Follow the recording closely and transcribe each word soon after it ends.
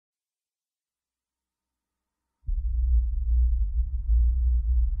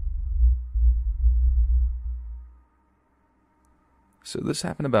So this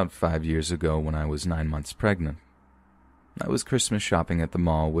happened about 5 years ago when I was 9 months pregnant. I was Christmas shopping at the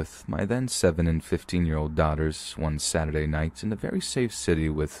mall with my then 7 and 15-year-old daughters one Saturday night in a very safe city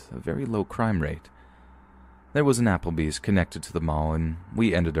with a very low crime rate. There was an Applebee's connected to the mall, and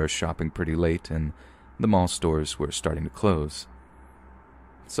we ended our shopping pretty late, and the mall stores were starting to close.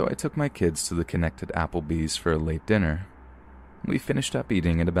 So I took my kids to the connected Applebee's for a late dinner. We finished up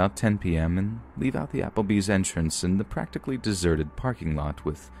eating at about 10 p.m. and leave out the Applebee's entrance in the practically deserted parking lot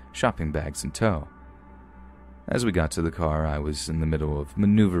with shopping bags in tow. As we got to the car, I was in the middle of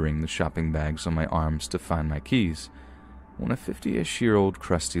maneuvering the shopping bags on my arms to find my keys, when a 50-ish-year-old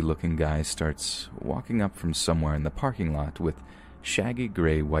crusty-looking guy starts walking up from somewhere in the parking lot with shaggy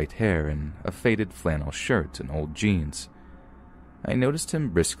gray-white hair and a faded flannel shirt and old jeans. I noticed him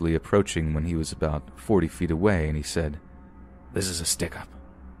briskly approaching when he was about 40 feet away, and he said, "This is a stick-up.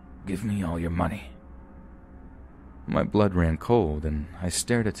 Give me all your money." My blood ran cold, and I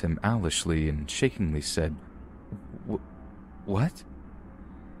stared at him owlishly and shakingly said, "What?"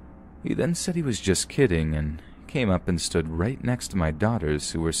 He then said he was just kidding and came up and stood right next to my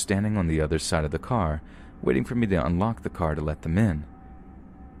daughters, who were standing on the other side of the car, waiting for me to unlock the car to let them in.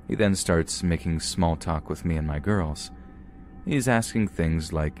 He then starts making small talk with me and my girls. He's asking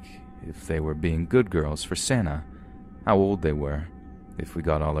things like if they were being good girls for Santa, how old they were, if we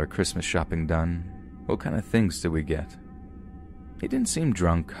got all our Christmas shopping done, what kind of things did we get. He didn't seem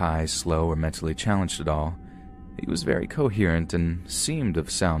drunk, high, slow, or mentally challenged at all. He was very coherent and seemed of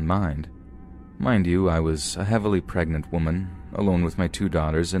sound mind. Mind you, I was a heavily pregnant woman, alone with my 2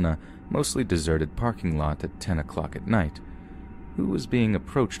 daughters in a mostly deserted parking lot at 10 o'clock at night, who was being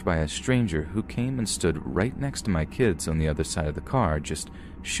approached by a stranger who came and stood right next to my kids on the other side of the car, just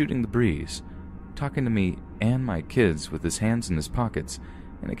shooting the breeze, talking to me and my kids with his hands in his pockets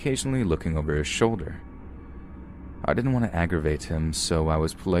and occasionally looking over his shoulder. I didn't want to aggravate him, so I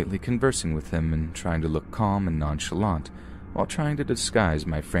was politely conversing with him and trying to look calm and nonchalant, while trying to disguise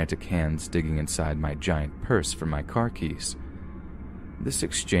my frantic hands digging inside my giant purse for my car keys. This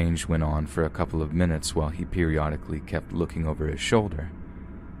exchange went on for a couple of minutes while he periodically kept looking over his shoulder.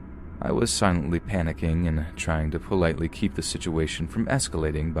 I was silently panicking and trying to politely keep the situation from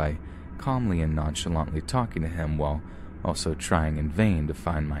escalating by calmly and nonchalantly talking to him while also trying in vain to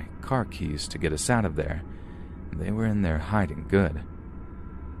find my car keys to get us out of there. They were in there hiding good.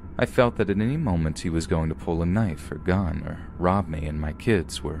 I felt that at any moment he was going to pull a knife or gun or rob me, and my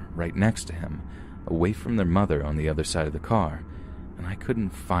kids were right next to him, away from their mother on the other side of the car, and I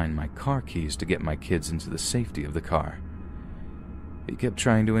couldn't find my car keys to get my kids into the safety of the car. He kept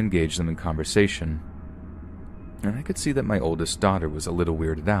trying to engage them in conversation, and I could see that my oldest daughter was a little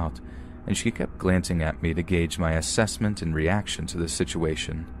weirded out, and she kept glancing at me to gauge my assessment and reaction to the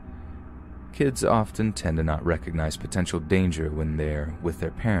situation. Kids often tend to not recognize potential danger when they're with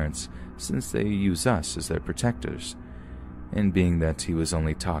their parents, since they use us as their protectors. And being that he was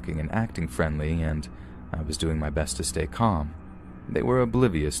only talking and acting friendly, and I was doing my best to stay calm, they were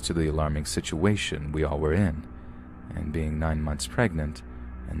oblivious to the alarming situation we all were in, and being 9 months pregnant,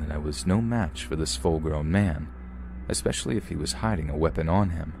 and that I was no match for this full-grown man, especially if he was hiding a weapon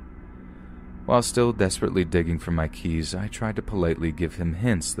on him. While still desperately digging for my keys, I tried to politely give him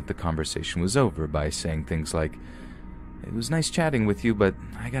hints that the conversation was over by saying things like, "It was nice chatting with you, but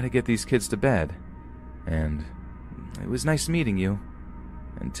I gotta get these kids to bed," and "It was nice meeting you,"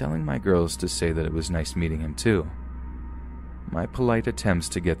 and telling my girls to say that it was nice meeting him too. My polite attempts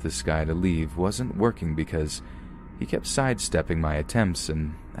to get this guy to leave wasn't working because he kept sidestepping my attempts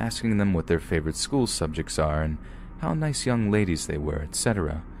and asking them what their favorite school subjects are and how nice young ladies they were,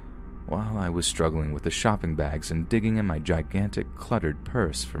 etc., while I was struggling with the shopping bags and digging in my gigantic, cluttered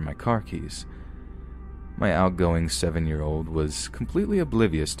purse for my car keys. My outgoing 7-year-old was completely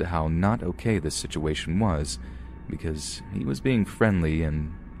oblivious to how not okay this situation was, because he was being friendly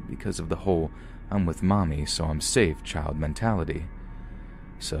and because of the whole "I'm with mommy, so I'm safe" child mentality.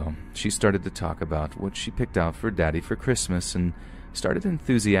 So she started to talk about what she picked out for Daddy for Christmas and started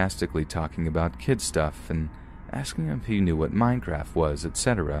enthusiastically talking about kid stuff and asking him if he knew what Minecraft was,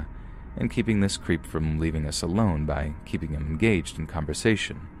 etc., and keeping this creep from leaving us alone by keeping him engaged in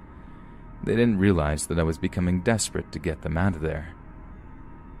conversation. They didn't realize that I was becoming desperate to get them out of there.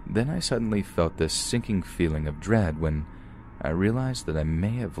 Then I suddenly felt this sinking feeling of dread when I realized that I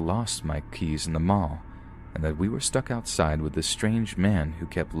may have lost my keys in the mall, and that we were stuck outside with this strange man who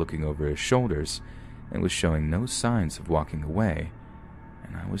kept looking over his shoulders and was showing no signs of walking away,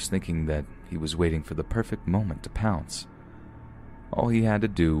 and I was thinking that he was waiting for the perfect moment to pounce. All he had to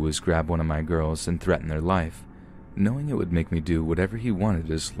do was grab one of my girls and threaten their life, knowing it would make me do whatever he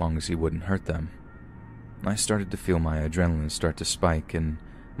wanted as long as he wouldn't hurt them. I started to feel my adrenaline start to spike, and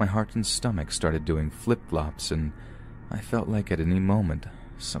my heart and stomach started doing flip-flops, and I felt like at any moment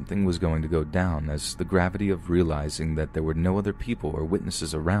something was going to go down, as the gravity of realizing that there were no other people or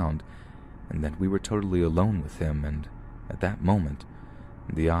witnesses around, and that we were totally alone with him, and at that moment,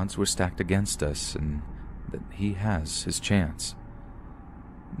 the odds were stacked against us, and that he has his chance.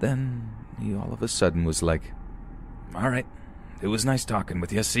 Then he all of a sudden was like, "All right, it was nice talking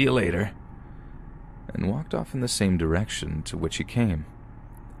with you, see you later," and walked off in the same direction to which he came.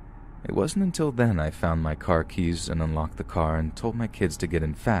 It wasn't until then I found my car keys and unlocked the car and told my kids to get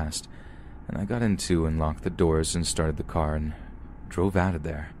in fast, and I got into and locked the doors and started the car and drove out of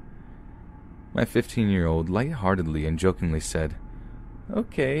there. My 15-year-old lightheartedly and jokingly said,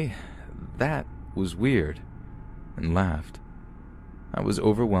 "Okay, that was weird," and laughed. I was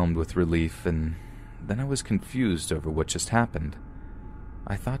overwhelmed with relief, and then I was confused over what just happened.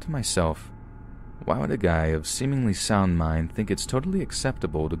 I thought to myself, why would a guy of seemingly sound mind think it's totally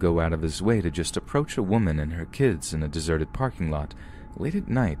acceptable to go out of his way to just approach a woman and her kids in a deserted parking lot late at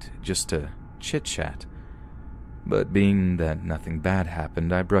night just to chit-chat? But being that nothing bad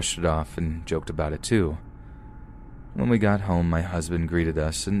happened, I brushed it off and joked about it too. When we got home, my husband greeted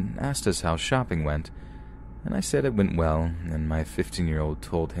us and asked us how shopping went, and I said it went well, and my 15-year-old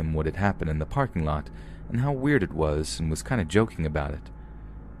told him what had happened in the parking lot and how weird it was, and was kind of joking about it.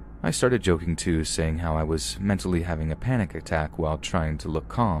 I started joking too, saying how I was mentally having a panic attack while trying to look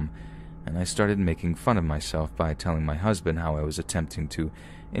calm, and I started making fun of myself by telling my husband how I was attempting to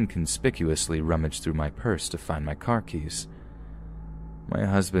inconspicuously rummage through my purse to find my car keys. My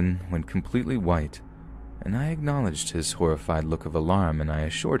husband went completely white, and I acknowledged his horrified look of alarm, and I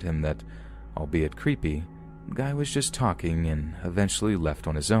assured him that, albeit creepy, the guy was just talking and eventually left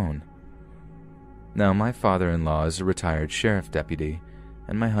on his own. Now, my father-in-law is a retired sheriff deputy,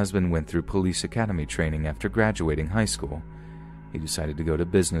 and my husband went through police academy training after graduating high school. He decided to go to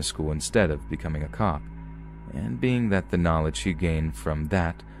business school instead of becoming a cop, and being that the knowledge he gained from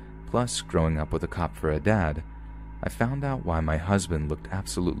that, plus growing up with a cop for a dad, I found out why my husband looked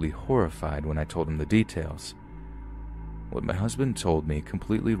absolutely horrified when I told him the details. What my husband told me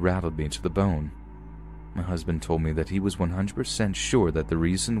completely rattled me to the bone. My husband told me that he was 100% sure that the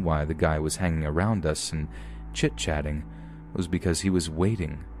reason why the guy was hanging around us and chit-chatting was because he was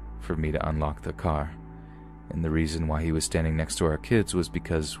waiting for me to unlock the car, and the reason why he was standing next to our kids was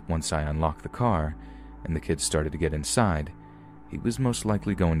because once I unlocked the car and the kids started to get inside, he was most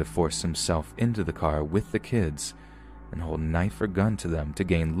likely going to force himself into the car with the kids and hold a knife or gun to them to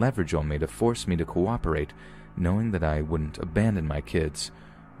gain leverage on me to force me to cooperate, knowing that I wouldn't abandon my kids,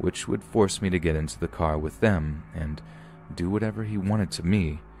 which would force me to get into the car with them and do whatever he wanted to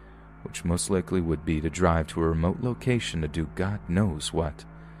me, which most likely would be to drive to a remote location to do God knows what.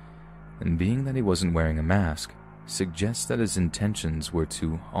 And being that he wasn't wearing a mask, suggests that his intentions were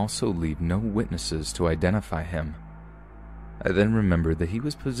to also leave no witnesses to identify him. I then remembered that he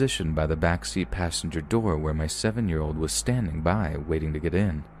was positioned by the backseat passenger door where my 7-year-old was standing by, waiting to get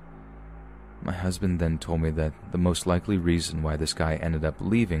in. My husband then told me that the most likely reason why this guy ended up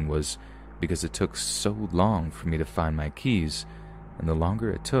leaving was because it took so long for me to find my keys, and the longer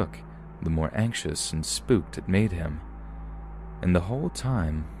it took, the more anxious and spooked it made him. And the whole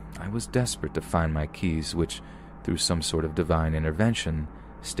time, I was desperate to find my keys, which, through some sort of divine intervention,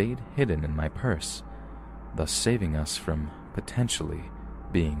 stayed hidden in my purse, thus saving us from potentially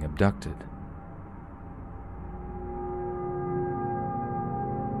being abducted.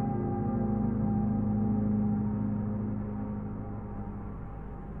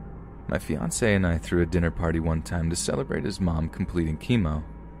 My fiancé and I threw a dinner party one time to celebrate his mom completing chemo.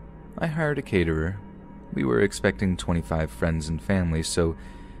 I hired a caterer. We were expecting 25 friends and family, so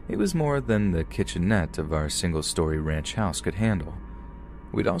it was more than the kitchenette of our single-story ranch house could handle.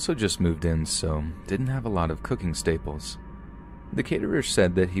 We'd also just moved in, so didn't have a lot of cooking staples. The caterer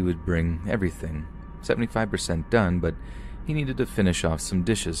said that he would bring everything, 75% done, but he needed to finish off some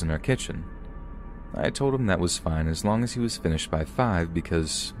dishes in our kitchen. I told him that was fine as long as he was finished by 5,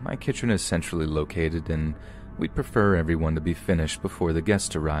 because my kitchen is centrally located and we'd prefer everyone to be finished before the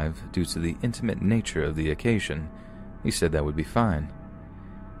guests arrive due to the intimate nature of the occasion. He said that would be fine.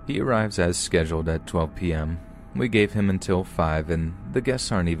 He arrives as scheduled at 12 p.m. We gave him until 5, and the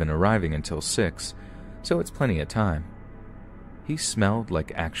guests aren't even arriving until 6, so it's plenty of time. He smelled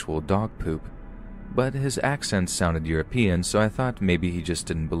like actual dog poop, but his accent sounded European, so I thought maybe he just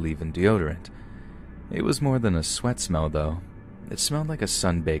didn't believe in deodorant. It was more than a sweat smell, though. It smelled like a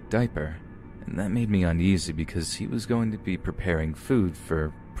sun-baked diaper, and that made me uneasy because he was going to be preparing food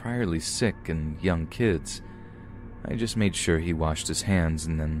for priorly sick and young kids. I just made sure he washed his hands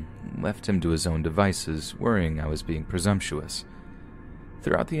and then left him to his own devices, worrying I was being presumptuous.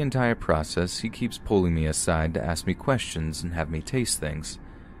 Throughout the entire process, he keeps pulling me aside to ask me questions and have me taste things.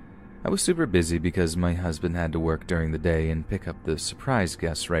 I was super busy because my husband had to work during the day and pick up the surprise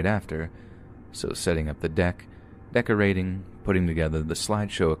guests right after, so setting up the deck, decorating, putting together the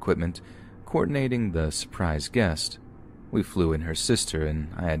slideshow equipment, coordinating the surprise guest. We flew in her sister, and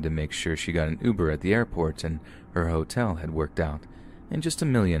I had to make sure she got an Uber at the airport and her hotel had worked out, and just a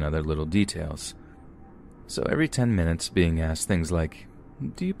million other little details. So every 10 minutes being asked things like,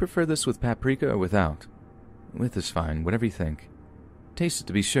 "Do you prefer this with paprika or without?" "With is fine, whatever you think." "Taste it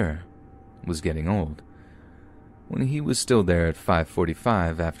to be sure," was getting old. When he was still there at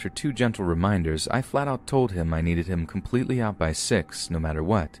 5:45, after 2 gentle reminders, I flat out told him I needed him completely out by 6, no matter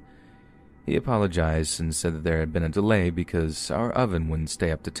what. He apologized and said that there had been a delay because our oven wouldn't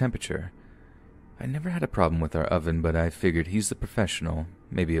stay up to temperature. I never had a problem with our oven, but I figured he's the professional.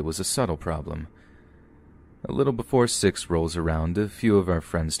 Maybe it was a subtle problem. A little before 6 rolls around, a few of our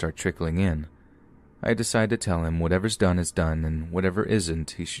friends start trickling in. I decide to tell him whatever's done is done, and whatever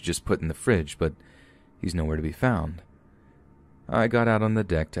isn't, he should just put in the fridge, but he's nowhere to be found. I got out on the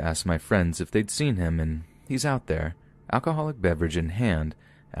deck to ask my friends if they'd seen him, and he's out there, alcoholic beverage in hand,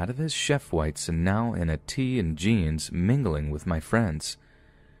 out of his chef whites and now in a tee and jeans, mingling with my friends.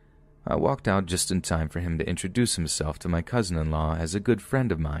 I walked out just in time for him to introduce himself to my cousin-in-law as a good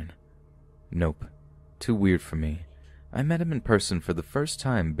friend of mine. Nope. Too weird for me. I met him in person for the first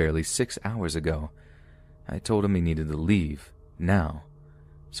time barely 6 hours ago. I told him he needed to leave, now.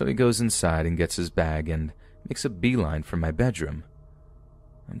 So he goes inside and gets his bag and makes a beeline for my bedroom.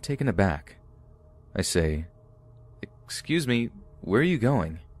 I'm taken aback. I say, "Excuse me, where are you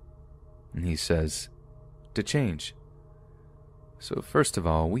going?" And he says, "To change." So first of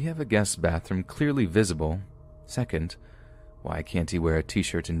all, we have a guest bathroom clearly visible. Second, why can't he wear a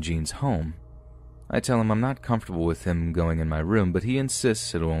t-shirt and jeans home? I tell him I'm not comfortable with him going in my room, but he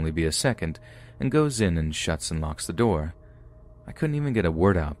insists it'll only be a second, and goes in and shuts and locks the door. I couldn't even get a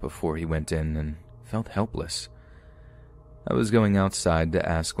word out before he went in and felt helpless. I was going outside to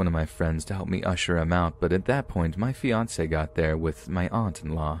ask one of my friends to help me usher him out, but at that point my fiancé got there with my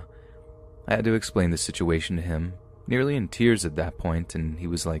aunt-in-law. I had to explain the situation to him, nearly in tears at that point, and he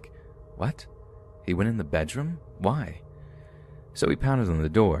was like, "What? He went in the bedroom? Why?" So he pounded on the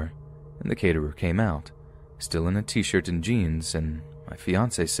door, and the caterer came out, still in a t-shirt and jeans, and my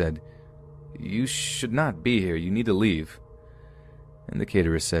fiancé said, "You should not be here, you need to leave." And the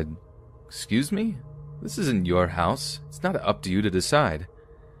caterer said, "Excuse me? This isn't your house. It's not up to you to decide."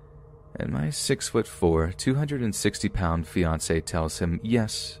 And my 6'4", 260-pound fiancé tells him,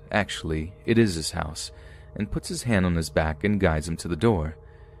 yes, actually, it is his house, and puts his hand on his back and guides him to the door.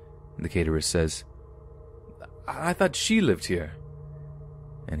 And the caterer says, "I thought she lived here."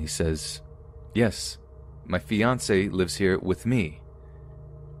 And he says, "Yes, my fiancé lives here with me."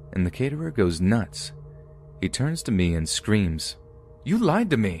 And the caterer goes nuts. He turns to me and screams, "You lied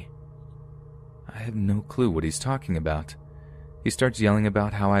to me!" I have no clue what he's talking about. He starts yelling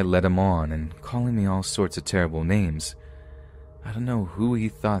about how I led him on and calling me all sorts of terrible names. I don't know who he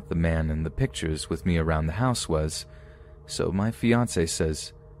thought the man in the pictures with me around the house was, so my fiancé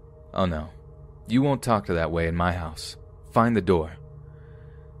says, "Oh no, you won't talk to that way in my house. Find the door."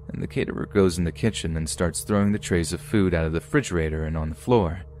 And the caterer goes in the kitchen and starts throwing the trays of food out of the refrigerator and on the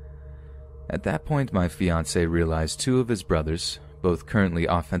floor. At that point, my fiancé realized 2 of his brothers, both currently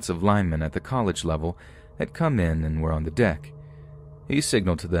offensive linemen at the college level, had come in and were on the deck. He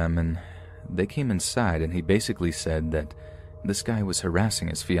signaled to them, and they came inside, and he basically said that this guy was harassing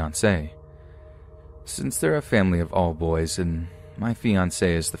his fiancée. Since they're a family of all boys, and my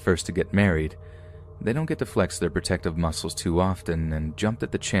fiancé is the first to get married, they don't get to flex their protective muscles too often and jumped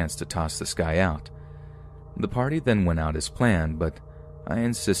at the chance to toss this guy out. The party then went out as planned, but I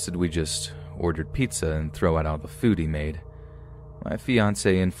insisted we just ordered pizza and throw out all the food he made. My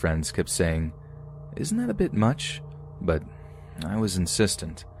fiancé and friends kept saying, "Isn't that a bit much?" But I was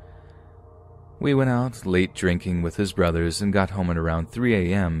insistent. We went out late drinking with his brothers and got home at around 3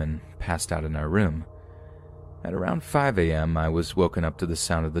 a.m. and passed out in our room. At around 5 a.m. I was woken up to the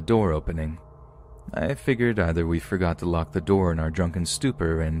sound of the door opening. I figured either we forgot to lock the door in our drunken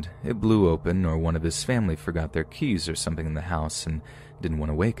stupor and it blew open, or one of his family forgot their keys or something in the house and didn't want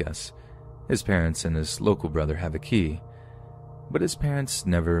to wake us. His parents and his local brother have a key. But his parents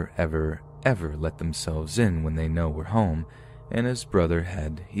never, ever, ever let themselves in when they know we're home, and his brother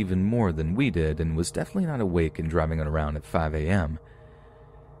had even more than we did and was definitely not awake and driving around at 5 a.m.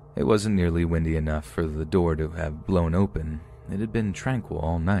 It wasn't nearly windy enough for the door to have blown open. It had been tranquil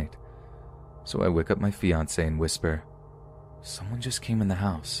all night. So I wake up my fiancé and whisper, "Someone just came in the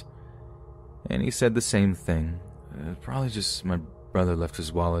house." And he said the same thing. Probably just my brother left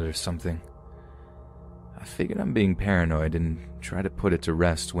his wallet or something. I figured I'm being paranoid and try to put it to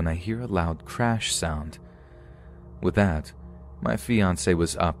rest when I hear a loud crash sound. With that, my fiancé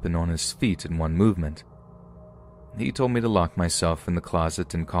was up and on his feet in one movement. He told me to lock myself in the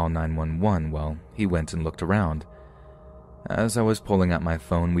closet and call 911 while he went and looked around. As I was pulling out my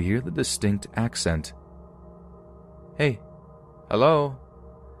phone, we hear the distinct accent. "Hey, hello?"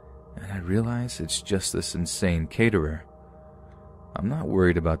 And I realize it's just this insane caterer. I'm not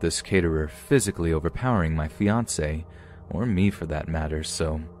worried about this caterer physically overpowering my fiancé, or me for that matter,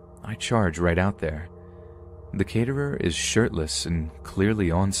 so I charge right out there. The caterer is shirtless and clearly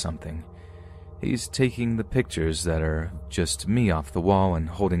on something. He's taking the pictures that are just me off the wall and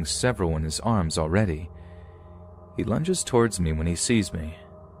holding several in his arms already. He lunges towards me when he sees me.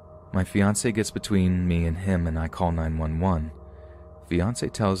 My fiancé gets between me and him and I call 911.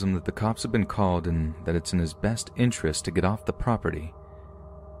 Fiancé tells him that the cops have been called and that it's in his best interest to get off the property.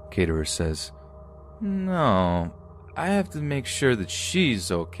 Caterer says, "No, I have to make sure that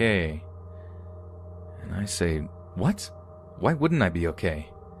she's okay." And I say, "What? Why wouldn't I be okay?"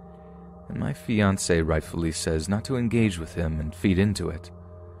 And my fiancé rightfully says not to engage with him and feed into it.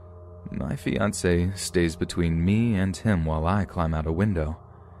 My fiancé stays between me and him while I climb out a window.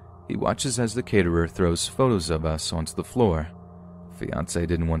 He watches as the caterer throws photos of us onto the floor. Fiancé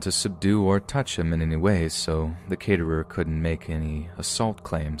didn't want to subdue or touch him in any way, so the caterer couldn't make any assault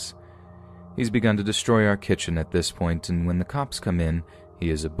claims. He's begun to destroy our kitchen at this point, and when the cops come in, he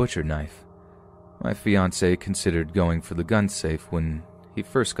is a butcher knife. My fiancé considered going for the gun safe when he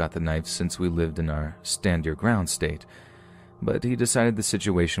first got the knife since we lived in our stand-your-ground state, but he decided the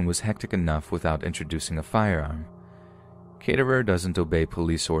situation was hectic enough without introducing a firearm. Caterer doesn't obey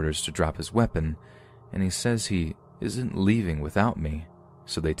police orders to drop his weapon, and he says he isn't leaving without me,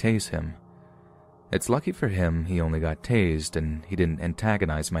 so they tase him. It's lucky for him he only got tased and he didn't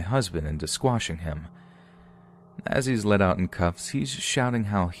antagonize my husband into squashing him. As he's let out in cuffs, he's shouting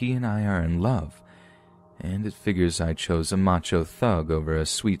how he and I are in love, and it figures I chose a macho thug over a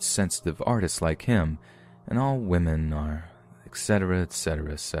sweet, sensitive artist like him, and all women are, etc.,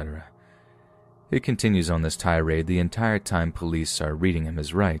 etc., etc. He continues on this tirade the entire time police are reading him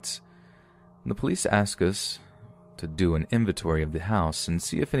his rights. The police ask us to do an inventory of the house and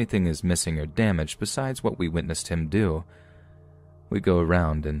see if anything is missing or damaged besides what we witnessed him do. We go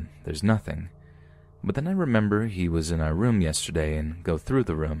around and there's nothing. But then I remember he was in our room yesterday and go through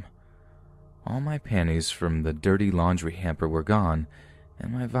the room. All my panties from the dirty laundry hamper were gone,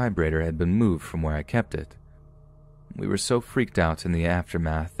 and my vibrator had been moved from where I kept it. We were so freaked out in the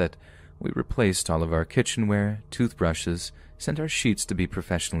aftermath that we replaced all of our kitchenware, toothbrushes, sent our sheets to be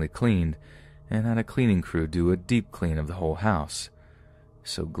professionally cleaned, and had a cleaning crew do a deep clean of the whole house.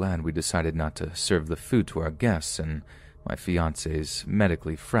 So glad we decided not to serve the food to our guests and my fiancé's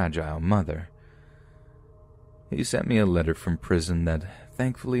medically fragile mother. He sent me a letter from prison that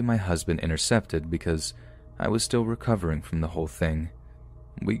thankfully my husband intercepted because I was still recovering from the whole thing.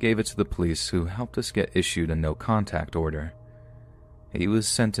 We gave it to the police, who helped us get issued a no-contact order. He was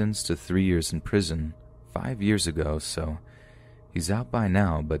sentenced to 3 years in prison 5 years ago, so he's out by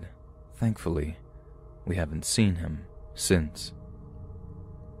now, but thankfully, we haven't seen him since.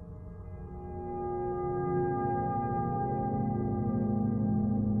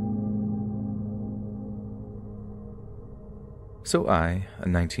 So I, a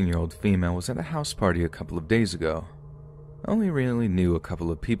 19-year-old female, was at a house party a couple of days ago. I only really knew a couple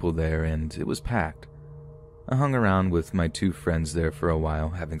of people there, and it was packed. I hung around with my 2 friends there for a while,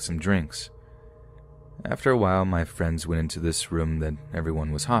 having some drinks. After a while, my friends went into this room that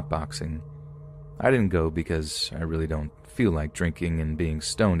everyone was hotboxing. I didn't go because I really don't feel like drinking and being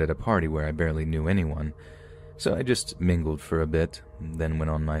stoned at a party where I barely knew anyone, so I just mingled for a bit, then went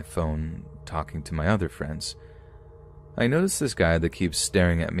on my phone talking to my other friends. I noticed this guy that keeps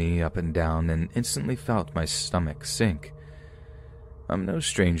staring at me up and down and instantly felt my stomach sink. I'm no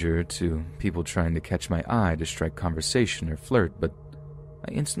stranger to people trying to catch my eye to strike conversation or flirt, but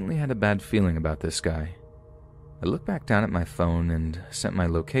I instantly had a bad feeling about this guy. I looked back down at my phone and sent my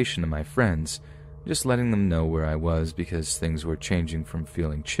location to my friends, just letting them know where I was because things were changing from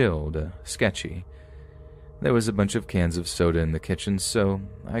feeling chill to sketchy. There was a bunch of cans of soda in the kitchen, so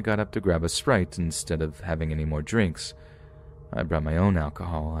I got up to grab a Sprite instead of having any more drinks. I brought my own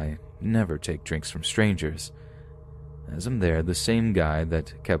alcohol. I never take drinks from strangers. As I'm there, the same guy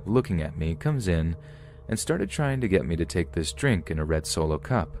that kept looking at me comes in and started trying to get me to take this drink in a red Solo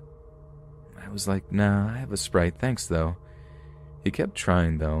cup. I was like, "Nah, I have a Sprite, thanks though." He kept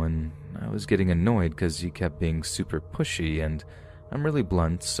trying though, and I was getting annoyed because he kept being super pushy, and I'm really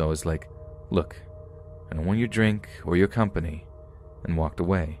blunt, so I was like, "Look, I don't want your drink or your company," and walked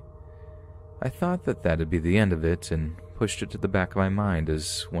away. I thought that that'd be the end of it and pushed it to the back of my mind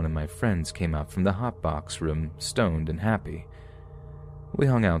as one of my friends came out from the hotbox room stoned and happy. We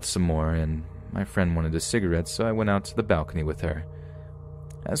hung out some more, and my friend wanted a cigarette, so I went out to the balcony with her.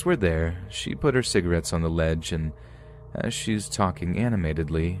 As we're there, she put her cigarettes on the ledge, and as she's talking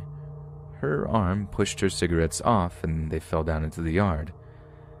animatedly, her arm pushed her cigarettes off and they fell down into the yard.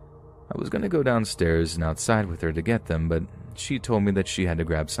 I was going to go downstairs and outside with her to get them, but she told me that she had to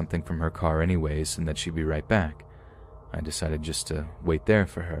grab something from her car anyways and that she'd be right back. I decided just to wait there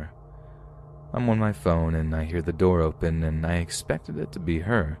for her. I'm on my phone and I hear the door open, and I expected it to be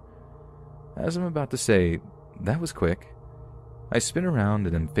her. As I'm about to say, "That was quick," I spin around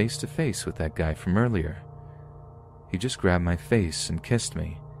and am face to face with that guy from earlier. He just grabbed my face and kissed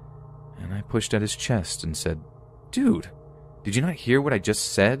me, and I pushed at his chest and said, "Dude, did you not hear what I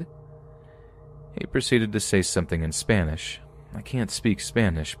just said?" He proceeded to say something in Spanish. I can't speak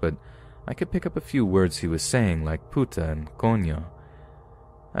Spanish, but I could pick up a few words he was saying, like puta and coño.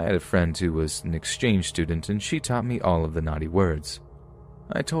 I had a friend who was an exchange student, and she taught me all of the naughty words.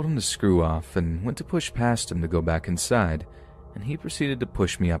 I told him to screw off and went to push past him to go back inside, and he proceeded to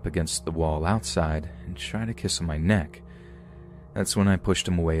push me up against the wall outside and try to kiss on my neck. That's when I pushed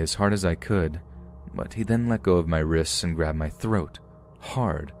him away as hard as I could, but he then let go of my wrists and grabbed my throat,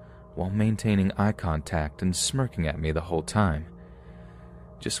 hard, while maintaining eye contact and smirking at me the whole time.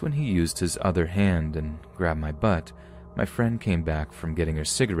 Just when he used his other hand and grabbed my butt, my friend came back from getting her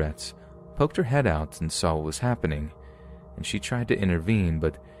cigarettes, poked her head out and saw what was happening, and she tried to intervene,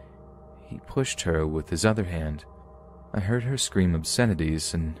 but he pushed her with his other hand. I heard her scream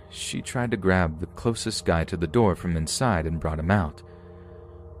obscenities, and she tried to grab the closest guy to the door from inside and brought him out.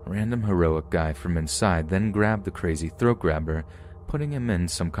 A random heroic guy from inside then grabbed the crazy throat grabber, putting him in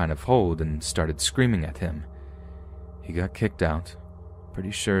some kind of hold, and started screaming at him. He got kicked out.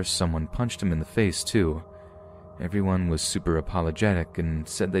 Pretty sure someone punched him in the face too. Everyone was super apologetic and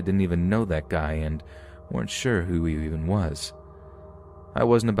said they didn't even know that guy and weren't sure who he even was. I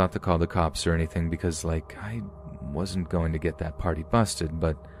wasn't about to call the cops or anything because, I wasn't going to get that party busted,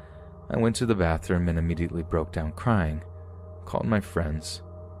 but I went to the bathroom and immediately broke down crying. Called my friends.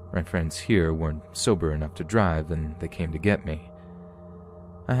 My friends here weren't sober enough to drive, and they came to get me.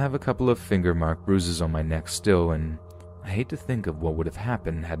 I have a couple of finger mark bruises on my neck still, and I hate to think of what would have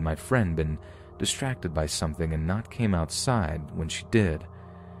happened had my friend been distracted by something and not came outside when she did.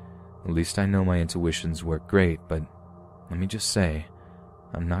 At least I know my intuitions work great, but let me just say,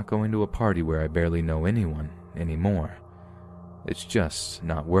 I'm not going to a party where I barely know anyone anymore. It's just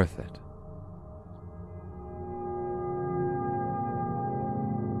not worth it.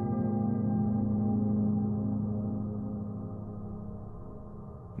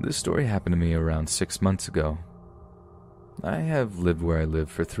 This story happened to me around 6 months ago. I have lived where I live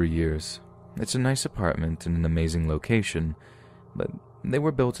for 3 years. It's a nice apartment in an amazing location, but they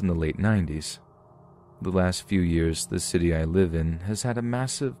were built in the late 90s. The last few years, the city I live in has had a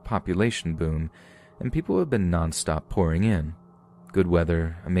massive population boom, and people have been non-stop pouring in. Good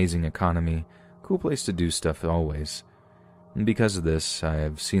weather, amazing economy, cool place to do stuff always. And because of this, I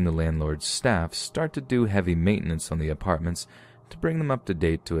have seen the landlord's staff start to do heavy maintenance on the apartments to bring them up to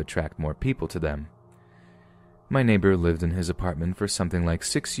date to attract more people to them. My neighbor lived in his apartment for something like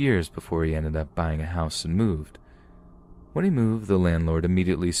 6 years before he ended up buying a house and moved. When he moved, the landlord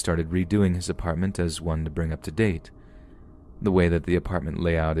immediately started redoing his apartment as one to bring up to date. The way that the apartment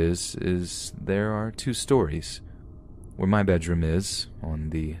layout is there are 2 stories. Where my bedroom is, on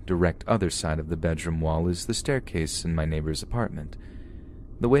the direct other side of the bedroom wall, is the staircase in my neighbor's apartment.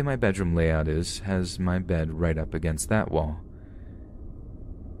 The way my bedroom layout has my bed right up against that wall.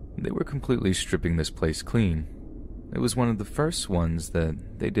 They were completely stripping this place clean. It was one of the first ones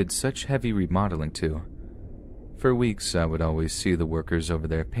that they did such heavy remodeling to. For weeks, I would always see the workers over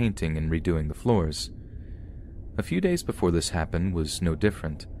there painting and redoing the floors. A few days before this happened was no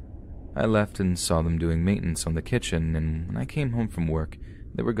different. I left and saw them doing maintenance on the kitchen, and when I came home from work,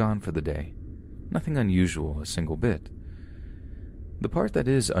 they were gone for the day. Nothing unusual, a single bit. The part that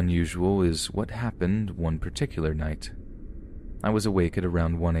is unusual is what happened one particular night. I was awake at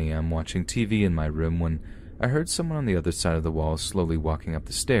around 1 a.m. watching TV in my room when I heard someone on the other side of the wall slowly walking up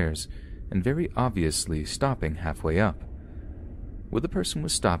the stairs and very obviously stopping halfway up. Where the person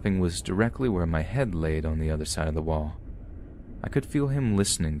was stopping was directly where my head laid on the other side of the wall. I could feel him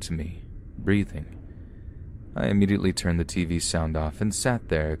listening to me, breathing. I immediately turned the TV sound off and sat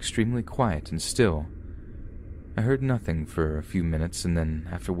there extremely quiet and still. I heard nothing for a few minutes, and then,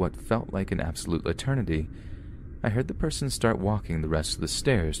 after what felt like an absolute eternity, I heard the person start walking the rest of the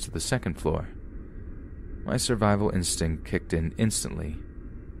stairs to the second floor. My survival instinct kicked in instantly.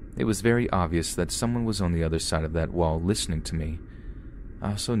 It was very obvious that someone was on the other side of that wall listening to me.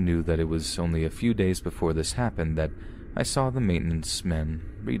 I also knew that it was only a few days before this happened that I saw the maintenance men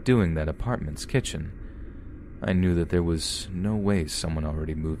redoing that apartment's kitchen. I knew that there was no way someone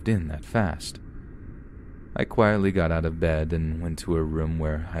already moved in that fast. I quietly got out of bed and went to a room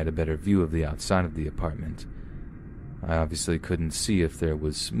where I had a better view of the outside of the apartment. I obviously couldn't see if there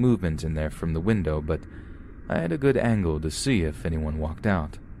was movement in there from the window, but I had a good angle to see if anyone walked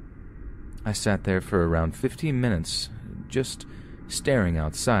out. I sat there for around 15 minutes, just staring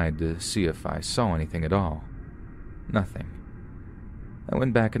outside to see if I saw anything at all. Nothing. I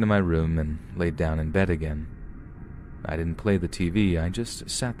went back into my room and laid down in bed again. I didn't play the TV, I just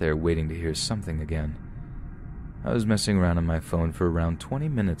sat there waiting to hear something again. I was messing around on my phone for around 20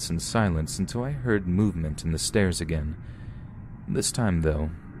 minutes in silence until I heard movement in the stairs again. This time,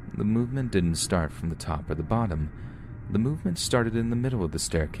 though, the movement didn't start from the top or the bottom. The movement started in the middle of the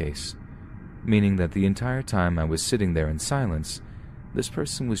staircase, meaning that the entire time I was sitting there in silence, this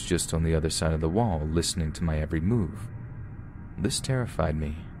person was just on the other side of the wall listening to my every move. This terrified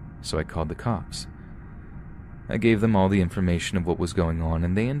me, so I called the cops. I gave them all the information of what was going on,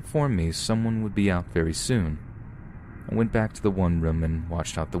 and they informed me someone would be out very soon. I went back to the one room and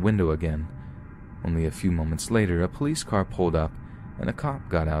watched out the window again. Only a few moments later, a police car pulled up, and a cop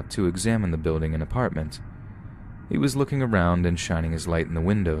got out to examine the building and apartment. He was looking around and shining his light in the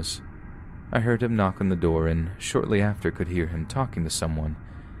windows. I heard him knock on the door and shortly after could hear him talking to someone,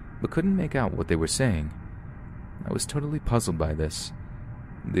 but couldn't make out what they were saying. I was totally puzzled by this.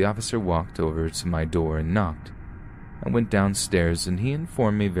 The officer walked over to my door and knocked. I went downstairs and he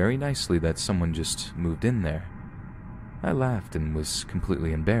informed me very nicely that someone just moved in there. I laughed and was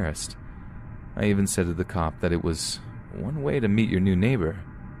completely embarrassed. I even said to the cop that it was one way to meet your new neighbor.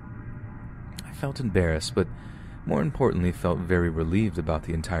 I felt embarrassed, but more importantly felt very relieved about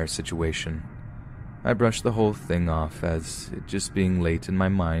the entire situation. I brushed the whole thing off as it just being late and my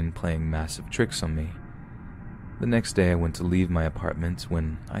mind playing massive tricks on me. The next day I went to leave my apartment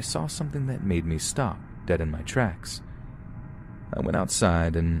when I saw something that made me stop dead in my tracks. I went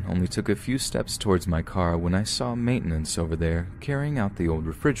outside and only took a few steps towards my car when I saw maintenance over there carrying out the old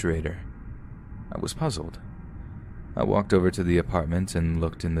refrigerator. I was puzzled. I walked over to the apartment and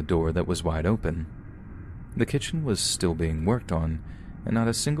looked in the door that was wide open. The kitchen was still being worked on, and not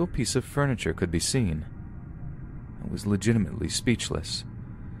a single piece of furniture could be seen. I was legitimately speechless.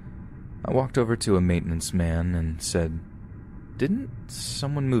 I walked over to a maintenance man and said, "Didn't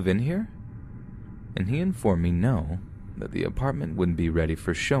someone move in here?" And he informed me no, that the apartment wouldn't be ready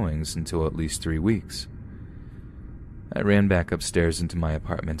for showings until at least 3 weeks. I ran back upstairs into my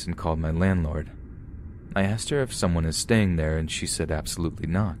apartment and called my landlord. I asked her if someone is staying there, and she said absolutely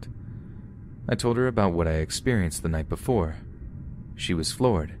not. I told her about what I experienced the night before. She was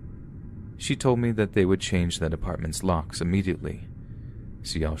floored. She told me that they would change that apartment's locks immediately.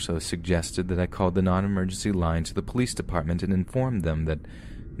 She also suggested that I call the non-emergency line to the police department and inform them that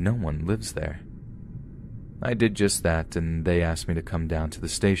no one lives there. I did just that, and they asked me to come down to the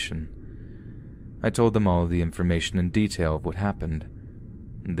station. I told them all of the information in detail of what happened.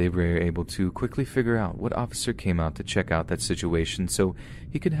 They were able to quickly figure out what officer came out to check out that situation so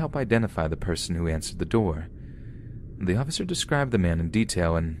he could help identify the person who answered the door. The officer described the man in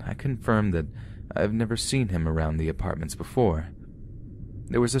detail, and I confirmed that I've never seen him around the apartments before.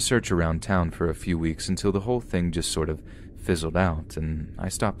 There was a search around town for a few weeks until the whole thing just sort of fizzled out, and I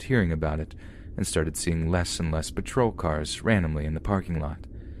stopped hearing about it and started seeing less and less patrol cars randomly in the parking lot.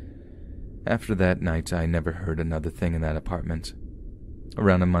 After that night, I never heard another thing in that apartment.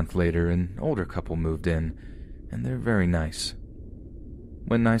 Around a month later, an older couple moved in, and they're very nice.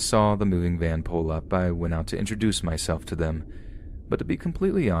 When I saw the moving van pull up, I went out to introduce myself to them, but to be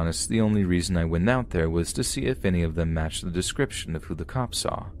completely honest, the only reason I went out there was to see if any of them matched the description of who the cops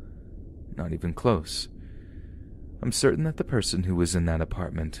saw. Not even close. I'm certain that the person who was in that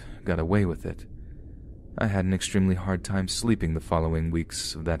apartment got away with it. I had an extremely hard time sleeping the following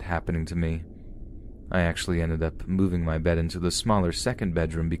weeks of that happening to me. I actually ended up moving my bed into the smaller second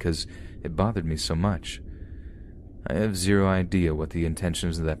bedroom because it bothered me so much. I have zero idea what the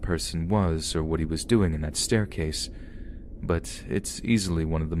intentions of that person was or what he was doing in that staircase, but it's easily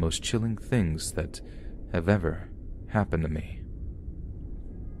one of the most chilling things that have ever happened to me.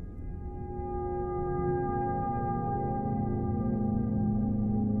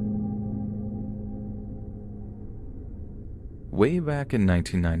 Way back in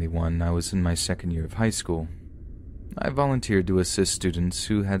 1991, I was in my second year of high school. I volunteered to assist students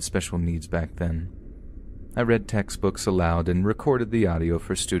who had special needs back then. I read textbooks aloud and recorded the audio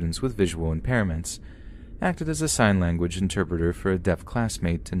for students with visual impairments, acted as a sign language interpreter for a deaf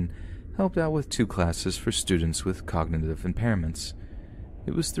classmate, and helped out with 2 classes for students with cognitive impairments.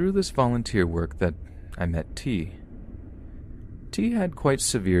 It was through this volunteer work that I met T. T had quite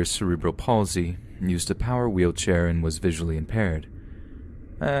severe cerebral palsy, used a power wheelchair, and was visually impaired.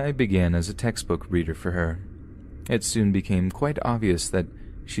 I began as a textbook reader for her. It soon became quite obvious that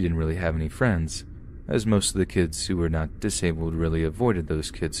she didn't really have any friends, as most of the kids who were not disabled really avoided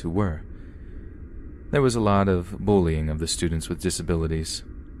those kids who were. There was a lot of bullying of the students with disabilities.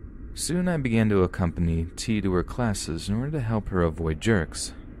 Soon I began to accompany T to her classes in order to help her avoid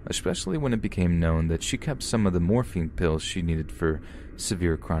jerks, especially when it became known that she kept some of the morphine pills she needed for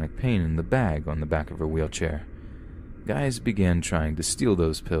severe chronic pain in the bag on the back of her wheelchair. Guys began trying to steal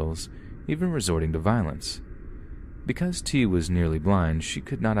those pills, even resorting to violence. Because T was nearly blind, she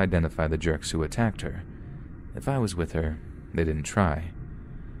could not identify the jerks who attacked her. If I was with her, they didn't try.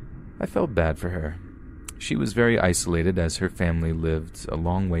 I felt bad for her. She was very isolated as her family lived a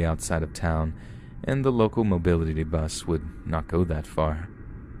long way outside of town, and the local mobility bus would not go that far.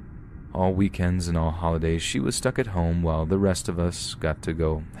 All weekends and all holidays, she was stuck at home while the rest of us got to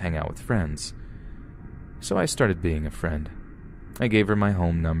go hang out with friends. So I started being a friend. I gave her my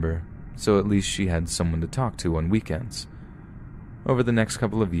home number, so at least she had someone to talk to on weekends. Over the next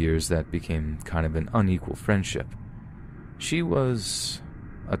couple of years, that became kind of an unequal friendship. She was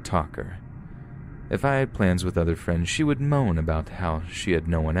a talker. If I had plans with other friends, she would moan about how she had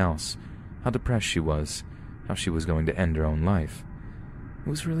no one else, how depressed she was, how she was going to end her own life. It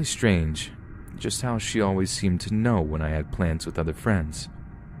was really strange, just how she always seemed to know when I had plans with other friends.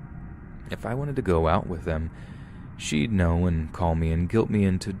 If I wanted to go out with them, she'd know and call me and guilt me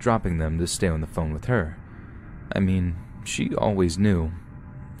into dropping them to stay on the phone with her. I mean, she always knew,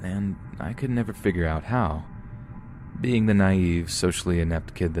 and I could never figure out how. Being the naive, socially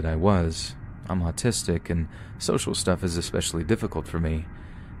inept kid that I was, I'm autistic and social stuff is especially difficult for me.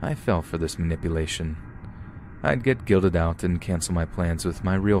 I fell for this manipulation. I'd get guilted out and cancel my plans with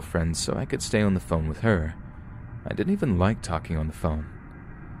my real friends so I could stay on the phone with her. I didn't even like talking on the phone.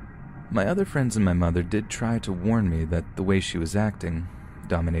 My other friends and my mother did try to warn me that the way she was acting,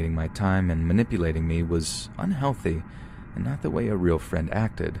 dominating my time and manipulating me, was unhealthy and not the way a real friend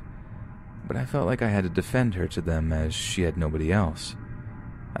acted. But I felt like I had to defend her to them as she had nobody else.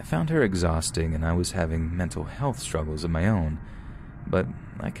 I found her exhausting and I was having mental health struggles of my own, but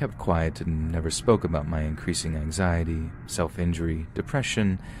I kept quiet and never spoke about my increasing anxiety, self-injury,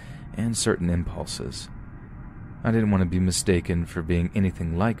 depression, and certain impulses. I didn't want to be mistaken for being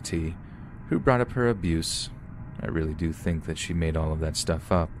anything like T, who brought up her abuse. I really do think that she made all of that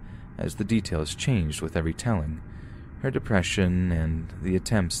stuff up, as the details changed with every telling. Her depression and the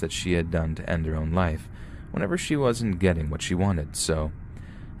attempts that she had done to end her own life whenever she wasn't getting what she wanted, so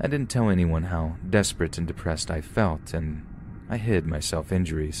I didn't tell anyone how desperate and depressed I felt, and I hid my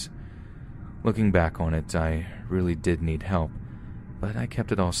self-injuries. Looking back on it, I really did need help, but I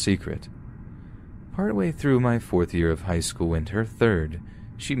kept it all secret. Partway through my 4th year of high school and her 3rd,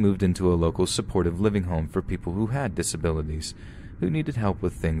 she moved into a local supportive living home for people who had disabilities, who needed help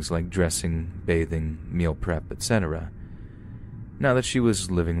with things like dressing, bathing, meal prep, etc. Now that she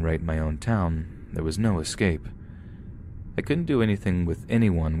was living right in my own town, there was no escape. I couldn't do anything with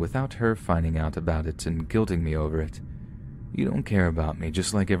anyone without her finding out about it and guilting me over it. You don't care about me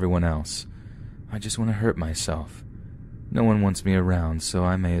just like everyone else. I just want to hurt myself. No one wants me around, so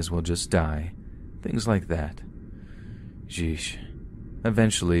I may as well just die. Things like that. Sheesh.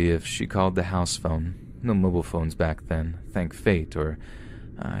 Eventually, if she called the house phone, no mobile phones back then, thank fate, or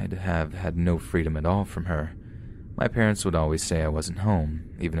I'd have had no freedom at all from her. My parents would always say I wasn't home,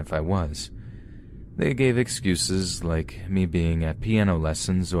 even if I was. They gave excuses like me being at piano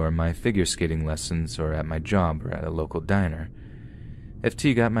lessons or my figure skating lessons or at my job or at a local diner. If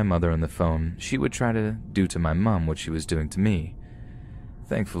T got my mother on the phone, she would try to do to my mom what she was doing to me.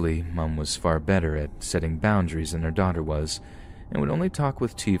 Thankfully, Mom was far better at setting boundaries than her daughter was, and would only talk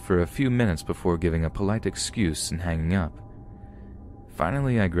with T for a few minutes before giving a polite excuse and hanging up.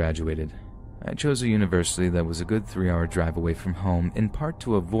 Finally, I graduated. I chose a university that was a good 3-hour drive away from home, in part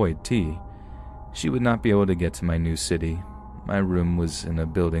to avoid T. She would not be able to get to my new city. My room was in a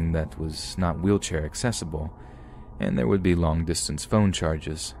building that was not wheelchair accessible, and there would be long-distance phone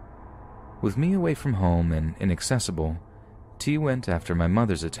charges. With me away from home and inaccessible, T went after my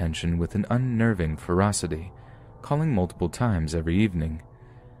mother's attention with an unnerving ferocity, calling multiple times every evening.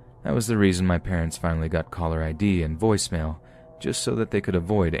 That was the reason my parents finally got caller ID and voicemail, just so that they could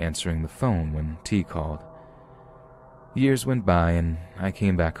avoid answering the phone when T called. Years went by and I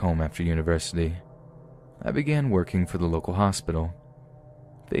came back home after university. I began working for the local hospital.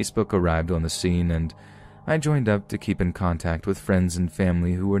 Facebook arrived on the scene and I joined up to keep in contact with friends and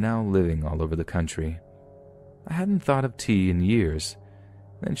family who were now living all over the country. I hadn't thought of T in years.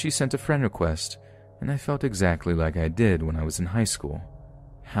 Then she sent a friend request, and I felt exactly like I did when I was in high school.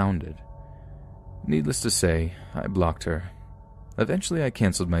 Hounded. Needless to say, I blocked her. Eventually I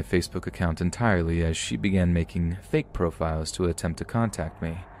canceled my Facebook account entirely as she began making fake profiles to attempt to contact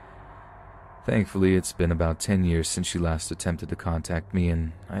me. Thankfully, it's been about 10 years since she last attempted to contact me,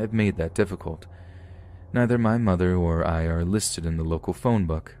 and I have made that difficult. Neither my mother or I are listed in the local phone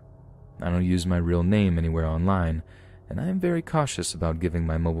book. I don't use my real name anywhere online, and I am very cautious about giving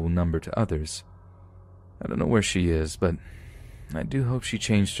my mobile number to others. I don't know where she is, but I do hope she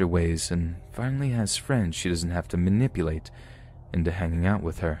changed her ways and finally has friends she doesn't have to manipulate into hanging out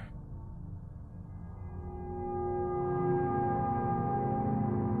with her.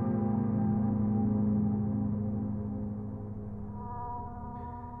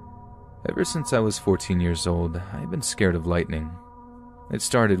 Ever since I was 14 years old, I've been scared of lightning. It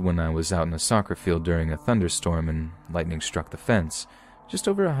started when I was out in a soccer field during a thunderstorm and lightning struck the fence, just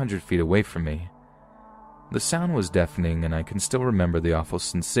over 100 feet away from me. The sound was deafening, and I can still remember the awful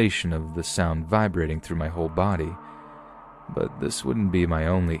sensation of the sound vibrating through my whole body. But this wouldn't be my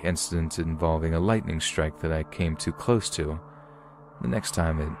only incident involving a lightning strike that I came too close to. The next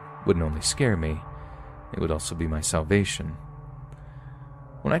time it wouldn't only scare me, it would also be my salvation.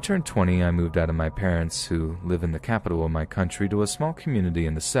 When I turned 20, I moved out of my parents, who live in the capital of my country, to a small community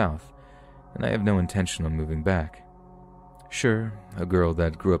in the south, and I have no intention of moving back. Sure, a girl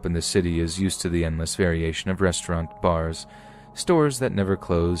that grew up in the city is used to the endless variation of restaurant, bars, stores that never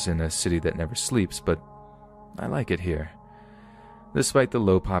close, in a city that never sleeps, but I like it here. Despite the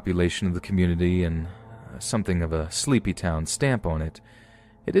low population of the community and something of a sleepy town stamp on it,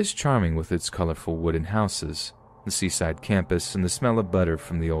 it is charming with its colorful wooden houses, the seaside campus, and the smell of butter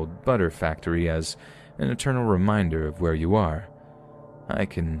from the old butter factory as an eternal reminder of where you are. I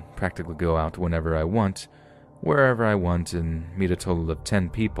can practically go out whenever I want, wherever I want, and meet a total of 10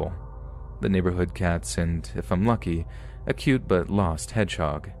 people. The neighborhood cats and, if I'm lucky, a cute but lost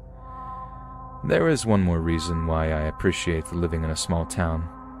hedgehog. There is one more reason why I appreciate living in a small town.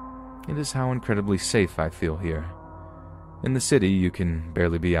 It is how incredibly safe I feel here. In the city, you can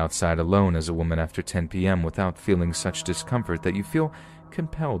barely be outside alone as a woman after 10 p.m. without feeling such discomfort that you feel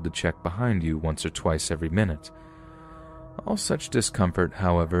compelled to check behind you once or twice every minute. All such discomfort,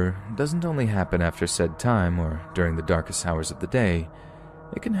 however, doesn't only happen after said time or during the darkest hours of the day.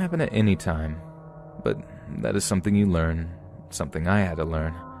 It can happen at any time. But that is something you learn, something I had to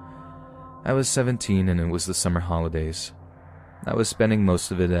learn. I was 17 and it was the summer holidays. I was spending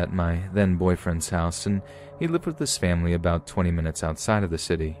most of it at my then-boyfriend's house, and he lived with his family about 20 minutes outside of the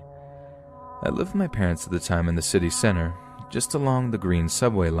city. I lived with my parents at the time in the city center, just along the green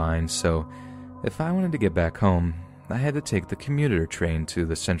subway line, so if I wanted to get back home, I had to take the commuter train to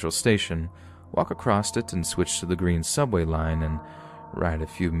the central station, walk across it and switch to the green subway line and ride a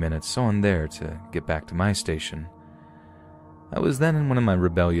few minutes on there to get back to my station. I was then in one of my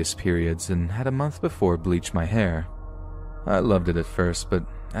rebellious periods and had a month before bleached my hair. I loved it at first, but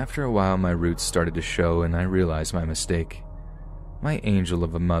after a while my roots started to show and I realized my mistake. My angel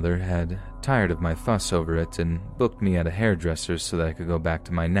of a mother had tired of my fuss over it and booked me at a hairdresser's so that I could go back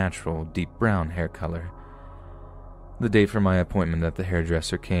to my natural, deep brown hair color. The day for my appointment at the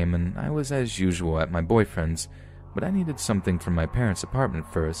hairdresser came and I was as usual at my boyfriend's, but I needed something from my parents'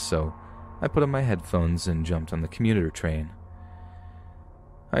 apartment first, so I put on my headphones and jumped on the commuter train.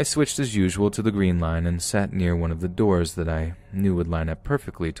 I switched as usual to the green line and sat near one of the doors that I knew would line up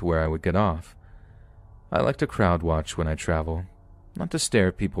perfectly to where I would get off. I like to crowd watch when I travel, not to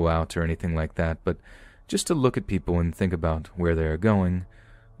stare people out or anything like that, but just to look at people and think about where they are going,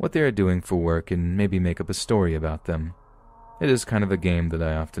 what they are doing for work, and maybe make up a story about them. It is kind of a game that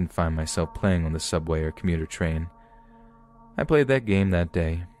I often find myself playing on the subway or commuter train. I played that game that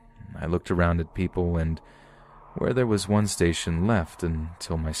day. I looked around at people, and where there was one station left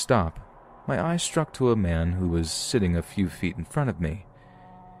until my stop, my eye struck to a man who was sitting a few feet in front of me.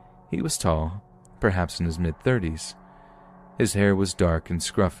 He was tall, perhaps in his mid-30s. His hair was dark and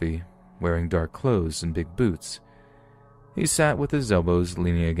scruffy, wearing dark clothes and big boots. He sat with his elbows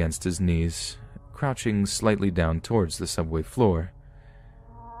leaning against his knees, crouching slightly down towards the subway floor.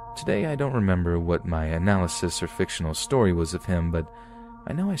 Today I don't remember what my analysis or fictional story was of him, but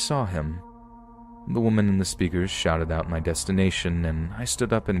I know I saw him. The woman in the speakers shouted out my destination, and I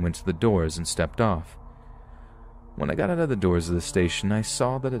stood up and went to the doors and stepped off. When I got out of the doors of the station, I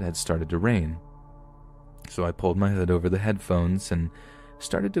saw that it had started to rain. So I pulled my hood over the headphones and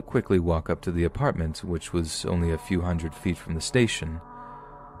started to quickly walk up to the apartment, which was only a few hundred feet from the station.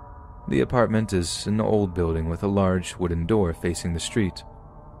 The apartment is an old building with a large wooden door facing the street.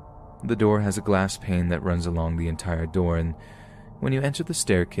 The door has a glass pane that runs along the entire door, and when you enter the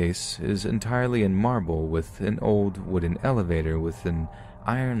staircase, it is entirely in marble with an old wooden elevator with an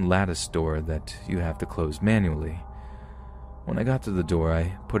iron lattice door that you have to close manually. When I got to the door,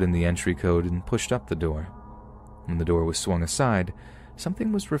 I put in the entry code and pushed up the door. When the door was swung aside,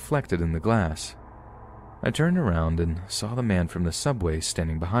 something was reflected in the glass. I turned around and saw the man from the subway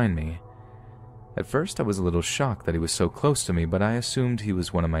standing behind me. At first, I was a little shocked that he was so close to me, but I assumed he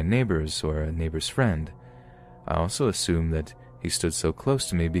was one of my neighbors or a neighbor's friend. I also assumed that he stood so close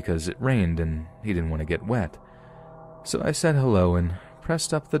to me because it rained and he didn't want to get wet. So I said hello and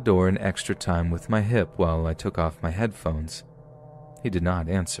pressed up the door an extra time with my hip while I took off my headphones. He did not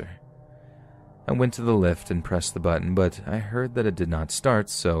answer. I went to the lift and pressed the button, but I heard that it did not start,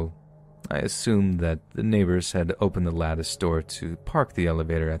 so I assumed that the neighbors had opened the lattice door to park the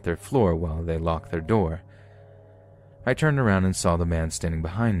elevator at their floor while they locked their door. I turned around and saw the man standing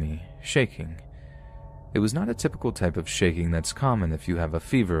behind me, shaking. It was not a typical type of shaking that's common if you have a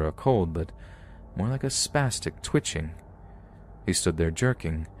fever or cold, but more like a spastic twitching. He stood there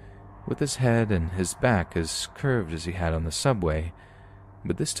jerking, with his head and his back as curved as he had on the subway,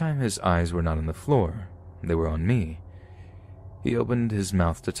 but this time his eyes were not on the floor, they were on me. He opened his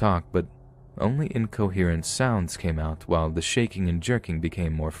mouth to talk, but only incoherent sounds came out while the shaking and jerking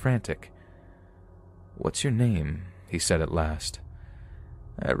became more frantic. "What's your name?" he said at last.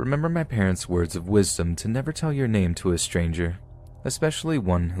 I remember my parents' words of wisdom to never tell your name to a stranger, especially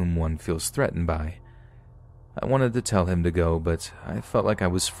one whom one feels threatened by. I wanted to tell him to go, but I felt like I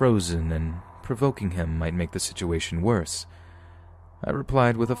was frozen and provoking him might make the situation worse. I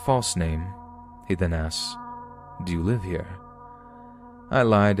replied with a false name. He then asked, "Do you live here?" I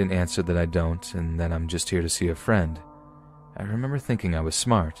lied and answered that I don't and that I'm just here to see a friend. I remember thinking I was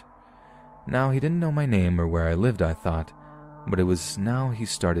smart. Now he didn't know my name or where I lived, I thought, but it was now he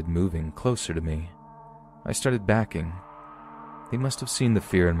started moving closer to me. I started backing. He must have seen the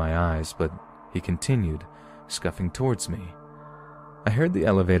fear in my eyes, but he continued, scuffing towards me. I heard the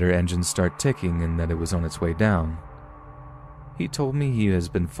elevator engine start ticking and that it was on its way down. He told me he has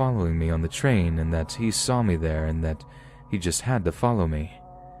been following me on the train and that he saw me there and that he just had to follow me.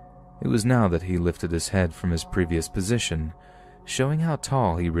 It was now that he lifted his head from his previous position, showing how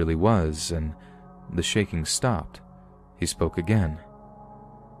tall he really was, and the shaking stopped. He spoke again.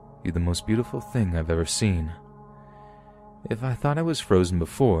 "You're the most beautiful thing I've ever seen." If I thought I was frozen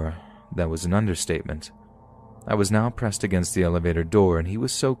before, that was an understatement. I was now pressed against the elevator door, and he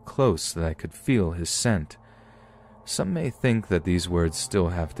was so close that I could feel his scent. Some may think that these words still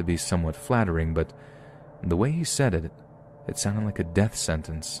have to be somewhat flattering, but the way he said it, it sounded like a death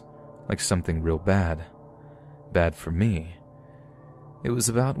sentence, like something real bad. Bad for me. It was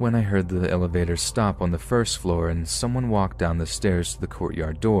about when I heard the elevator stop on the first floor and someone walked down the stairs to the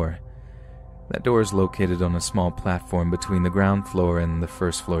courtyard door. That door is located on a small platform between the ground floor and the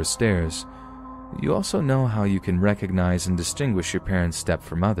first floor stairs. You also know how you can recognize and distinguish your parents' step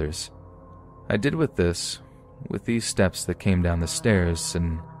from others. I did with these steps that came down the stairs,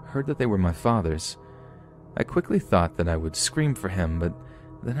 and heard that they were my father's. I quickly thought that I would scream for him, but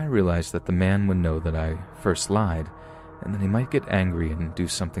then I realized that the man would know that I first lied, and that he might get angry and do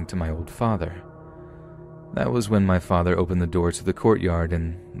something to my old father. That was when my father opened the door to the courtyard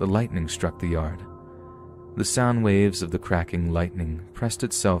and the lightning struck the yard. The sound waves of the cracking lightning pressed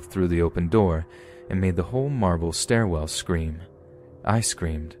itself through the open door and made the whole marble stairwell scream. I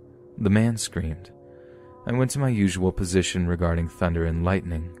screamed. The man screamed. I went to my usual position regarding thunder and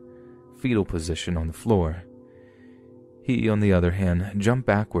lightning, fetal position on the floor. He, on the other hand, jumped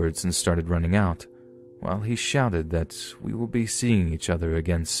backwards and started running out, while he shouted that we will be seeing each other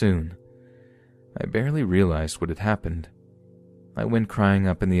again soon. I barely realized what had happened. I went crying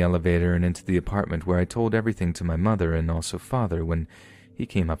up in the elevator and into the apartment where I told everything to my mother and also father when he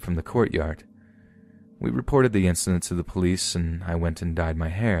came up from the courtyard. We reported the incident to the police and I went and dyed my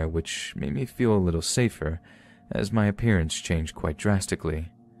hair, which made me feel a little safer, as my appearance changed quite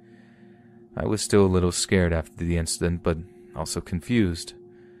drastically. I was still a little scared after the incident, but also confused.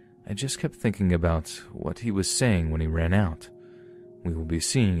 I just kept thinking about what he was saying when he ran out. We will be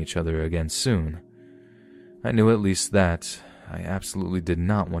seeing each other again soon. I knew at least that. I absolutely did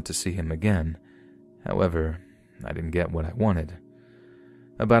not want to see him again. However, I didn't get what I wanted.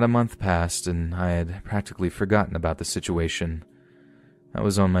 About a month passed, and I had practically forgotten about the situation. I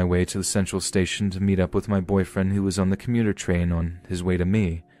was on my way to the central station to meet up with my boyfriend who was on the commuter train on his way to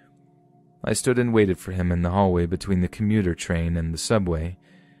me. I stood and waited for him in the hallway between the commuter train and the subway.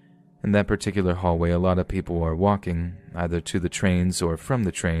 In that particular hallway, a lot of people were walking, either to the trains or from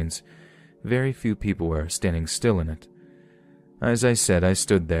the trains. Very few people were standing still in it. As I said, I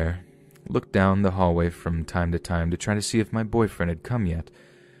stood there, looked down the hallway from time to time to try to see if my boyfriend had come yet,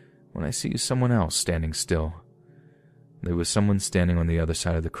 when I see someone else standing still. There was someone standing on the other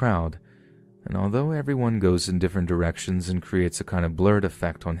side of the crowd, and although everyone goes in different directions and creates a kind of blurred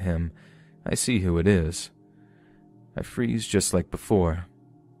effect on him, I see who it is. I freeze just like before.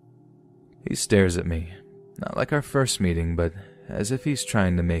 He stares at me, not like our first meeting, but as if he's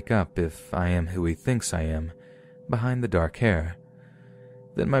trying to make up if I am who he thinks I am, behind the dark hair.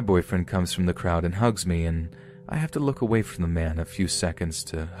 Then my boyfriend comes from the crowd and hugs me, and I have to look away from the man a few seconds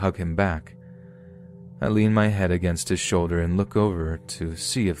to hug him back. I lean my head against his shoulder and look over to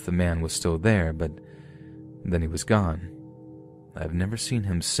see if the man was still there, but then he was gone. I've never seen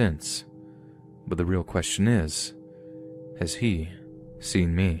him since, but the real question is, has he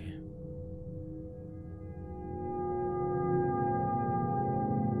seen me?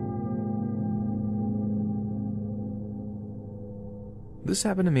 This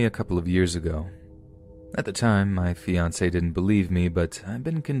happened to me a couple of years ago. At the time, my fiancé didn't believe me, but I've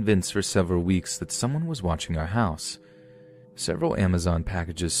been convinced for several weeks that someone was watching our house. Several Amazon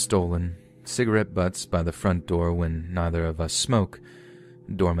packages stolen, cigarette butts by the front door when neither of us smoke,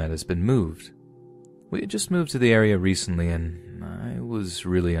 doormat has been moved. We had just moved to the area recently, and I was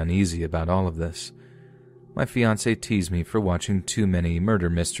really uneasy about all of this. My fiancé teased me for watching too many murder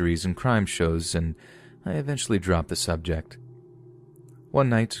mysteries and crime shows, and I eventually dropped the subject. One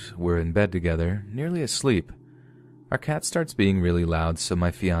night, we're in bed together, nearly asleep. Our cat starts being really loud, so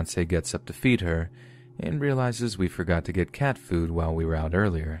my fiancé gets up to feed her and realizes we forgot to get cat food while we were out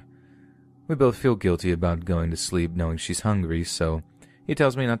earlier. We both feel guilty about going to sleep knowing she's hungry, so he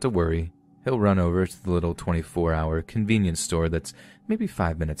tells me not to worry. He'll run over to the little 24-hour convenience store that's maybe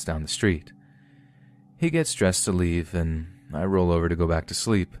 5 minutes down the street. He gets dressed to leave, and I roll over to go back to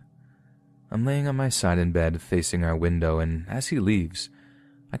sleep. I'm laying on my side in bed facing our window, and as he leaves,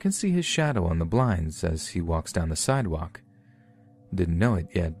 I can see his shadow on the blinds as he walks down the sidewalk. Didn't know it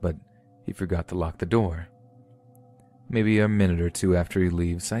yet, but he forgot to lock the door. Maybe a minute or two after he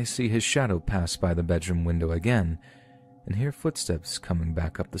leaves, I see his shadow pass by the bedroom window again and hear footsteps coming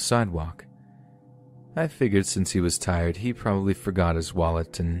back up the sidewalk. I figured since he was tired, he probably forgot his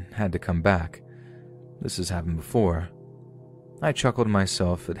wallet and had to come back. This has happened before. I chuckled to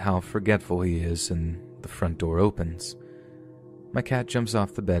myself at how forgetful he is, and the front door opens. My cat jumps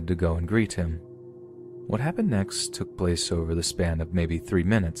off the bed to go and greet him. What happened next took place over the span of maybe 3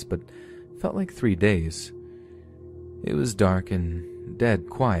 minutes, but felt like 3 days. It was dark and dead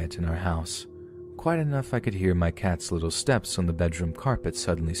quiet in our house, quiet enough I could hear my cat's little steps on the bedroom carpet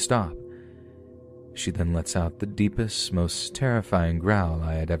suddenly stop. She then lets out the deepest, most terrifying growl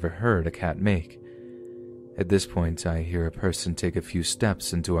I had ever heard a cat make. At this point, I hear a person take a few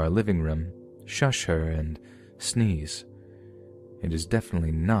steps into our living room, shush her, and sneeze. It is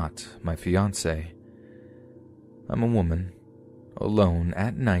definitely not my fiancé. I'm a woman, alone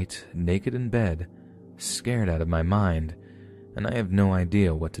at night, naked in bed, scared out of my mind, and I have no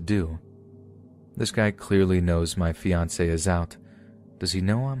idea what to do. This guy clearly knows my fiancé is out. Does he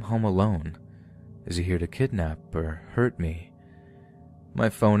know I'm home alone? Is he here to kidnap or hurt me? My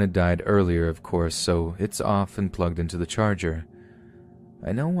phone had died earlier, of course, so it's off and plugged into the charger.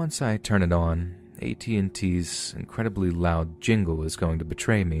 I know once I turn it on, AT&T's incredibly loud jingle is going to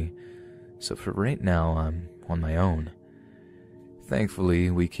betray me, so for right now I'm on my own.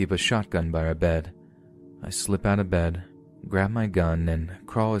 Thankfully, we keep a shotgun by our bed. I slip out of bed, grab my gun, and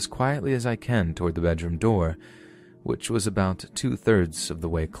crawl as quietly as I can toward the bedroom door, which was about 2/3 of the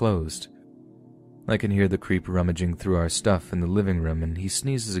way closed. I can hear the creep rummaging through our stuff in the living room, and he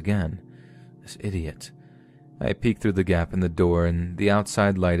sneezes again. This idiot. I peek through the gap in the door, and the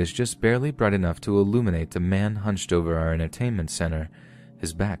outside light is just barely bright enough to illuminate a man hunched over our entertainment center,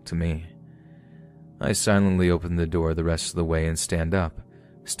 his back to me. I silently open the door the rest of the way and stand up,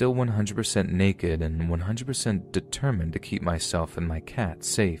 still 100% naked and 100% determined to keep myself and my cat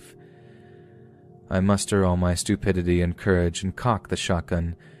safe. I muster all my stupidity and courage and cock the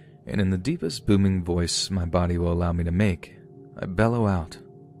shotgun, and in the deepest booming voice my body will allow me to make, I bellow out,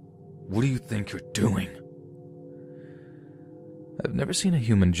 "What do you think you're doing?" I've never seen a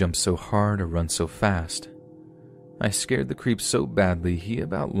human jump so hard or run so fast. I scared the creep so badly he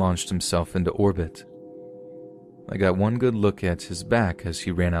about launched himself into orbit. I got one good look at his back as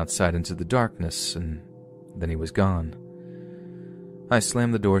he ran outside into the darkness, and then he was gone. I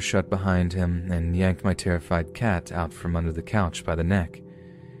slammed the door shut behind him and yanked my terrified cat out from under the couch by the neck.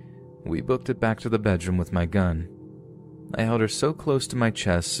 We booked it back to the bedroom with my gun. I held her so close to my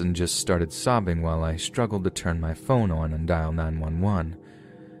chest and just started sobbing while I struggled to turn my phone on and dial 911.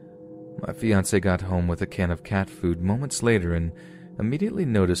 My fiance got home with a can of cat food moments later and immediately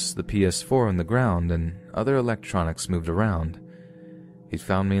noticed the PS4 on the ground and other electronics moved around. He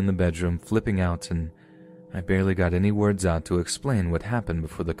found me in the bedroom flipping out, and I barely got any words out to explain what happened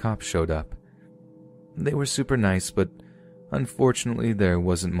before the cops showed up. They were super nice, but unfortunately there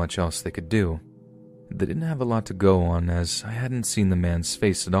wasn't much else they could do. They didn't have a lot to go on, as I hadn't seen the man's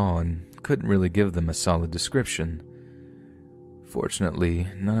face at all and couldn't really give them a solid description. Fortunately,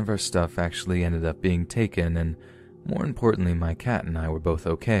 none of our stuff actually ended up being taken, and more importantly, my cat and I were both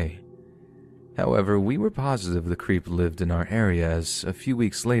okay. However, we were positive the creep lived in our area, as a few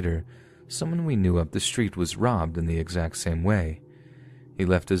weeks later, someone we knew up the street was robbed in the exact same way. He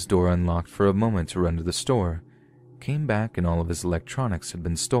left his door unlocked for a moment to run to the store, came back and all of his electronics had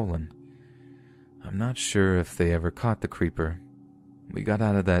been stolen. I'm not sure if they ever caught the creeper. We got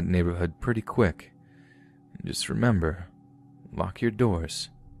out of that neighborhood pretty quick. Just remember, lock your doors,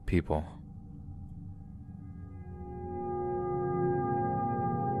 people.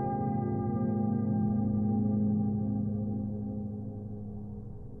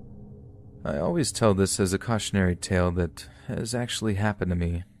 I always tell this as a cautionary tale that has actually happened to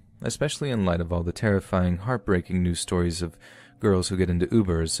me, especially in light of all the terrifying, heartbreaking news stories of girls who get into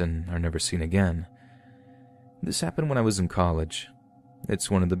Ubers and are never seen again. This happened when I was in college.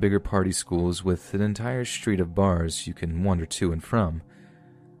 It's one of the bigger party schools with an entire street of bars you can wander to and from.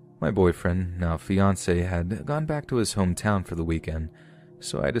 My boyfriend, now fiancé, had gone back to his hometown for the weekend,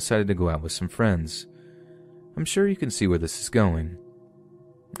 so I decided to go out with some friends. I'm sure you can see where this is going.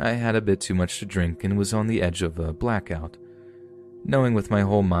 I had a bit too much to drink and was on the edge of a blackout. Knowing with my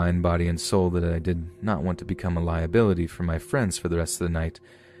whole mind, body, and soul that I did not want to become a liability for my friends for the rest of the night,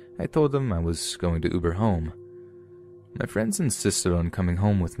 I told them I was going to Uber home. My friends insisted on coming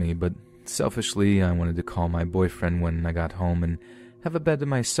home with me, but selfishly I wanted to call my boyfriend when I got home and have a bed to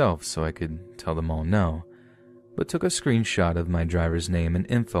myself so I could tell them all no, but took a screenshot of my driver's name and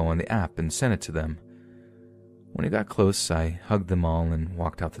info on the app and sent it to them. When it got close, I hugged them all and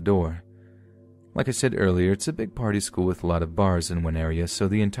walked out the door. Like I said earlier, it's a big party school with a lot of bars in one area, so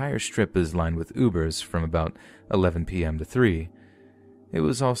the entire strip is lined with Ubers from about 11 p.m. to 3. It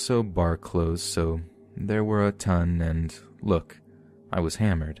was also bar closed, so there were a ton, and look, I was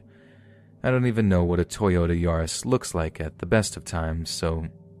hammered. I don't even know what a Toyota Yaris looks like at the best of times, so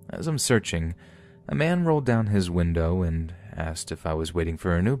as I'm searching, a man rolled down his window and asked if I was waiting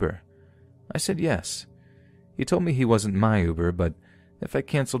for an Uber. I said yes. He told me he wasn't my Uber, but if I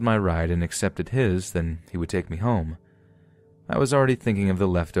canceled my ride and accepted his, then he would take me home. I was already thinking of the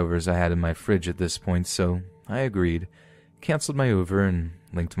leftovers I had in my fridge at this point, so I agreed, canceled my Uber, and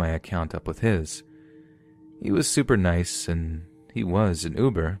linked my account up with his. He was super nice, and he was an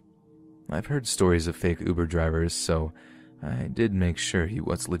Uber. I've heard stories of fake Uber drivers, so I did make sure he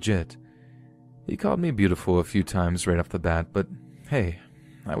was legit. He called me beautiful a few times right off the bat, but hey,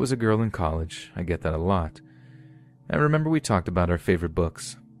 I was a girl in college. I get that a lot. I remember we talked about our favorite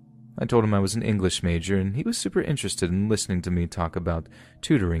books. I told him I was an English major, and he was super interested in listening to me talk about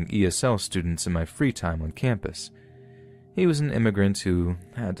tutoring ESL students in my free time on campus. He was an immigrant who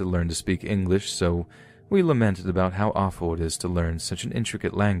had to learn to speak English, so we lamented about how awful it is to learn such an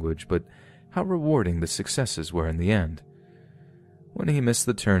intricate language, but how rewarding the successes were in the end. When he missed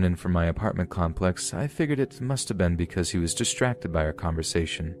the turn-in from my apartment complex, I figured it must have been because he was distracted by our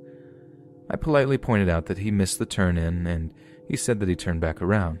conversation. I politely pointed out that he missed the turn-in, and he said that he turned back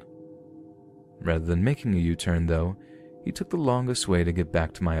around. Rather than making a U-turn, though, he took the longest way to get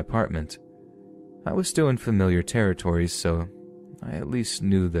back to my apartment. I was still in familiar territory, so I at least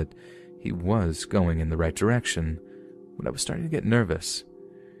knew that he was going in the right direction, but I was starting to get nervous.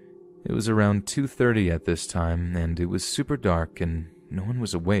 It was around 2:30 at this time, and it was super dark, and no one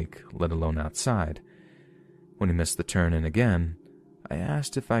was awake, let alone outside. When he missed the turn-in again, I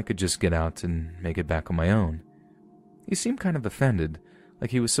asked if I could just get out and make it back on my own. He seemed kind of offended,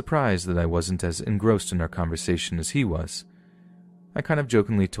 like he was surprised that I wasn't as engrossed in our conversation as he was. I kind of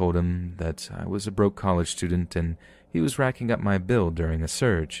jokingly told him that I was a broke college student and he was racking up my bill during a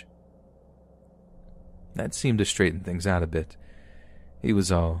surge. That seemed to straighten things out a bit. He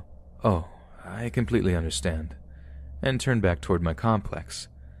was all, "Oh, I completely understand," and turned back toward my complex.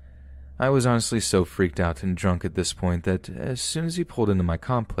 I was honestly so freaked out and drunk at this point that as soon as he pulled into my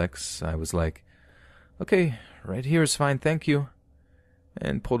complex, I was like, "Okay, right here is fine, thank you,"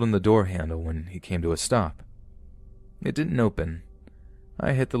 and pulled on the door handle when he came to a stop. It didn't open.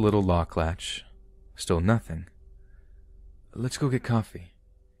 I hit the little lock latch. Still nothing. "Let's go get coffee,"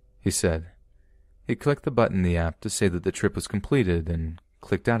 he said. He clicked the button in the app to say that the trip was completed and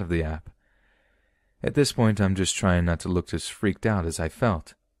clicked out of the app. At this point, I'm just trying not to look as freaked out as I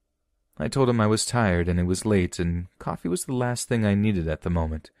felt. I told him I was tired and it was late and coffee was the last thing I needed at the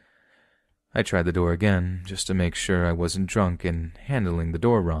moment. I tried the door again, just to make sure I wasn't drunk and handling the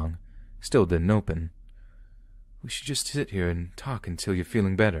door wrong. Still didn't open. "We should just sit here and talk until you're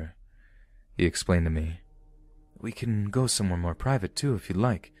feeling better," he explained to me. "We can go somewhere more private too if you'd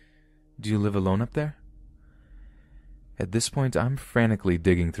like. Do you live alone up there?" At this point, I'm frantically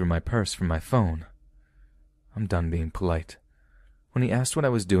digging through my purse for my phone. I'm done being polite. When he asked what I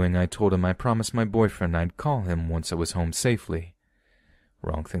was doing, I told him I promised my boyfriend I'd call him once I was home safely.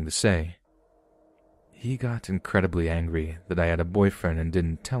 Wrong thing to say. He got incredibly angry that I had a boyfriend and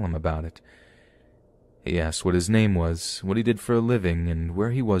didn't tell him about it. He asked what his name was, what he did for a living, and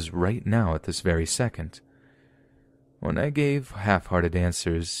where he was right now at this very second. When I gave half-hearted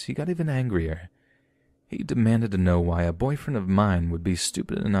answers, he got even angrier. He demanded to know why a boyfriend of mine would be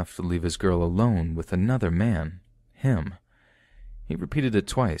stupid enough to leave his girl alone with another man, him. He repeated it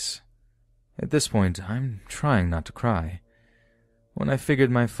twice. At this point, I'm trying not to cry. When I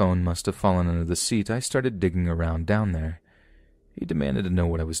figured my phone must have fallen under the seat, I started digging around down there. He demanded to know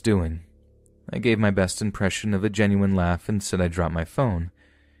what I was doing. I gave my best impression of a genuine laugh and said I dropped my phone.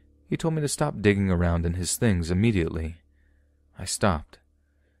 He told me to stop digging around in his things immediately. I stopped.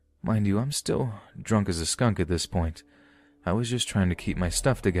 Mind you, I'm still drunk as a skunk at this point. I was just trying to keep my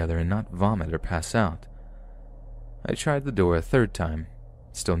stuff together and not vomit or pass out. I tried the door a third time.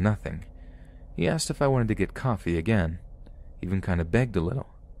 Still nothing. He asked if I wanted to get coffee again. Even kind of begged a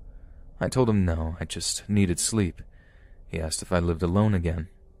little. I told him no, I just needed sleep. He asked if I lived alone again.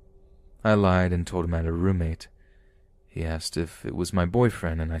 I lied and told him I had a roommate. He asked if it was my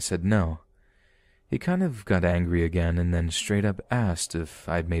boyfriend, and I said no. He kind of got angry again and then straight up asked if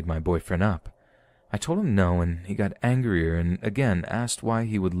I'd made my boyfriend up. I told him no, and he got angrier and again asked why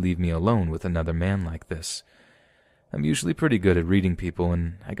he would leave me alone with another man like this. I'm usually pretty good at reading people,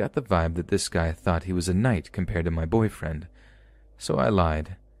 and I got the vibe that this guy thought he was a knight compared to my boyfriend. So I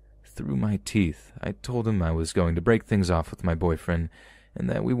lied. Through my teeth, I told him I was going to break things off with my boyfriend and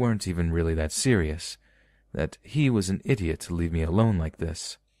that we weren't even really that serious, that he was an idiot to leave me alone like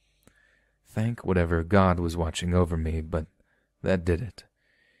this. Thank whatever God was watching over me, but that did it.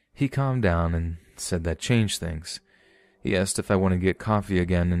 He calmed down and said that changed things. He asked if I want to get coffee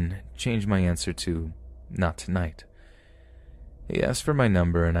again and changed my answer to not tonight. He asked for my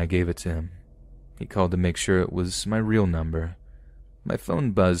number and I gave it to him. He called to make sure it was my real number. My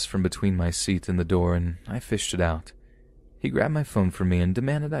phone buzzed from between my seat and the door, and I fished it out. He grabbed my phone from me and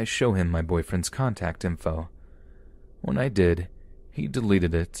demanded I show him my boyfriend's contact info. When I did, he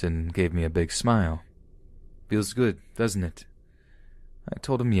deleted it and gave me a big smile. "Feels good, doesn't it?" I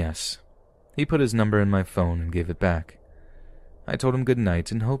told him yes. He put his number in my phone and gave it back. I told him good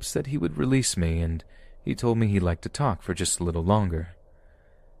night in hopes that he would release me, and he told me he'd like to talk for just a little longer.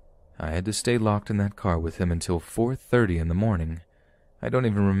 I had to stay locked in that car with him until 4:30 in the morning. I don't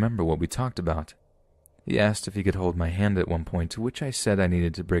even remember what we talked about. He asked if he could hold my hand at one point, to which I said I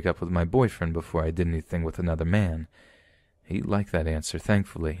needed to break up with my boyfriend before I did anything with another man. He liked that answer,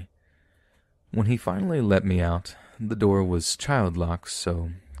 thankfully. When he finally let me out, the door was child locked, so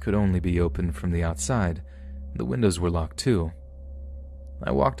could only be opened from the outside. The windows were locked too.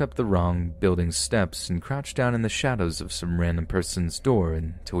 I walked up the wrong building's steps and crouched down in the shadows of some random person's door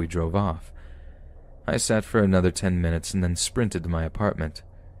until we drove off. I sat for another 10 minutes and then sprinted to my apartment.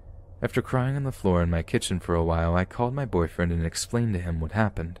 After crying on the floor in my kitchen for a while, I called my boyfriend and explained to him what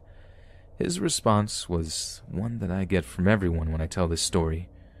happened. His response was one that I get from everyone when I tell this story.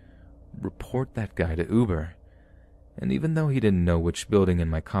 Report that guy to Uber. And even though he didn't know which building in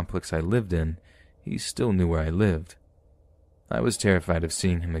my complex I lived in, he still knew where I lived. I was terrified of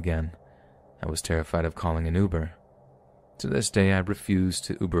seeing him again. I was terrified of calling an Uber. To this day, I refuse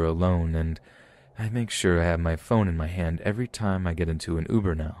to Uber alone, and I make sure I have my phone in my hand every time I get into an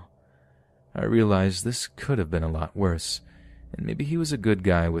Uber now. I realize this could have been a lot worse, and maybe he was a good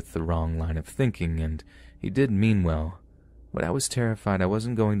guy with the wrong line of thinking, and he did mean well, but I was terrified I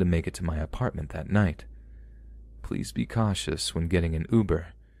wasn't going to make it to my apartment that night. Please be cautious when getting an Uber,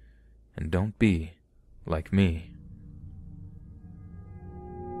 and don't be like me.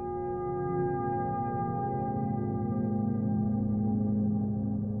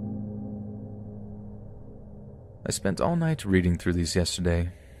 I spent all night reading through these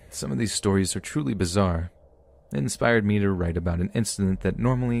yesterday. Some of these stories are truly bizarre. It inspired me to write about an incident that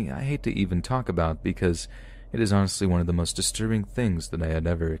normally I hate to even talk about because it is honestly one of the most disturbing things that I had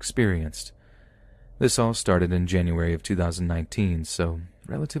ever experienced. This all started in January of 2019, so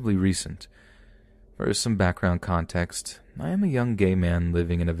relatively recent. For some background context, I am a young gay man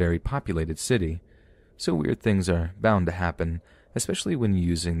living in a very populated city, so weird things are bound to happen, especially when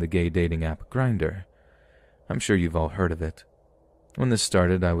using the gay dating app Grindr. I'm sure you've all heard of it. When this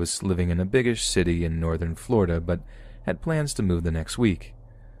started, I was living in a biggish city in northern Florida, but had plans to move the next week.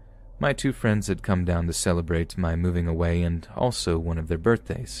 My two friends had come down to celebrate my moving away and also one of their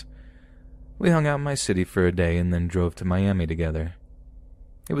birthdays. We hung out in my city for a day and then drove to Miami together.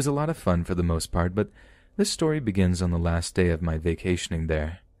 It was a lot of fun for the most part, but this story begins on the last day of my vacationing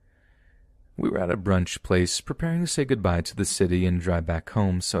there. We were at a brunch place preparing to say goodbye to the city and drive back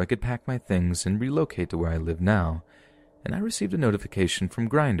home so I could pack my things and relocate to where I live now, and I received a notification from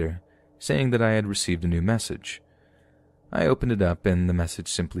Grindr saying that I had received a new message. I opened it up and the message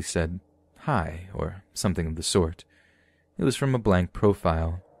simply said, "Hi," or something of the sort. It was from a blank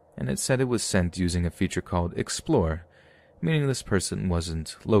profile, and it said it was sent using a feature called Explore, meaning this person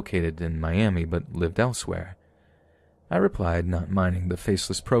wasn't located in Miami but lived elsewhere. I replied, not minding the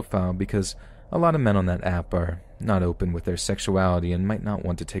faceless profile because a lot of men on that app are not open with their sexuality and might not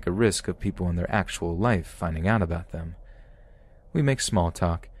want to take a risk of people in their actual life finding out about them. We make small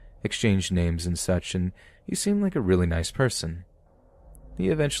talk, exchange names and such, and he seemed like a really nice person. He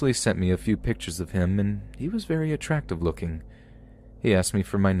eventually sent me a few pictures of him, and he was very attractive looking. He asked me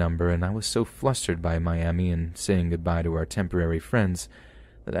for my number, and I was so flustered by Miami and saying goodbye to our temporary friends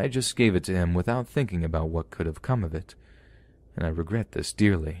that I just gave it to him without thinking about what could have come of it, and I regret this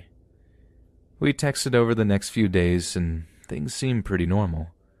dearly. We texted over the next few days, and things seemed pretty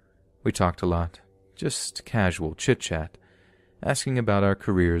normal. We talked a lot, just casual chit-chat, asking about our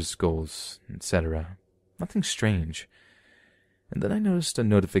careers, goals, etc. Nothing strange. And then I noticed a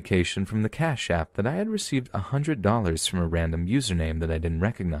notification from the Cash app that I had received $100 from a random username that I didn't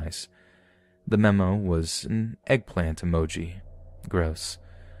recognize. The memo was an eggplant emoji. Gross.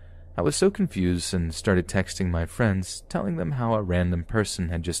 I was so confused and started texting my friends, telling them how a random person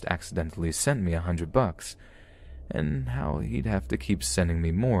had just accidentally sent me $100, and how he'd have to keep sending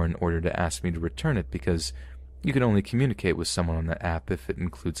me more in order to ask me to return it because you can only communicate with someone on that app if it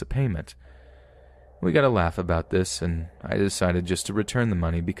includes a payment. We got a laugh about this, and I decided just to return the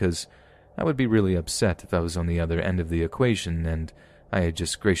money because I would be really upset if I was on the other end of the equation and I had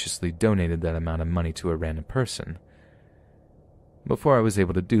just graciously donated that amount of money to a random person. Before I was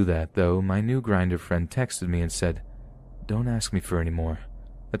able to do that, though, my new Grindr friend texted me and said, "Don't ask me for any more.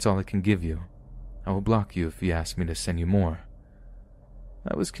 That's all I can give you. I will block you if you ask me to send you more."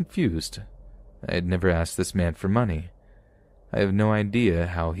 I was confused. I had never asked this man for money. I have no idea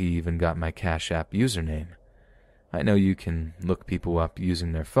how he even got my Cash App username. I know you can look people up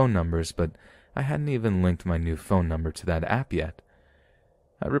using their phone numbers, but I hadn't even linked my new phone number to that app yet.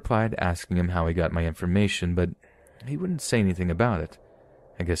 I replied asking him how he got my information, but he wouldn't say anything about it.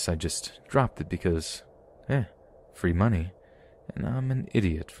 I guess I just dropped it because, free money, and I'm an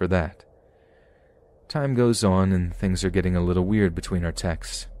idiot for that. Time goes on and things are getting a little weird between our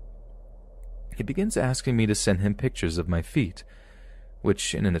texts. He begins asking me to send him pictures of my feet,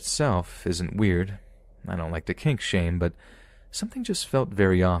 which in and itself isn't weird. I don't like to kink shame, but something just felt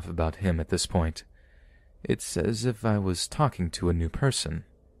very off about him at this point. It's as if I was talking to a new person.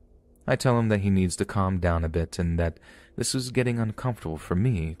 I tell him that he needs to calm down a bit and that this was getting uncomfortable for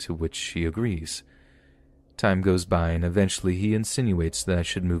me, to which he agrees. Time goes by and eventually he insinuates that I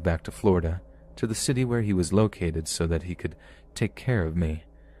should move back to Florida, to the city where he was located so that he could take care of me.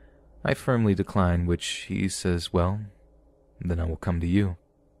 I firmly decline, which he says, "Well, then I will come to you."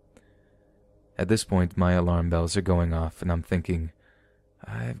 At this point, my alarm bells are going off, and I'm thinking,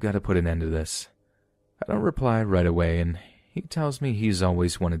 I've got to put an end to this. I don't reply right away, and he tells me he's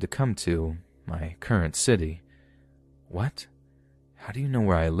always wanted to come to my current city. What? How do you know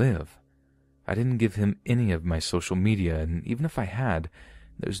where I live? I didn't give him any of my social media, and even if I had,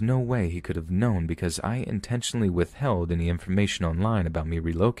 there's no way he could have known because I intentionally withheld any information online about me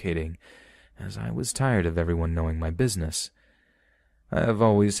relocating, as I was tired of everyone knowing my business. I have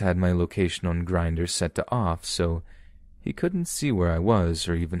always had my location on Grindr set to off, so he couldn't see where I was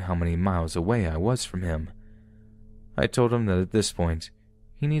or even how many miles away I was from him. I told him that at this point,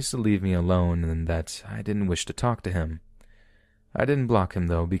 he needs to leave me alone and that I didn't wish to talk to him. I didn't block him,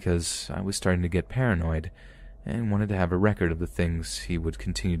 though, because I was starting to get paranoid and wanted to have a record of the things he would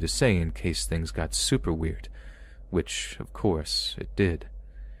continue to say in case things got super weird, which, of course, it did.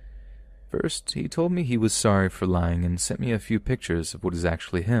 First, he told me he was sorry for lying and sent me a few pictures of what is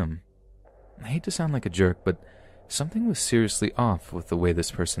actually him. I hate to sound like a jerk, but something was seriously off with the way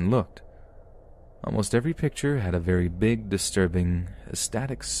this person looked. Almost every picture had a very big, disturbing,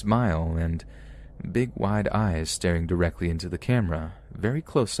 ecstatic smile and big wide eyes staring directly into the camera, very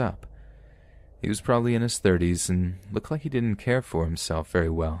close up. He was probably in his 30s and looked like he didn't care for himself very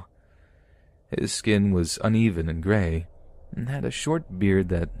well. His skin was uneven and gray, and had a short beard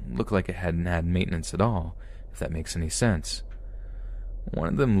that looked like it hadn't had maintenance at all, if that makes any sense. One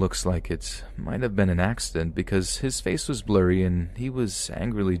of them looks like it might have been an accident because his face was blurry and he was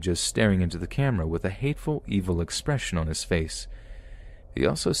angrily just staring into the camera with a hateful, evil expression on his face. He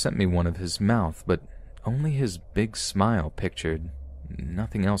also sent me one of his mouth, but only his big smile pictured.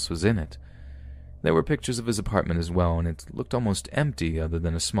 Nothing else was in it. There were pictures of his apartment as well, and it looked almost empty other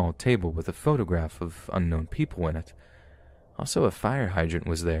than a small table with a photograph of unknown people in it. Also, a fire hydrant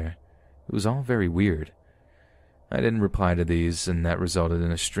was there. It was all very weird. I didn't reply to these, and that resulted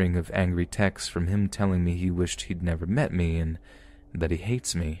in a string of angry texts from him telling me he wished he'd never met me and that he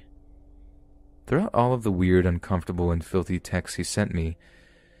hates me. Throughout all of the weird, uncomfortable, and filthy texts he sent me,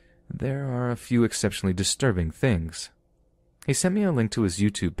 there are a few exceptionally disturbing things. He sent me a link to his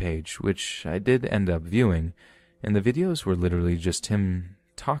YouTube page, which I did end up viewing, and the videos were literally just him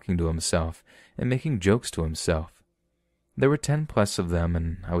talking to himself and making jokes to himself. There were 10 plus of them,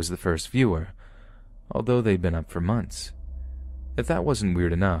 and I was the first viewer, although they'd been up for months. If that wasn't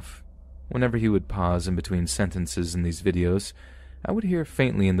weird enough, whenever he would pause in between sentences in these videos, I would hear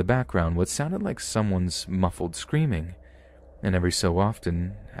faintly in the background what sounded like someone's muffled screaming, and every so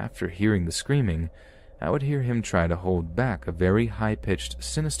often, after hearing the screaming, I would hear him try to hold back a very high-pitched,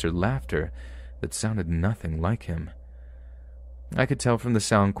 sinister laughter that sounded nothing like him. I could tell from the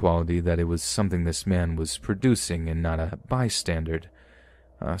sound quality that it was something this man was producing and not a bystander.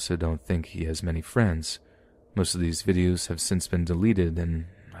 I also don't think he has many friends. Most of these videos have since been deleted, and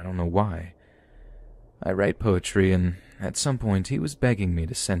I don't know why. I write poetry, and at some point he was begging me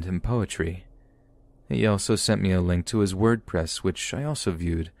to send him poetry. He also sent me a link to his WordPress, which I also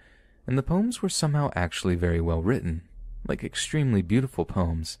viewed, and the poems were somehow actually very well written, like extremely beautiful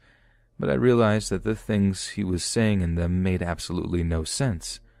poems, but I realized that the things he was saying in them made absolutely no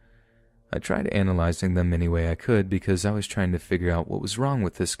sense. I tried analyzing them any way I could because I was trying to figure out what was wrong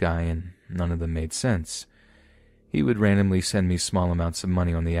with this guy, and none of them made sense. He would randomly send me small amounts of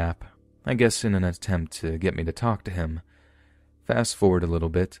money on the app, I guess in an attempt to get me to talk to him. Fast forward a little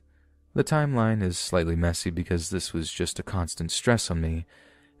bit. The timeline is slightly messy because this was just a constant stress on me,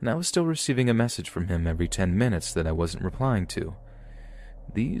 and I was still receiving a message from him every 10 minutes that I wasn't replying to.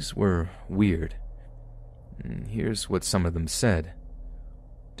 These were weird. Here's what some of them said.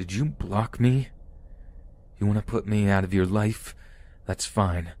 "Did you block me? You want to put me out of your life? That's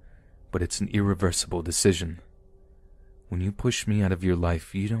fine, but it's an irreversible decision. When you push me out of your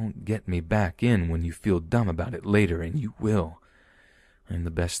life, you don't get me back in when you feel dumb about it later, and you will. I'm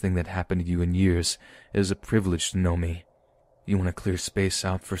the best thing that happened to you in years. It is a privilege to know me. You want to clear space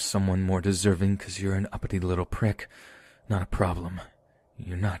out for someone more deserving because you're an uppity little prick? Not a problem.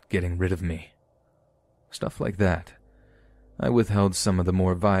 You're not getting rid of me." Stuff like that. I withheld some of the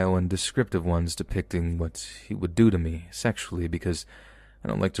more vile and descriptive ones depicting what he would do to me sexually because I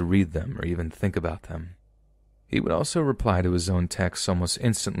don't like to read them or even think about them. He would also reply to his own texts almost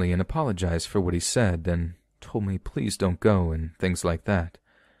instantly and apologize for what he said and told me please don't go and things like that.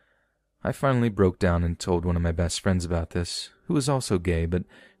 I finally broke down and told one of my best friends about this, who was also gay but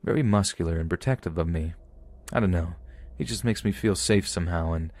very muscular and protective of me. I don't know, he just makes me feel safe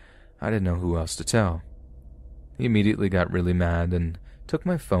somehow, and I didn't know who else to tell. He immediately got really mad and took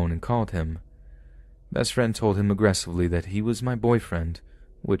my phone and called him. Best friend told him aggressively that he was my boyfriend,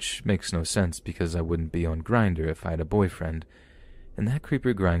 which makes no sense because I wouldn't be on Grindr if I had a boyfriend, and that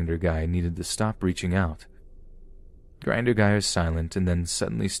creeper Grindr guy needed to stop reaching out. Grindr guy is silent and then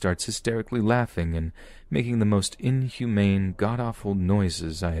suddenly starts hysterically laughing and making the most inhumane, god-awful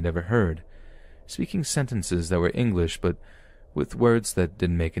noises I had ever heard, speaking sentences that were English but with words that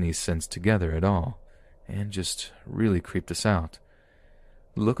didn't make any sense together at all, and just really creeped us out.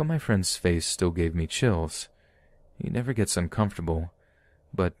 The look on my friend's face still gave me chills. He never gets uncomfortable,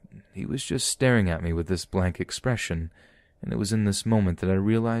 but he was just staring at me with this blank expression, and it was in this moment that I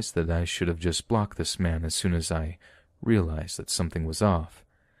realized that I should have just blocked this man as soon as I realized that something was off.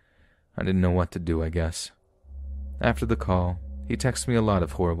 I didn't know what to do, I guess. After the call, he texts me a lot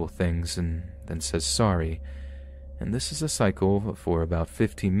of horrible things and then says sorry, and this is a cycle for about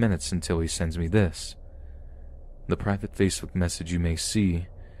 15 minutes until he sends me this. The private Facebook message you may see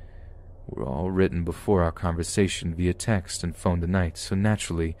were all written before our conversation via text and phone tonight, so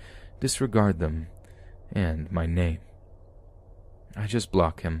naturally disregard them and my name. I just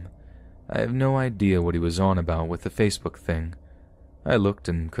block him. I have no idea what he was on about with the Facebook thing. I looked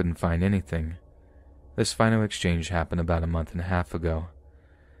and couldn't find anything. This final exchange happened about a month and a half ago.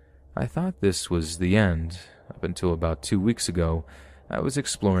 I thought this was the end. Up until about 2 weeks ago, I was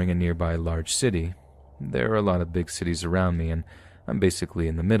exploring a nearby large city. There are a lot of big cities around me, and I'm basically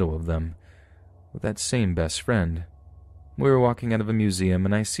in the middle of them, with that same best friend. We were walking out of a museum,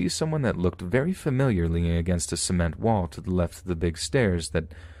 and I see someone that looked very familiar leaning against a cement wall to the left of the big stairs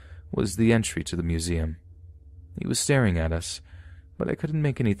that was the entry to the museum. He was staring at us, but I couldn't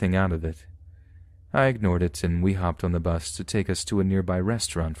make anything out of it. I ignored it, and we hopped on the bus to take us to a nearby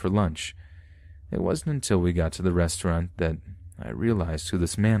restaurant for lunch. It wasn't until we got to the restaurant that I realized who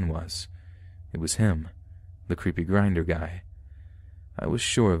this man was. It was him, the creepy grinder guy. I was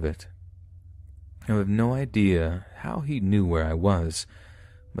sure of it. I have no idea how he knew where I was,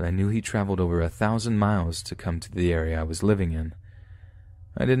 but I knew he traveled over 1,000 miles to come to the area I was living in.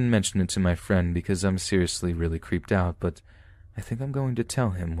 I didn't mention it to my friend because I'm seriously really creeped out, but I think I'm going to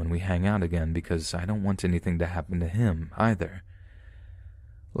tell him when we hang out again because I don't want anything to happen to him either.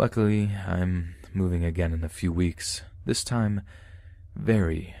 Luckily, I'm moving again in a few weeks, this time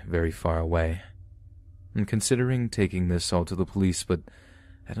very, very far away. I'm considering taking this all to the police, but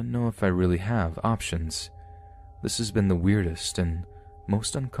I don't know if I really have options. This has been the weirdest and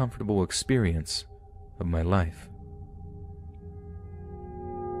most uncomfortable experience of my life.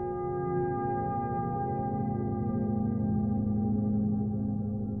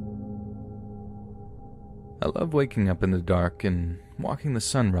 I love waking up in the dark and walking the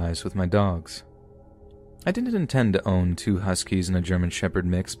sunrise with my dogs. I didn't intend to own 2 huskies and a German Shepherd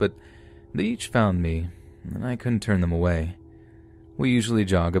mix, but they each found me, and I couldn't turn them away. We usually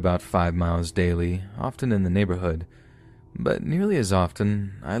jog about 5 miles daily, often in the neighborhood, but nearly as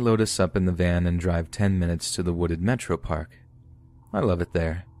often, I load us up in the van and drive 10 minutes to the wooded metro park. I love it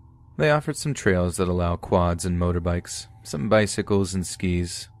there. They offered some trails that allow quads and motorbikes, some bicycles and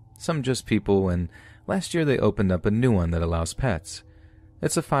skis, some just people, and last year they opened up a new one that allows pets.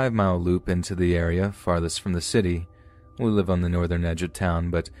 It's a 5-mile loop into the area farthest from the city. We live on the northern edge of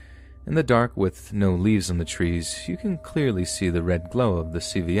town, but in the dark with no leaves on the trees, you can clearly see the red glow of the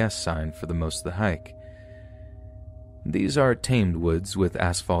CVS sign for the most of the hike. These are tamed woods with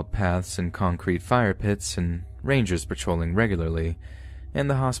asphalt paths and concrete fire pits and rangers patrolling regularly, and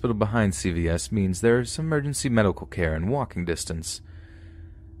the hospital behind CVS means there's emergency medical care in walking distance.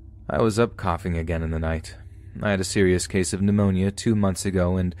 I was up coughing again in the night. I had a serious case of pneumonia 2 months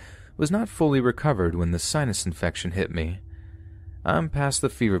ago and was not fully recovered when the sinus infection hit me. I'm past the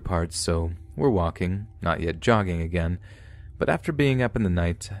fever part, so we're walking, not yet jogging again, but after being up in the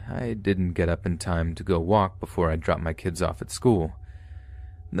night, I didn't get up in time to go walk before I dropped my kids off at school.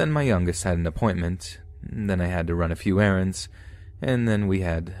 Then my youngest had an appointment, then I had to run a few errands, and then we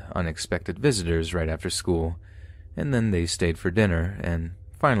had unexpected visitors right after school, and then they stayed for dinner, and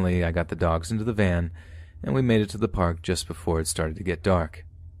finally I got the dogs into the van, and we made it to the park just before it started to get dark.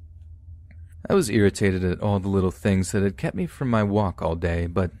 I was irritated at all the little things that had kept me from my walk all day,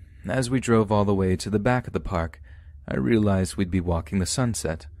 but as we drove all the way to the back of the park, I realized we'd be walking the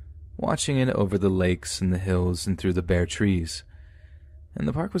sunset, watching it over the lakes and the hills and through the bare trees. And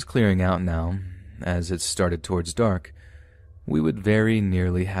the park was clearing out now. As it started towards dark, we would very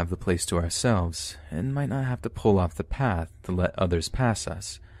nearly have the place to ourselves, and might not have to pull off the path to let others pass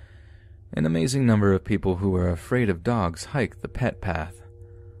us. An amazing number of people who were afraid of dogs hiked the pet path.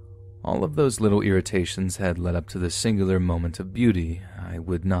 All of those little irritations had led up to the singular moment of beauty I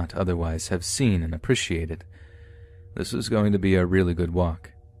would not otherwise have seen and appreciated. This was going to be a really good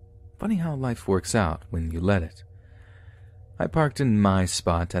walk. Funny how life works out when you let it. I parked in my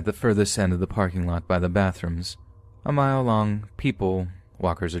spot at the furthest end of the parking lot by the bathrooms. A mile-long, people,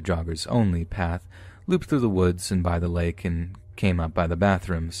 walkers or joggers only path looped through the woods and by the lake and came up by the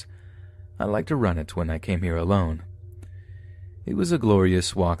bathrooms. I like to run it when I came here alone. It was a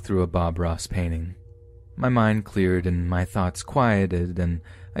glorious walk through a Bob Ross painting. My mind cleared and my thoughts quieted, and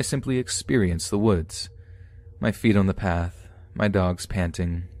I simply experienced the woods. My feet on the path, my dogs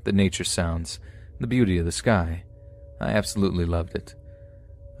panting, the nature sounds, the beauty of the sky. I absolutely loved it.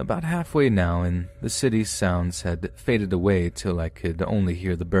 About halfway now, and the city's sounds had faded away till I could only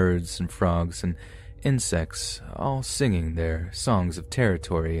hear the birds and frogs and insects all singing their songs of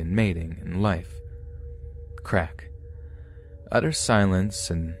territory and mating and life. Crack. Utter silence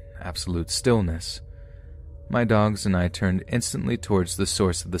and absolute stillness. My dogs and I turned instantly towards the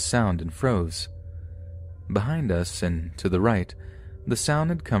source of the sound and froze. Behind us and to the right, the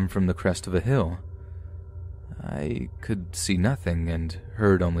sound had come from the crest of a hill. I could see nothing and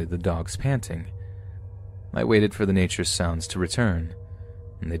heard only the dogs panting. I waited for the nature sounds to return,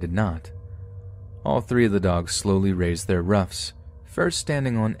 and they did not. All 3 of the dogs slowly raised their ruffs, fur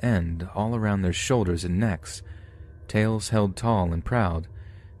standing on end all around their shoulders and necks, tails held tall and proud,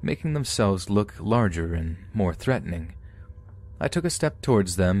 making themselves look larger and more threatening. I took a step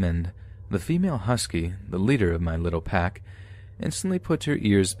towards them, and the female husky, the leader of my little pack, instantly put her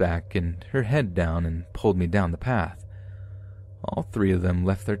ears back and her head down and pulled me down the path. All three of them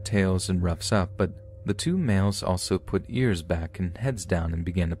left their tails and ruffs up, but the two males also put ears back and heads down and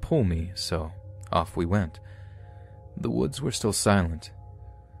began to pull me, so off we went. The woods were still silent.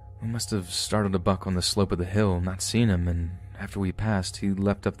 We must have startled a buck on the slope of the hill, not seen him, and after we passed, he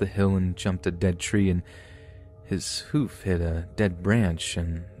leapt up the hill and jumped a dead tree, and his hoof hit a dead branch,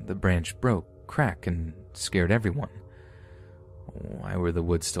 and the branch broke, crack, and scared everyone. Why were the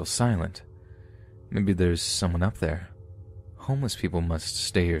woods still silent? Maybe there's someone up there. Homeless people must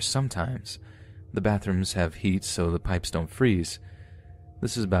stay here sometimes. The bathrooms have heat so the pipes don't freeze.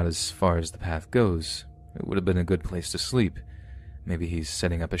 This is about as far as the path goes. It would have been a good place to sleep. Maybe he's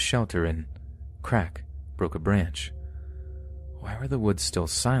setting up a shelter and... crack, broke a branch. Why were the woods still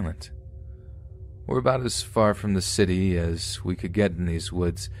silent? We're about as far from the city as we could get in these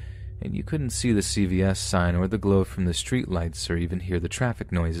woods, and you couldn't see the CVS sign or the glow from the streetlights or even hear the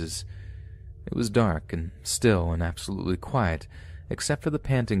traffic noises. It was dark and still and absolutely quiet, except for the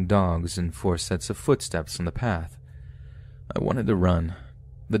panting dogs and 4 sets of footsteps on the path. I wanted to run.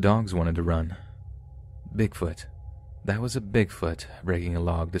 The dogs wanted to run. Bigfoot. That was a Bigfoot breaking a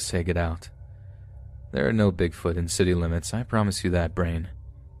log to say get out. There are no Bigfoot in city limits, I promise you that, Brain.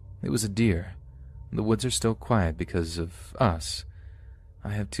 It was a deer. The woods are still quiet because of us. I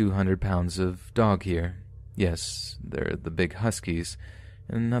have 200 pounds of dog here. Yes, they're the big huskies,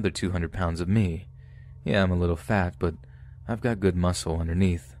 and another 200 pounds of me. Yeah, I'm a little fat, but I've got good muscle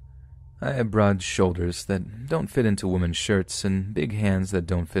underneath. I have broad shoulders that don't fit into women's shirts and big hands that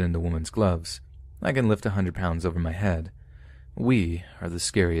don't fit into women's gloves. I can lift 100 pounds over my head. We are the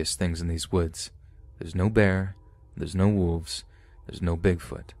scariest things in these woods. There's no bear, there's no wolves, there's no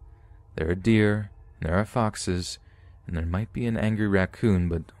Bigfoot. There are deer, there are foxes, and there might be an angry raccoon,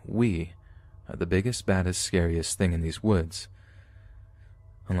 but we are the biggest, baddest, scariest thing in these woods.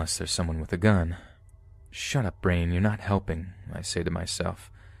 Unless there's someone with a gun. Shut up, Brain, you're not helping, I say to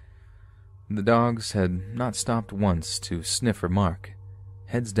myself. The dogs had not stopped once to sniff or mark.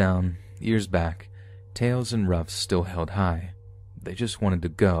 Heads down, ears back, tails and ruffs still held high. They just wanted to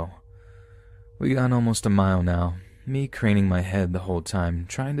go. We got almost a mile now, me craning my head the whole time,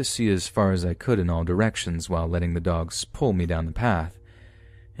 trying to see as far as I could in all directions while letting the dogs pull me down the path,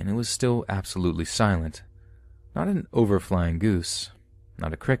 and it was still absolutely silent. Not an overflying goose,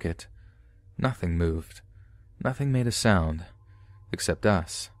 not a cricket. Nothing moved. Nothing made a sound, except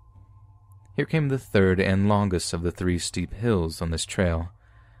us. Here came the third and longest of the 3 steep hills on this trail.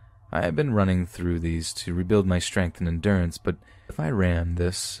 I had been running through these to rebuild my strength and endurance, but if I ran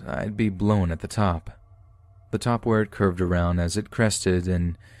this, I'd be blown at the top. The top where it curved around as it crested,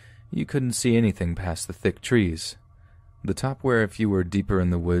 and you couldn't see anything past the thick trees. The top where if you were deeper in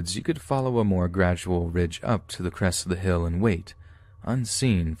the woods, you could follow a more gradual ridge up to the crest of the hill and wait,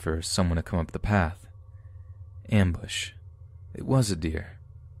 unseen, for someone to come up the path. Ambush. It was a deer.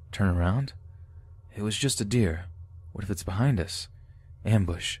 Turn around? It was just a deer. What if it's behind us?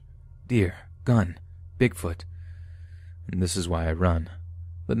 Ambush. Deer. Gun. Bigfoot. And this is why I run.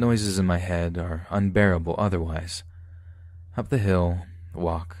 The noises in my head are unbearable otherwise. Up the hill,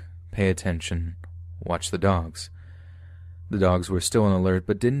 walk, pay attention, watch the dogs. The dogs were still on alert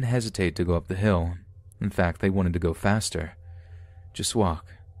but didn't hesitate to go up the hill. In fact, they wanted to go faster. Just walk,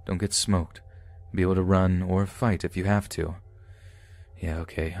 don't get smoked. Be able to run or fight if you have to. Yeah,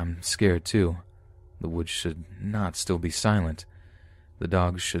 okay, I'm scared too. The woods should not still be silent. The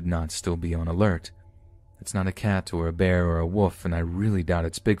dogs should not still be on alert. It's not a cat or a bear or a wolf, and I really doubt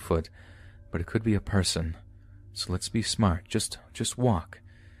it's Bigfoot, but it could be a person. So let's be smart, just walk.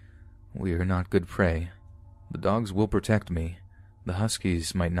 We are not good prey. The dogs will protect me. The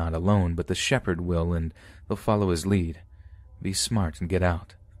huskies might not alone, but the shepherd will, and they'll follow his lead. Be smart and get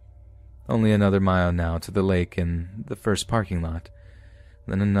out. Only another mile now to the lake and the first parking lot.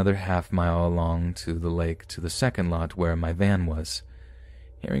 Then another half-mile along to the lake to the second lot where my van was.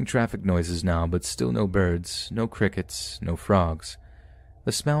 Hearing traffic noises now, but still no birds, no crickets, no frogs.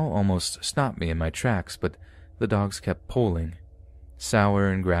 The smell almost stopped me in my tracks, but the dogs kept pulling. Sour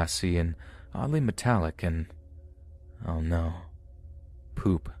and grassy and oddly metallic and... oh no.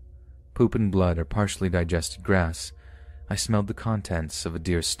 Poop. Poop and blood or partially digested grass. I smelled the contents of a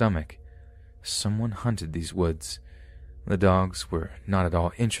deer's stomach. Someone hunted these woods. The dogs were not at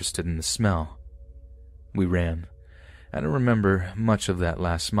all interested in the smell. We ran. I don't remember much of that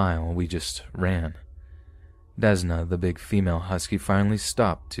last mile, we just ran. Desna, the big female husky, finally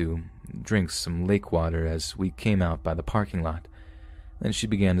stopped to drink some lake water as we came out by the parking lot. Then she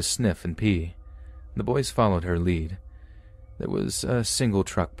began to sniff and pee. The boys followed her lead. There was a single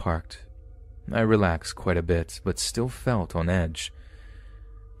truck parked. I relaxed quite a bit, but still felt on edge.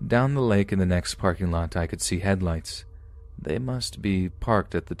 Down the lake in the next parking lot, I could see headlights. They must be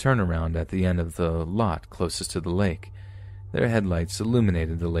parked at the turnaround at the end of the lot closest to the lake. Their headlights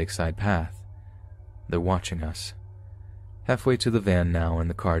illuminated the lakeside path. They're watching us. Halfway to the van now, and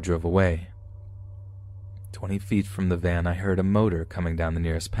the car drove away. 20 feet from the van, I heard a motor coming down the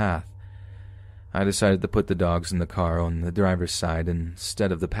nearest path. I decided to put the dogs in the car on the driver's side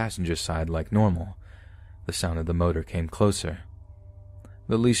instead of the passenger side like normal. The sound of the motor came closer.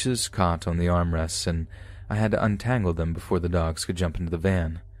 The leashes caught on the armrests, and I had to untangle them before the dogs could jump into the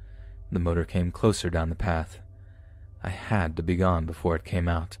van. The motor came closer down the path. I had to be gone before it came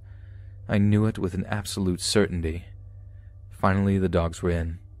out. I knew it with an absolute certainty. Finally, the dogs were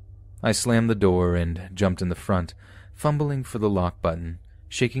in. I slammed the door and jumped in the front, fumbling for the lock button,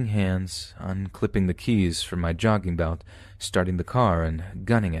 shaking hands, unclipping the keys from my jogging belt, starting the car and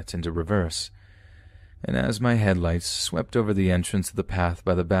gunning it into reverse. And as my headlights swept over the entrance of the path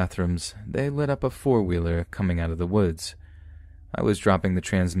by the bathrooms, they lit up a four-wheeler coming out of the woods. I was dropping the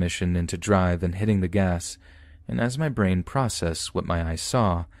transmission into drive and hitting the gas, and as my brain processed what my eyes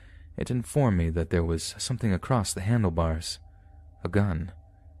saw, it informed me that there was something across the handlebars. A gun.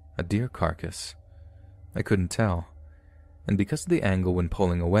 A deer carcass. I couldn't tell, and because of the angle when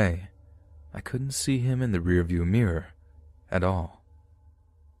pulling away, I couldn't see him in the rearview mirror at all.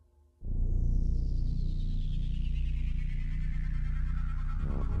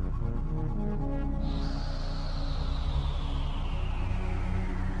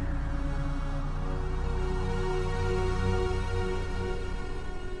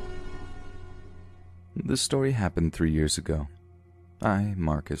 This story happened 3 years ago. I,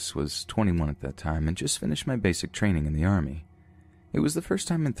 Marcus, was 21 at that time and just finished my basic training in the Army. It was the first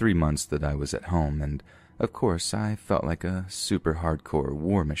time in 3 months that I was at home, and, of course, I felt like a super hardcore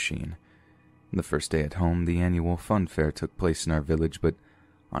war machine. The first day at home, the annual fun fair took place in our village, but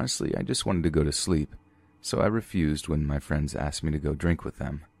honestly, I just wanted to go to sleep, so I refused when my friends asked me to go drink with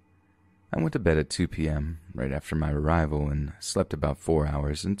them. I went to bed at 2 p.m., right after my arrival, and slept about 4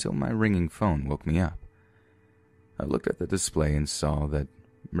 hours until my ringing phone woke me up. I looked at the display and saw that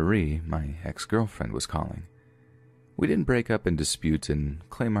Marie, my ex-girlfriend, was calling. We didn't break up in dispute and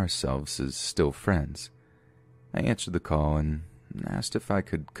claim ourselves as still friends. I answered the call and asked if I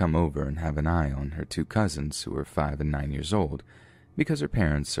could come over and have an eye on her 2 cousins who are 5 and 9 years old, because her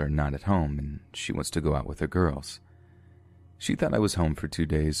parents are not at home and she wants to go out with her girls. She thought I was home for 2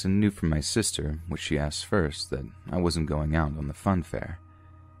 days and knew from my sister, which she asked first, that I wasn't going out on the fun fair.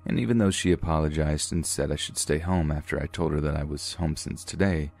 And even though she apologized and said I should stay home after I told her that I was home since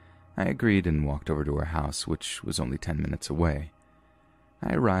today, I agreed and walked over to her house, which was only 10 minutes away.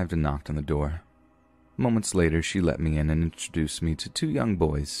 I arrived and knocked on the door. Moments later, she let me in and introduced me to 2 young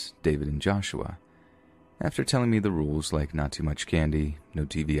boys, David and Joshua. After telling me the rules like not too much candy, no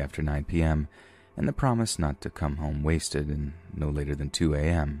TV after 9 p.m., and the promise not to come home wasted and no later than 2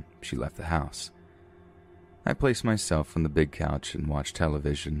 a.m., she left the house. I placed myself on the big couch and watched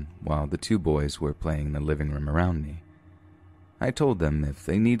television while the 2 boys were playing in the living room around me. I told them if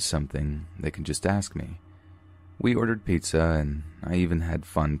they need something, they can just ask me. We ordered pizza, and I even had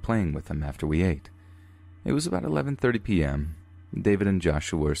fun playing with them after we ate. It was about 11:30 p.m. David and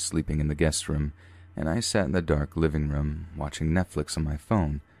Joshua were sleeping in the guest room, and I sat in the dark living room watching Netflix on my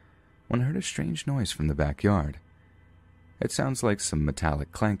phone when I heard a strange noise from the backyard. It sounds like some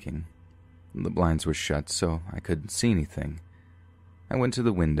metallic clanking. The blinds were shut, so I couldn't see anything. I went to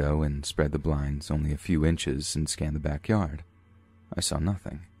the window and spread the blinds only a few inches and scanned the backyard. I saw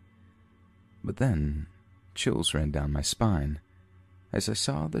nothing. But then, chills ran down my spine as I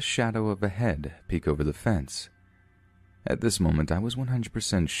saw the shadow of a head peek over the fence. At this moment, I was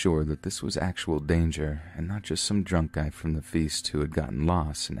 100% sure that this was actual danger and not just some drunk guy from the feast who had gotten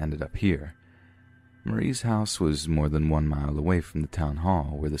lost and ended up here. Marie's house was more than 1 mile away from the town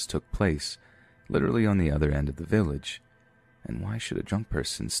hall where this took place, literally on the other end of the village. And why should a drunk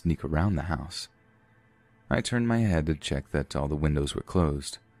person sneak around the house? I turned my head to check that all the windows were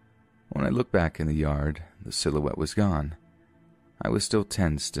closed. When I looked back in the yard, the silhouette was gone. I was still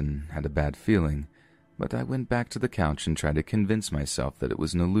tensed and had a bad feeling, but I went back to the couch and tried to convince myself that it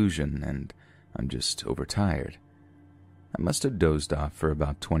was an illusion and I'm just overtired. I must have dozed off for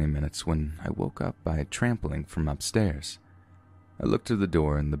about 20 minutes when I woke up by a trampling from upstairs. I looked through the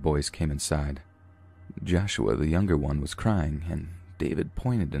door and the boys came inside. Joshua, the younger one, was crying, and David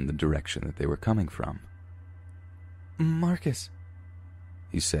pointed in the direction that they were coming from. "Marcus,"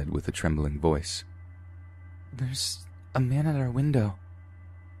 he said with a trembling voice. "There's a man at our window."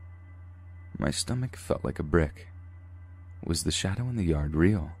 My stomach felt like a brick. Was the shadow in the yard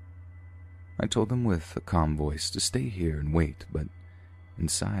real? I told him with a calm voice to stay here and wait, but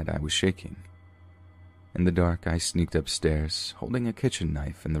inside I was shaking. In the dark, I sneaked upstairs, holding a kitchen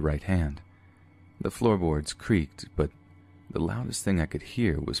knife in the right hand. The floorboards creaked, but the loudest thing I could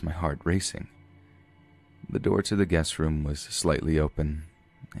hear was my heart racing. The door to the guest room was slightly open,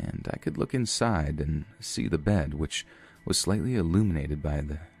 and I could look inside and see the bed, which was slightly illuminated by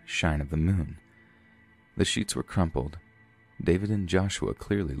the shine of the moon. The sheets were crumpled. David and Joshua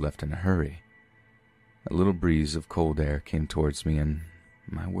clearly left in a hurry. A little breeze of cold air came towards me, and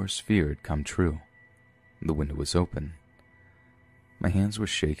my worst fear had come true. The window was open. My hands were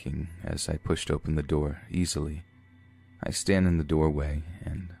shaking as I pushed open the door easily. I stand in the doorway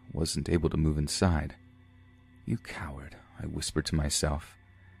and wasn't able to move inside. "You coward," I whispered to myself.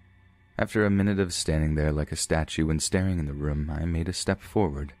 After a minute of standing there like a statue and staring in the room, I made a step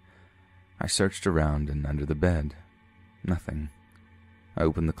forward. I searched around and under the bed. Nothing. I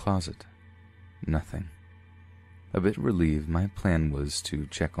opened the closet. Nothing. A bit relieved, my plan was to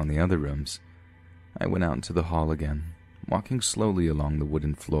check on the other rooms. I went out into the hall again, walking slowly along the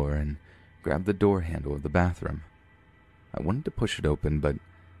wooden floor, and grabbed the door handle of the bathroom. I wanted to push it open, but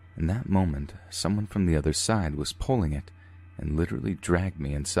in that moment, someone from the other side was pulling it and literally dragged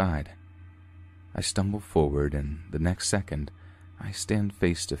me inside. I stumbled forward, and the next second, I stand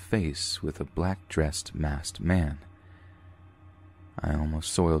face to face with a black-dressed, masked man. I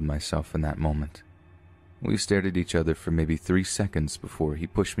almost soiled myself in that moment. We stared at each other for maybe 3 seconds before he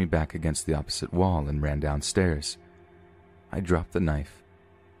pushed me back against the opposite wall and ran downstairs. I dropped the knife.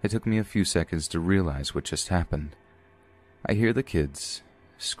 It took me a few seconds to realize what just happened. I hear the kids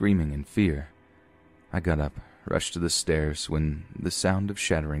screaming in fear. I got up, rushed to the stairs when the sound of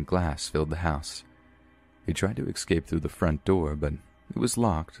shattering glass filled the house. He tried to escape through the front door, but it was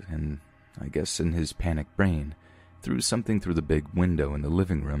locked, and I guess in his panicked brain, threw something through the big window in the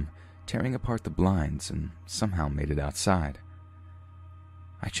living room, tearing apart the blinds, and somehow made it outside.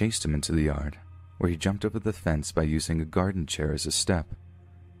 I chased him into the yard, where he jumped over the fence by using a garden chair as a step.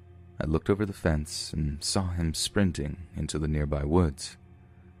 I looked over the fence and saw him sprinting into the nearby woods.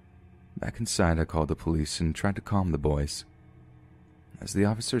 Back inside, I called the police and tried to calm the boys. As the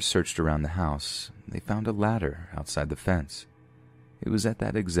officers searched around the house, they found a ladder outside the fence. It was at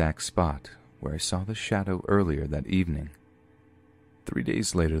that exact spot where I saw the shadow earlier that evening. 3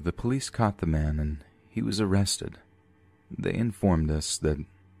 days later, the police caught the man and he was arrested. They informed us that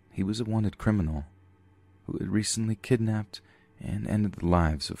he was a wanted criminal who had recently kidnapped and ended the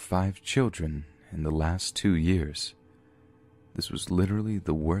lives of 5 children in the last 2 years. This was literally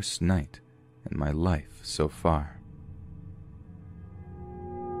the worst night in my life so far.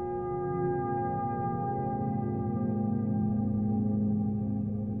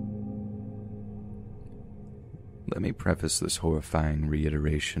 Let me preface this horrifying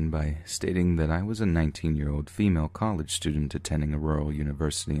reiteration by stating that I was a 19-year-old female college student attending a rural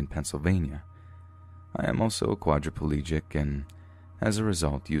university in Pennsylvania. I am also a quadriplegic and, as a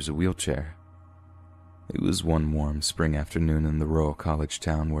result, use a wheelchair. It was one warm spring afternoon in the rural college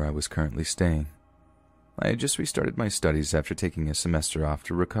town where I was currently staying. I had just restarted my studies after taking a semester off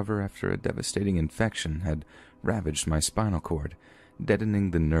to recover after a devastating infection had ravaged my spinal cord,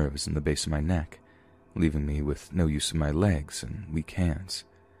 deadening the nerves in the base of my neck, leaving me with no use of my legs and weak hands.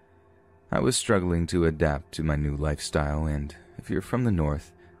 I was struggling to adapt to my new lifestyle, and if you're from the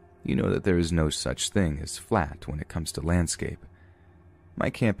north, you know that there is no such thing as flat when it comes to landscape. My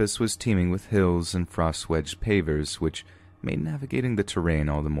campus was teeming with hills and frost-wedged pavers, which made navigating the terrain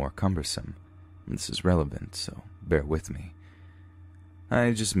all the more cumbersome. This is relevant, so bear with me.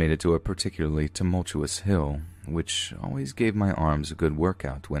 I just made it to a particularly tumultuous hill, which always gave my arms a good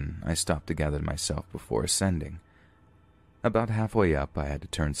workout when I stopped to gather myself before ascending. About halfway up, I had to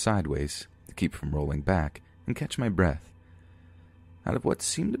turn sideways to keep from rolling back and catch my breath. Out of what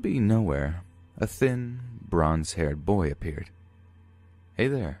seemed to be nowhere, a thin, bronze-haired boy appeared. "Hey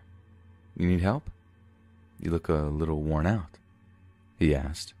there, you need help? You look a little worn out," he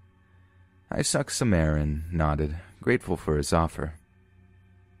asked. I sucked some air and nodded, grateful for his offer.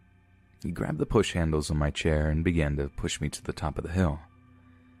 He grabbed the push handles on my chair and began to push me to the top of the hill.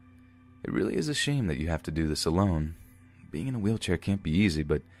 "It really is a shame that you have to do this alone. Being in a wheelchair can't be easy,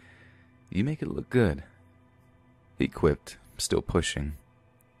 but you make it look good," he quipped, still pushing.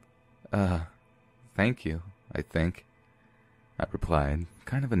 Thank you, I think," I replied,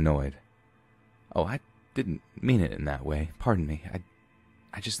 kind of annoyed. "Oh, I didn't mean it in that way. Pardon me.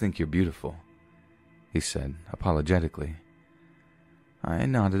 I just think you're beautiful," he said, apologetically. I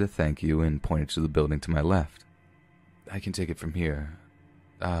nodded a thank you and pointed to the building to my left. "I can take it from here.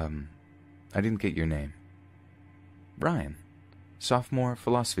 I didn't get your name. Brian, sophomore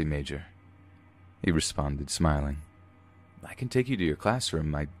philosophy major, he responded, smiling. I can take you to your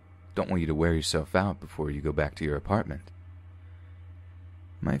classroom. I don't want you to wear yourself out before you go back to your apartment.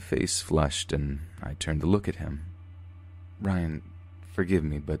 My face flushed, and I turned to look at him. Ryan, forgive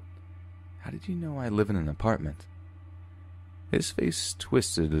me, but how did you know I live in an apartment? His face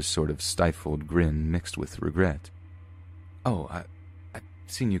twisted a sort of stifled grin mixed with regret. Oh, I've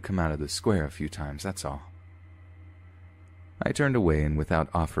seen you come out of the square a few times, that's all. I turned away and without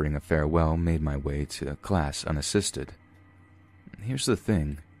offering a farewell made my way to class unassisted. Here's the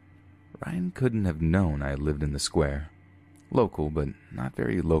thing. Ryan couldn't have known I lived in the square. Local, but not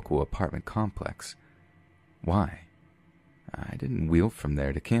very local apartment complex. Why? I didn't wheel from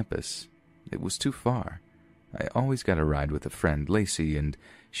there to campus. It was too far. I always got a ride with a friend, Lacey, and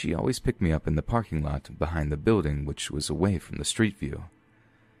she always picked me up in the parking lot behind the building, which was away from the street view.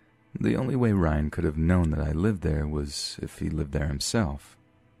 The only way Ryan could have known that I lived there was if he lived there himself,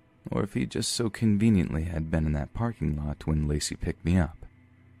 or if he just so conveniently had been in that parking lot when Lacey picked me up.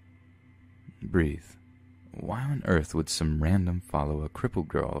 Breathe. Why on earth would some random follow a crippled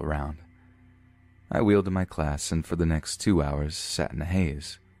girl around? I wheeled to my class and for the next 2 hours sat in a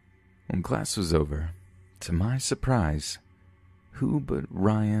haze. When class was over, to my surprise, who but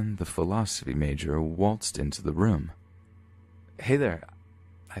Ryan, the philosophy major, waltzed into the room. Hey there,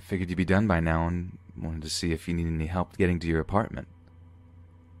 I figured you'd be done by now and wanted to see if you need any help getting to your apartment.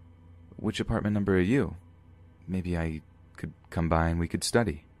 Which apartment number are you? Maybe I could come by and we could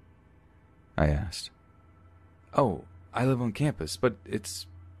study, I asked. Oh, I live on campus, but it's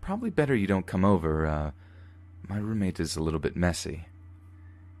probably better you don't come over. My roommate is a little bit messy,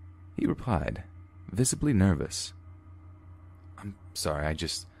 he replied, visibly nervous. I'm sorry, I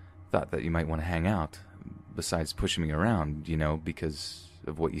just thought that you might want to hang out, besides pushing me around, because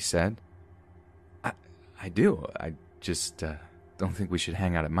of what you said. I do. I just don't think we should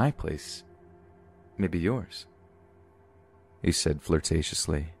hang out at my place. Maybe yours, he said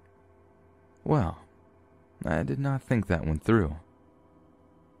flirtatiously. Well, I did not think that one through.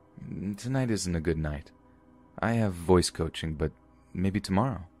 Tonight isn't a good night. I have voice coaching, but maybe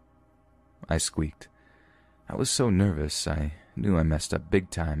tomorrow, I squeaked. I was so nervous, I knew I messed up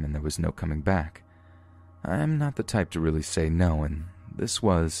big time and there was no coming back. I am not the type to really say no, and this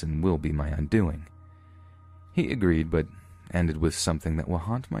was and will be my undoing. He agreed, but ended with something that will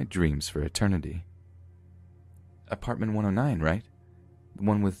haunt my dreams for eternity. Apartment 109, right? The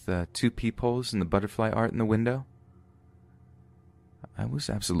one with 2 peepholes and the butterfly art in the window? I was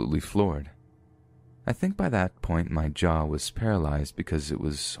absolutely floored. I think by that point my jaw was paralyzed because it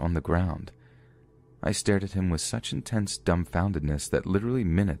was on the ground. I stared at him with such intense dumbfoundedness that literally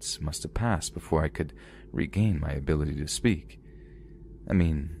minutes must have passed before I could regain my ability to speak. I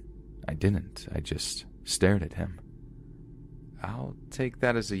mean, I didn't. I just stared at him. I'll take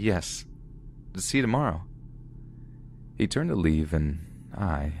that as a yes. See you tomorrow. He turned to leave, and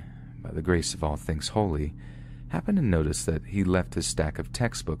I, by the grace of all things holy, happened to notice that he left his stack of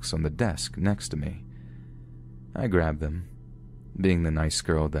textbooks on the desk next to me. I grabbed them, being the nice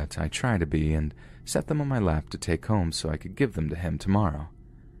girl that I try to be, and set them on my lap to take home so I could give them to him tomorrow.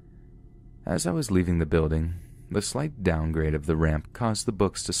 As I was leaving the building, the slight downgrade of the ramp caused the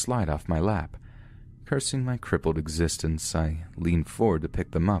books to slide off my lap. Cursing my crippled existence, I leaned forward to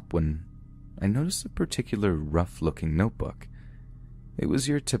pick them up when I noticed a particular rough-looking notebook. It was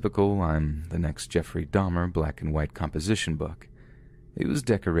your typical I'm the next Jeffrey Dahmer black and white composition book. It was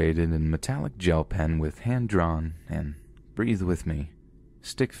decorated in metallic gel pen with hand-drawn and, breathe with me,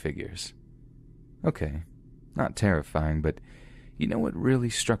 stick figures. Okay, not terrifying, but you know what really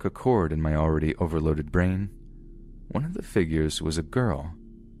struck a chord in my already overloaded brain? One of the figures was a girl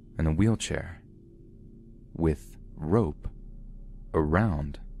in a wheelchair, with rope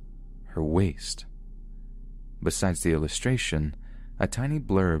around her waist. Besides the illustration, a tiny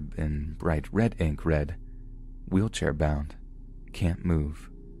blurb in bright red ink read, "Wheelchair bound, can't move,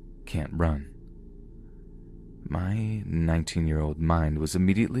 can't run." My 19-year-old mind was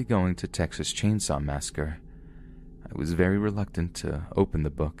immediately going to Texas Chainsaw Massacre. I was very reluctant to open the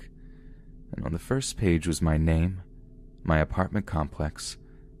book, and on the first page was my name, my apartment complex,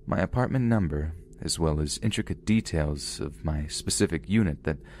 my apartment number, as well as intricate details of my specific unit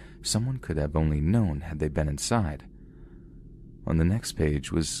that someone could have only known had they been inside. On the next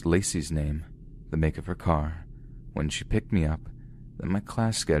page was Lacey's name, the make of her car, when she picked me up, then my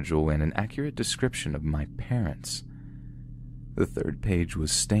class schedule and an accurate description of my parents. The third page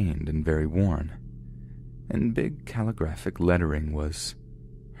was stained and very worn. In big calligraphic lettering was,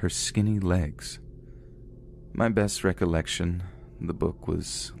 "Her skinny legs." My best recollection, The book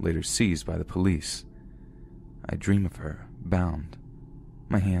was later seized by the police. I dream of her, bound,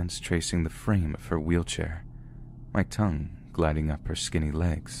 my hands tracing the frame of her wheelchair, my tongue gliding up her skinny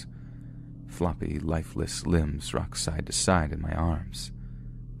legs. Floppy, lifeless limbs rock side to side in my arms.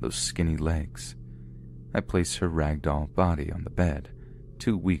 Those skinny legs. I place her ragdoll body on the bed,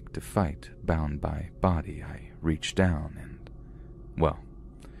 too weak to fight, bound by body. I reach down and, well,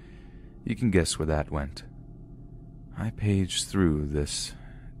 you can guess where that went. I paged through this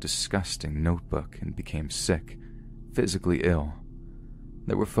disgusting notebook and became sick, physically ill.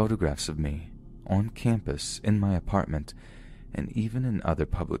 There were photographs of me, on campus, in my apartment, and even in other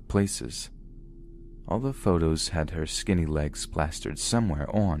public places. All the photos had her skinny legs plastered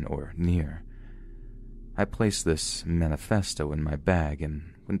somewhere on or near. I placed this manifesto in my bag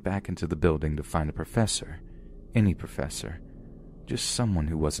and went back into the building to find a professor, any professor, just someone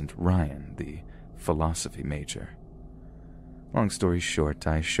who wasn't Ryan, the philosophy major. Long story short,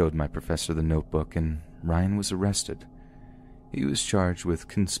 I showed my professor the notebook and Ryan was arrested. He was charged with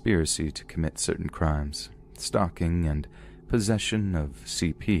conspiracy to commit certain crimes, stalking, and possession of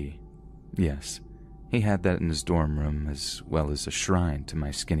CP. Yes, he had that in his dorm room as well as a shrine to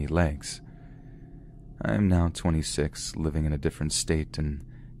my skinny legs. I am now 26, living in a different state, and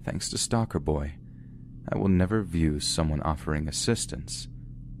thanks to Stalker Boy, I will never view someone offering assistance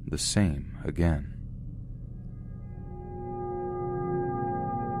the same again.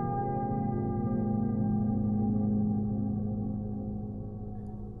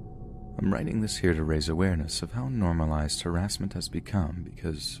 I'm writing this here to raise awareness of how normalized harassment has become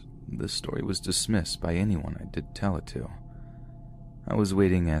because this story was dismissed by anyone I did tell it to. I was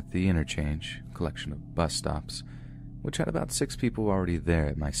waiting at the interchange, collection of bus stops, which had about 6 people already there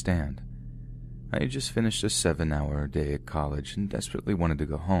at my stand. I had just finished a 7-hour day at college and desperately wanted to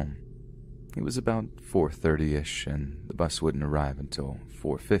go home. It was about 4:30-ish and the bus wouldn't arrive until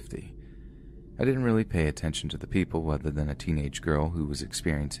 4:50. I didn't really pay attention to the people other than a teenage girl who was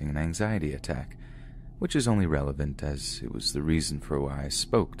experiencing an anxiety attack, which is only relevant as it was the reason for why I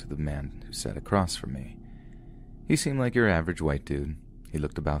spoke to the man who sat across from me. He seemed like your average white dude. He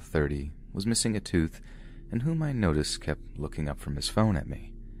looked about 30, was missing a tooth, and whom I noticed kept looking up from his phone at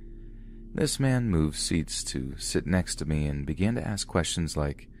me. This man moved seats to sit next to me and began to ask questions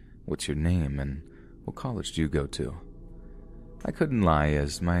like, "What's your name?" and "What college do you go to?" I couldn't lie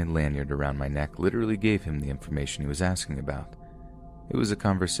as my lanyard around my neck literally gave him the information he was asking about. It was a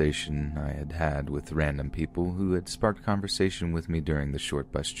conversation I had had with random people who had sparked conversation with me during the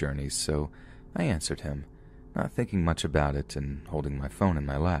short bus journeys, so I answered him, not thinking much about it and holding my phone in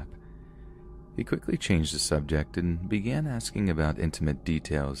my lap. He quickly changed the subject and began asking about intimate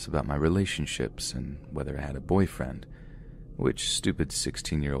details about my relationships and whether I had a boyfriend, which stupid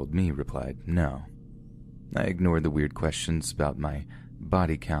 16-year-old me replied no. I ignored the weird questions about my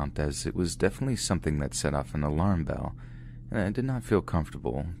body count as it was definitely something that set off an alarm bell, and I did not feel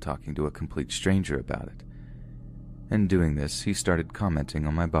comfortable talking to a complete stranger about it. In doing this, he started commenting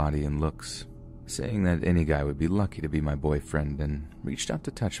on my body and looks, saying that any guy would be lucky to be my boyfriend, and reached out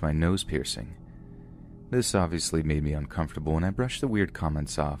to touch my nose piercing. This obviously made me uncomfortable, and I brushed the weird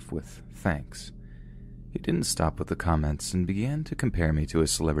comments off with thanks. He didn't stop with the comments and began to compare me to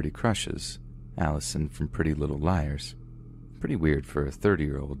his celebrity crushes, Allison from Pretty Little Liars. Pretty weird for a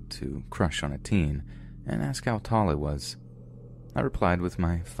 30-year-old to crush on a teen and ask how tall I was. I replied with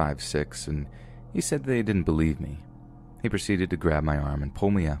my 5'6", and he said they didn't believe me. He proceeded to grab my arm and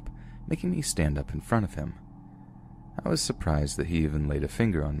pull me up, making me stand up in front of him. I was surprised that he even laid a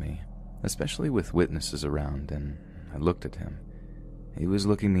finger on me, especially with witnesses around, and I looked at him. He was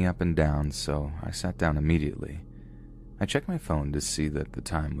looking me up and down, so I sat down immediately. I checked my phone to see that the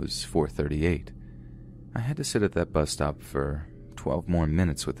time was 4:38. I had to sit at that bus stop for 12 more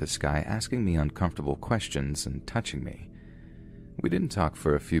minutes with this guy asking me uncomfortable questions and touching me. We didn't talk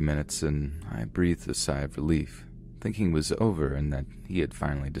for a few minutes, and I breathed a sigh of relief, thinking it was over and that he had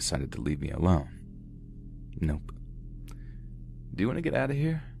finally decided to leave me alone. Nope. "Do you want to get out of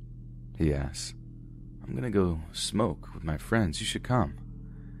here?" he asked. "I'm going to go smoke with my friends. You should come."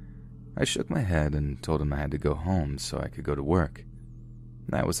 I shook my head and told him I had to go home so I could go to work.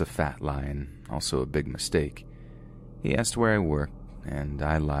 That was a fat lie and also a big mistake. He asked where I worked, and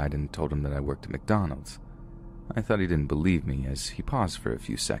I lied and told him that I worked at McDonald's. I thought he didn't believe me as he paused for a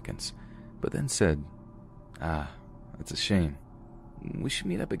few seconds, but then said, "That's a shame. We should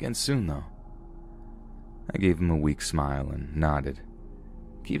meet up again soon, though." I gave him a weak smile and nodded.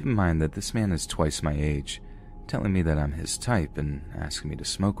 Keep in mind that this man is twice my age, telling me that I'm his type and asking me to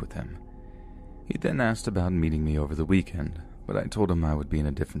smoke with him. He then asked about meeting me over the weekend, but I told him I would be in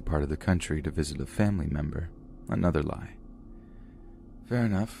a different part of the country to visit a family member. Another lie. fair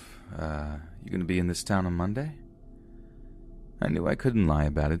enough. You gonna be in this town on Monday? I knew I couldn't lie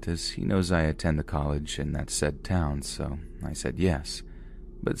about it, as he knows I attend the college in that said town, so I said yes,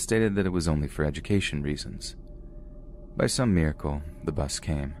 but stated that it was only for education reasons. By some miracle, the bus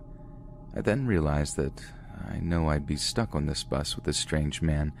came. I then realized that I know I'd be stuck on this bus with this strange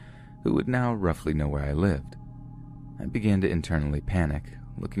man who would now roughly know where I lived. I began to internally panic,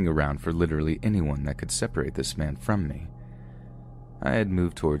 looking around for literally anyone that could separate this man from me. I had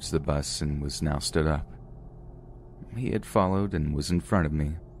moved towards the bus and was now stood up. He had followed and was in front of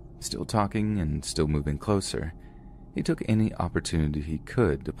me, still talking and still moving closer. He took any opportunity he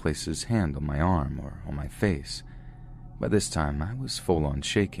could to place his hand on my arm or on my face. By this time, I was full-on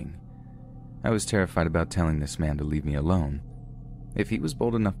shaking. I was terrified about telling this man to leave me alone. If he was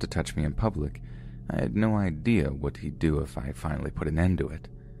bold enough to touch me in public, I had no idea what he'd do if I finally put an end to it.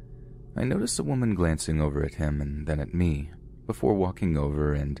 I noticed a woman glancing over at him and then at me, before walking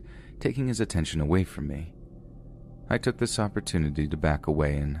over and taking his attention away from me. I took this opportunity to back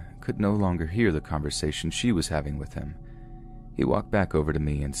away and could no longer hear the conversation she was having with him. He walked back over to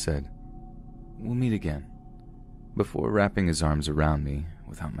me and said, "We'll meet again," before wrapping his arms around me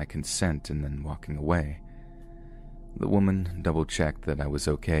without my consent and then walking away. The woman double-checked that I was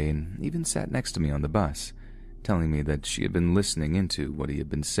okay and even sat next to me on the bus, telling me that she had been listening into what he had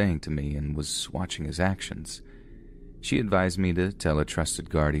been saying to me and was watching his actions. She advised me to tell a trusted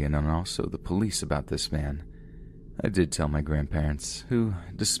guardian and also the police about this man. I did tell my grandparents, who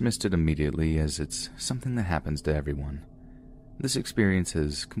dismissed it immediately as it's something that happens to everyone. This experience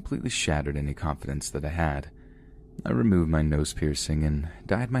has completely shattered any confidence that I had. I removed my nose piercing and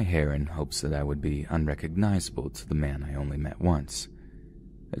dyed my hair in hopes that I would be unrecognizable to the man I only met once.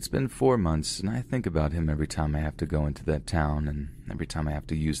 It's been 4 months, and I think about him every time I have to go into that town and every time I have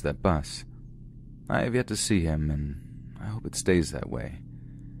to use that bus. I have yet to see him, and I hope it stays that way.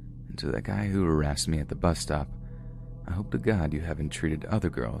 And to that guy who harassed me at the bus stop, I hope to God you haven't treated other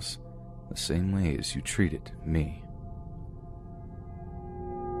girls the same way as you treated me.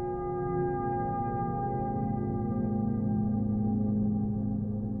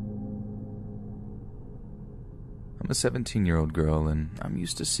 I'm a 17-year-old girl, and I'm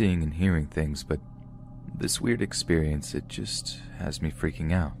used to seeing and hearing things, but this weird experience, it just has me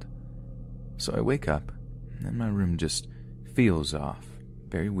freaking out. So I wake up, and my room just feels off,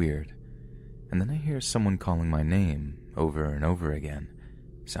 very weird, and then I hear someone calling my name over and over again,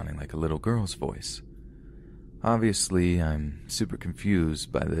 sounding like a little girl's voice. Obviously, I'm super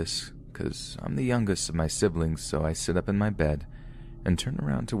confused by this, because I'm the youngest of my siblings, so I sit up in my bed and turn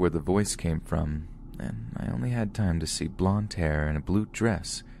around to where the voice came from, and I only had time to see blonde hair and a blue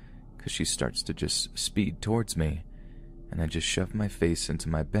dress, because she starts to just speed towards me, and I just shove my face into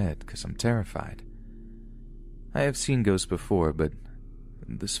my bed because I'm terrified. I have seen ghosts before, but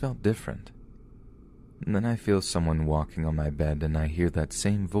this felt different. And then I feel someone walking on my bed, and I hear that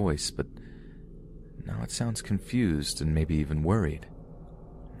same voice, but now it sounds confused and maybe even worried.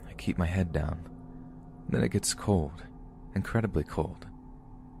 I keep my head down. Then it gets cold, incredibly cold.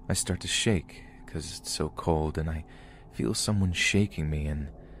 I start to shake because it's so cold, and I feel someone shaking me, and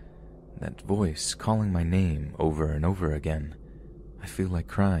that voice calling my name over and over again. I feel like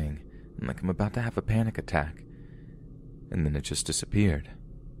crying, and like I'm about to have a panic attack. And then it just disappeared.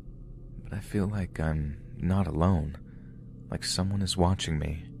 But I feel like I'm not alone, like someone is watching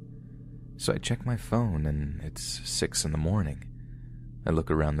me. So I check my phone, and it's 6 in the morning. I look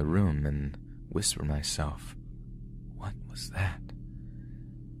around the room and whisper myself, "What was that?"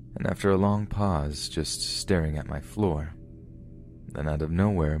 And after a long pause, just staring at my floor, then out of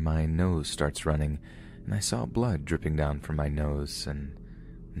nowhere my nose starts running, and I saw blood dripping down from my nose, and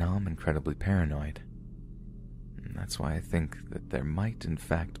now I'm incredibly paranoid. And that's why I think that there might in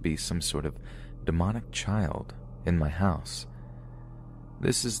fact be some sort of demonic child in my house.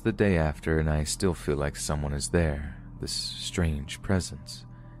 This is the day after, and I still feel like someone is there, this strange presence.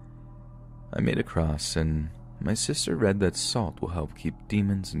 I made a cross, and my sister read that salt will help keep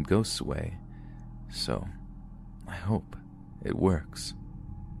demons and ghosts away, so I hope it works.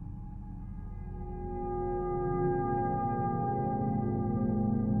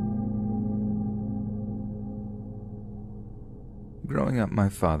 Growing up, my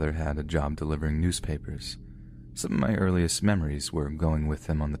father had a job delivering newspapers. Some of my earliest memories were going with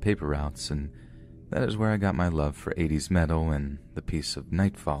him on the paper routes, and that is where I got my love for 80s metal and the peace of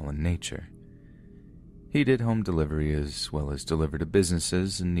nightfall and nature. He did home delivery as well as deliver to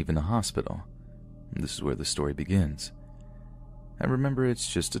businesses and even a hospital. This is where the story begins. I remember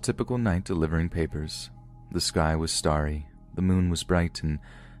it's just a typical night delivering papers. The sky was starry, the moon was bright, and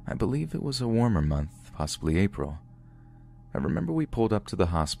I believe it was a warmer month, possibly April. I remember we pulled up to the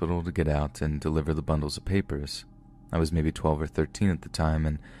hospital to get out and deliver the bundles of papers. I was maybe 12 or 13 at the time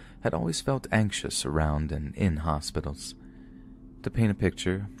and had always felt anxious around and in hospitals. To paint a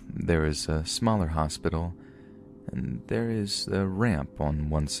picture, there is a smaller hospital, and there is a ramp on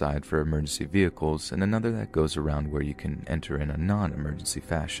one side for emergency vehicles and another that goes around where you can enter in a non-emergency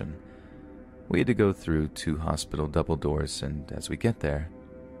fashion. We had to go through 2 hospital double doors, and as we get there,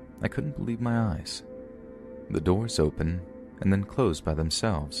 I couldn't believe my eyes. The doors open and then close by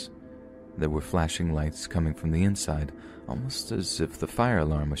themselves. There were flashing lights coming from the inside, almost as if the fire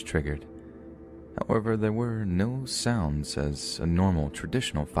alarm was triggered. However, there were no sounds as a normal,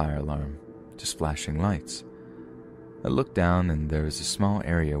 traditional fire alarm, just flashing lights. I looked down and there is a small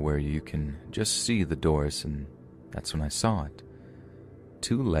area where you can just see the doors, and that's when I saw it.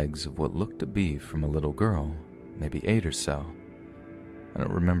 2 legs of what looked to be from a little girl, maybe 8 or so. I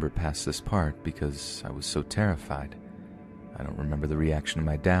don't remember past this part because I was so terrified. I don't remember the reaction of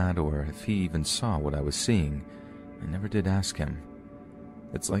my dad or if he even saw what I was seeing. I never did ask him.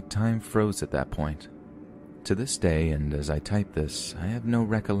 It's like time froze at that point. To this day, and as I type this, I have no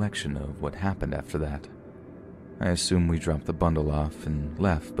recollection of what happened after that. I assume we dropped the bundle off and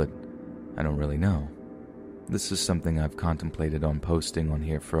left, but I don't really know. This is something I've contemplated on posting on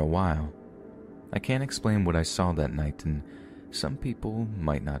here for a while. I can't explain what I saw that night, and some people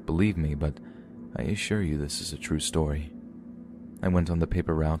might not believe me, but I assure you this is a true story. I went on the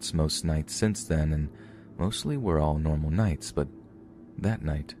paper routes most nights since then, and mostly were all normal nights, but that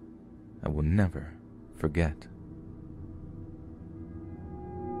night I will never forget.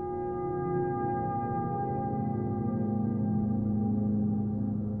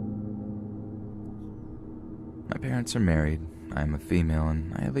 My parents are married, I am a female,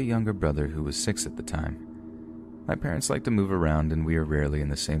 and I have a younger brother who was 6 at the time. My parents like to move around, and we are rarely in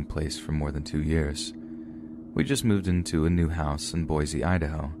the same place for more than 2 years. We just moved into a new house in Boise,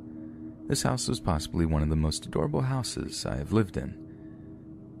 Idaho. This house was possibly one of the most adorable houses I have lived in.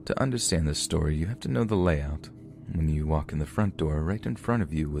 To understand this story, you have to know the layout. When you walk in the front door, right in front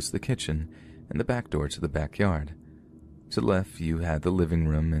of you was the kitchen and the back door to the backyard. To the left, you had the living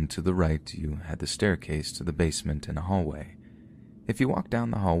room, and to the right, you had the staircase to the basement and a hallway. If you walk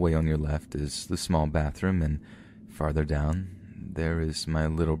down the hallway on your left is the small bathroom, and farther down, there is my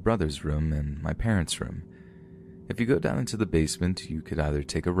little brother's room and my parents' room. If you go down into the basement, you could either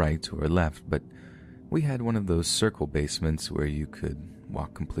take a right or a left, but we had one of those circle basements where you could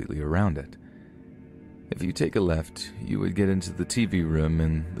walk completely around it. If you take a left, you would get into the TV room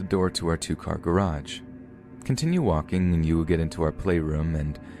and the door to our 2-car garage. Continue walking and you will get into our playroom,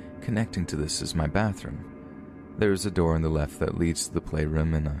 and connecting to this is my bathroom. There is a door on the left that leads to the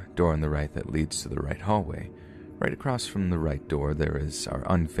playroom and a door on the right that leads to the right hallway. Right across from the right door there is our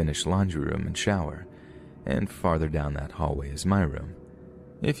unfinished laundry room and shower, and farther down that hallway is my room.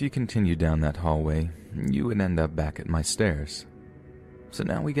 If you continue down that hallway, you would end up back at my stairs. So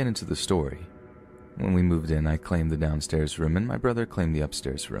now we get into the story. When we moved in, I claimed the downstairs room and my brother claimed the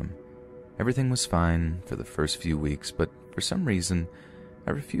upstairs room. Everything was fine for the first few weeks, but for some reason,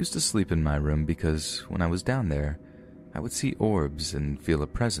 I refused to sleep in my room because when I was down there, I would see orbs and feel a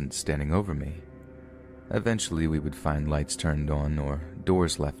presence standing over me. Eventually, we would find lights turned on or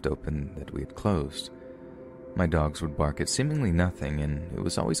doors left open that we had closed. My dogs would bark at seemingly nothing, and it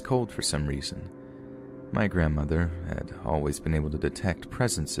was always cold for some reason. My grandmother had always been able to detect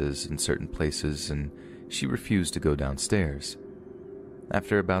presences in certain places, and she refused to go downstairs.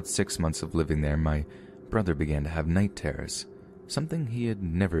 After about 6 months of living there, my brother began to have night terrors, something he had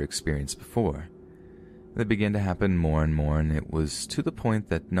never experienced before. They began to happen more and more, and it was to the point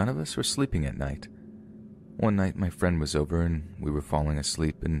that none of us were sleeping at night. One night my friend was over and we were falling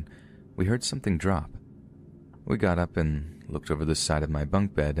asleep, and we heard something drop. We got up and looked over the side of my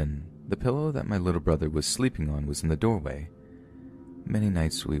bunk bed, and the pillow that my little brother was sleeping on was in the doorway. Many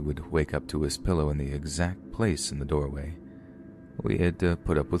nights we would wake up to his pillow in the exact place in the doorway. We had to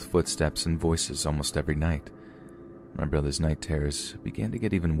put up with footsteps and voices almost every night. My brother's night terrors began to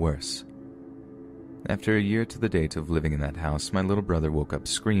get even worse. After a year to the date of living in that house, my little brother woke up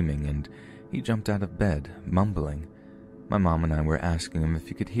screaming, and he jumped out of bed, mumbling. My mom and I were asking him if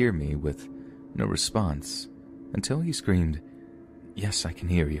he could hear me, with no response, until he screamed, "Yes, I can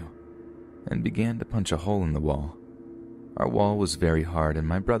hear you," and began to punch a hole in the wall. Our wall was very hard, and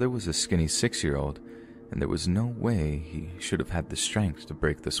my brother was a skinny 6-year-old, and there was no way he should have had the strength to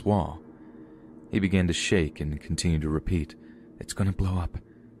break this wall. He began to shake and continued to repeat, "It's going to blow up.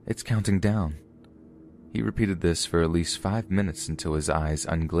 It's counting down." He repeated this for at least 5 minutes until his eyes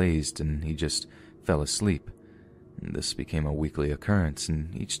unglazed and he just fell asleep. This became a weekly occurrence,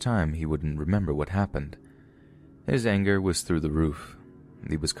 and each time he wouldn't remember what happened. His anger was through the roof.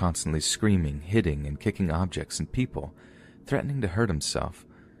 He was constantly screaming, hitting, and kicking objects and people, threatening to hurt himself.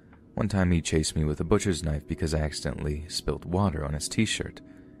 One time he chased me with a butcher's knife because I accidentally spilled water on his t-shirt.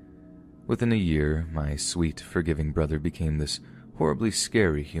 Within a year, my sweet, forgiving brother became this horribly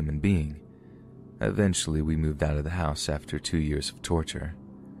scary human being. Eventually, we moved out of the house after 2 years of torture.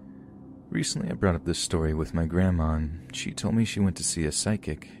 Recently, I brought up this story with my grandma, and she told me she went to see a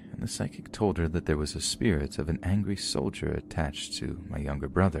psychic, and the psychic told her that there was a spirit of an angry soldier attached to my younger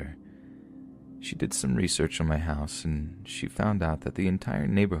brother. She did some research on my house, and she found out that the entire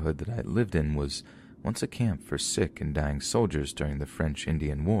neighborhood that I lived in was once a camp for sick and dying soldiers during the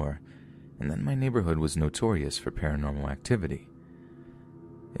French-Indian War, and then my neighborhood was notorious for paranormal activity.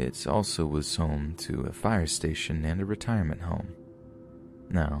 It also was home to a fire station and a retirement home.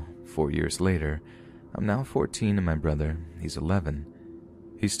 Now, 4 years later, I'm now 14 and my brother, he's 11.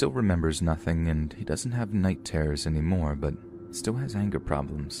 He still remembers nothing and he doesn't have night terrors anymore, but still has anger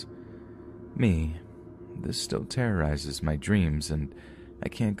problems. Me, this still terrorizes my dreams and I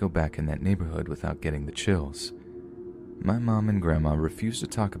can't go back in that neighborhood without getting the chills. My mom and grandma refuse to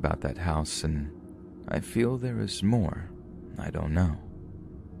talk about that house and I feel there is more I don't know.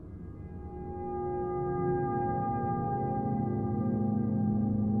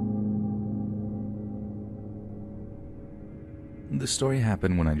 The story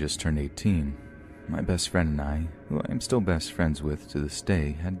happened when I just turned 18. My best friend and I, who I am still best friends with to this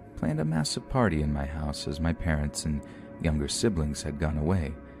day, had planned a massive party in my house as my parents and younger siblings had gone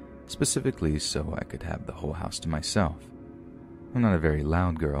away, specifically so I could have the whole house to myself. I'm not a very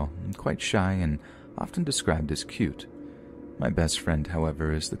loud girl, I'm quite shy and often described as cute. My best friend,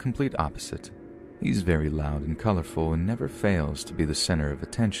 however, is the complete opposite. He's very loud and colorful and never fails to be the center of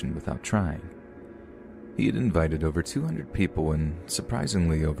attention without trying. He had invited over 200 people and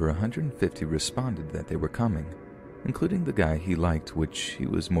surprisingly over 150 responded that they were coming, including the guy he liked, which he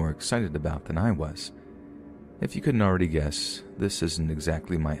was more excited about than I was. If you couldn't already guess, this isn't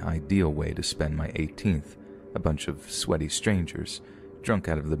exactly my ideal way to spend my 18th, a bunch of sweaty strangers, drunk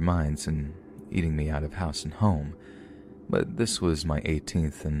out of their minds and eating me out of house and home. But this was my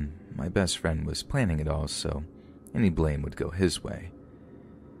 18th and my best friend was planning it all, so any blame would go his way.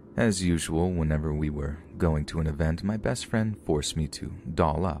 As usual, whenever we were going to an event, my best friend forced me to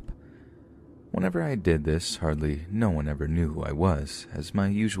doll up. Whenever I did this, hardly no one ever knew who I was, as my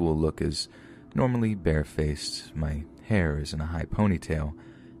usual look is normally barefaced, my hair is in a high ponytail,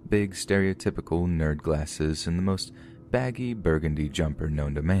 big stereotypical nerd glasses, and the most baggy burgundy jumper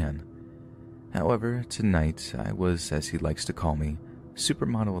known to man. However, tonight I was, as he likes to call me,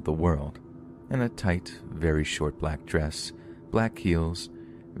 supermodel of the world, in a tight, very short black dress, black heels,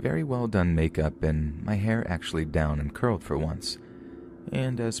 very well done makeup, and my hair actually down and curled for once.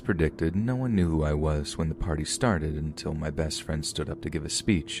 And as predicted, no one knew who I was when the party started until my best friend stood up to give a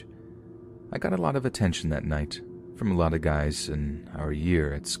speech. I got a lot of attention that night, from a lot of guys in our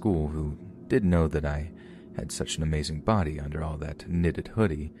year at school who did know that I had such an amazing body under all that knitted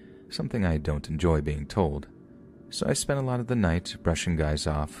hoodie, something I don't enjoy being told. So I spent a lot of the night brushing guys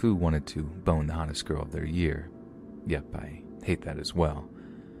off who wanted to bone the hottest girl of their year. Yep, I hate that as well.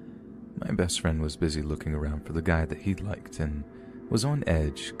 My best friend was busy looking around for the guy that he liked and was on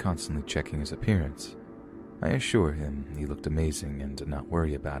edge, constantly checking his appearance. I assure him he looked amazing and did not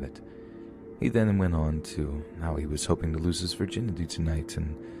worry about it. He then went on to how he was hoping to lose his virginity tonight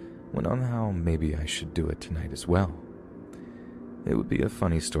and went on how maybe I should do it tonight as well. It would be a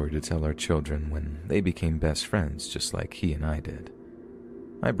funny story to tell our children when they became best friends just like he and I did.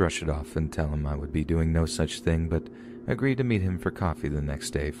 I brush it off and tell him I would be doing no such thing, but agreed to meet him for coffee the next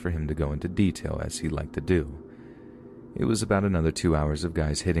day for him to go into detail as he liked to do. It was about another 2 hours of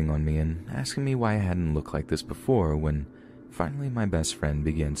guys hitting on me and asking me why I hadn't looked like this before when finally my best friend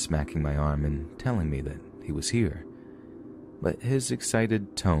began smacking my arm and telling me that he was here. But his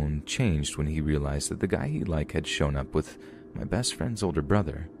excited tone changed when he realized that the guy he liked had shown up with my best friend's older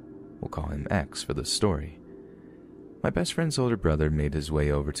brother. We'll call him X for this story. My best friend's older brother made his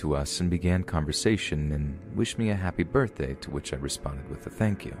way over to us and began conversation and wished me a happy birthday, to which I responded with a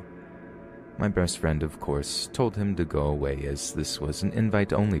thank you. My best friend, of course, told him to go away as this was an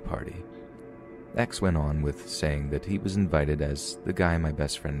invite-only party. X went on with saying that he was invited as the guy my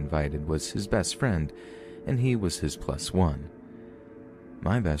best friend invited was his best friend and he was his +1.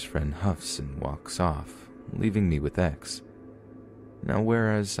 My best friend huffs and walks off, leaving me with X. Now,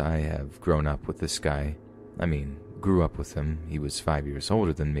 whereas I have grown up with this guy, grew up with him, he was 5 years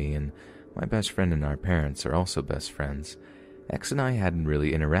older than me, and my best friend and our parents are also best friends. X and I hadn't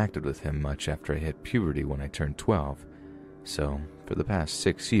really interacted with him much after I hit puberty when I turned 12. So, for the past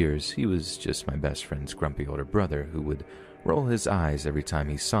 6 years, he was just my best friend's grumpy older brother who would roll his eyes every time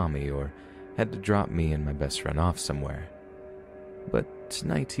he saw me or had to drop me and my best friend off somewhere. But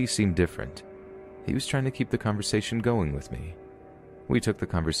tonight he seemed different. He was trying to keep the conversation going with me. We took the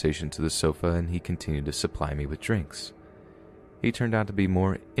conversation to the sofa and he continued to supply me with drinks. He turned out to be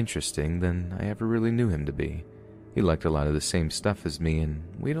more interesting than I ever really knew him to be. He liked a lot of the same stuff as me and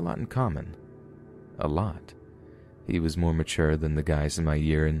we had a lot in common. A lot. He was more mature than the guys in my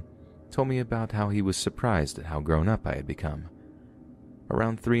year and told me about how he was surprised at how grown up I had become.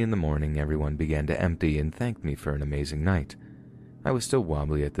 Around 3 a.m, everyone began to empty and thanked me for an amazing night. I was still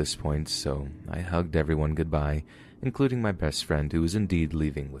wobbly at this point, so I hugged everyone goodbye, including my best friend who was indeed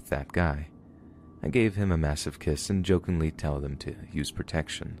leaving with that guy. I gave him a massive kiss and jokingly told him to use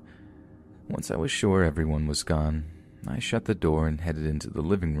protection. Once I was sure everyone was gone, I shut the door and headed into the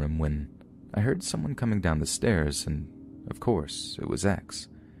living room when I heard someone coming down the stairs, and of course, it was X.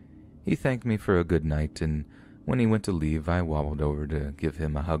 He thanked me for a good night, and when he went to leave, I wobbled over to give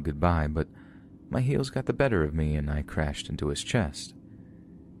him a hug goodbye, but my heels got the better of me and I crashed into his chest.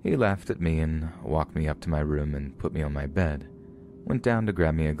 He laughed at me and walked me up to my room and put me on my bed, went down to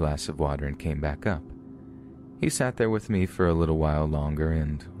grab me a glass of water and came back up. He sat there with me for a little while longer,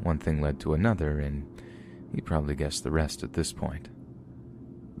 and one thing led to another, and you probably guessed the rest at this point.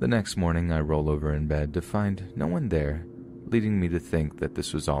 The next morning, I roll over in bed to find no one there, leading me to think that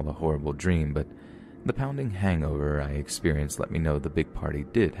this was all a horrible dream, but the pounding hangover I experienced let me know the big party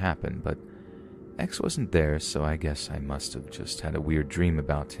did happen, but X wasn't there, so I guess I must have just had a weird dream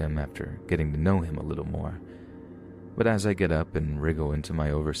about him after getting to know him a little more. But as I get up and wriggle into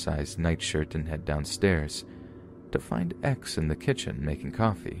my oversized nightshirt and head downstairs, to find X in the kitchen making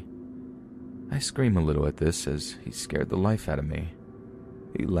coffee. I scream a little at this as he scared the life out of me.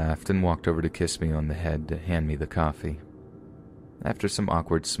 He laughed and walked over to kiss me on the head to hand me the coffee. After some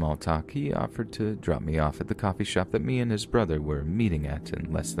awkward small talk, he offered to drop me off at the coffee shop that me and his brother were meeting at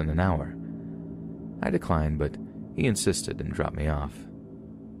in less than an hour. I declined, but he insisted and dropped me off.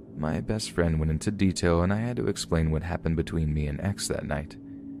 My best friend went into detail and I had to explain what happened between me and X that night.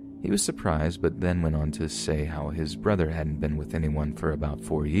 He was surprised, but then went on to say how his brother hadn't been with anyone for about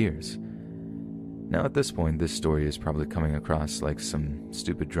 4 years. Now at this point, this story is probably coming across like some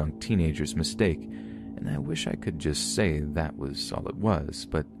stupid drunk teenager's mistake, and I wish I could just say that was all it was,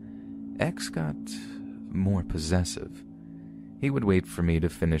 but X got more possessive. He would wait for me to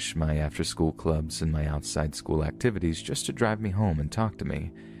finish my after-school clubs and my outside school activities just to drive me home and talk to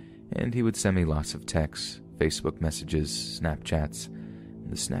me, and he would send me lots of texts, Facebook messages, Snapchats.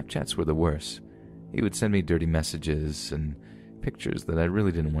 The Snapchats were the worst. He would send me dirty messages and pictures that I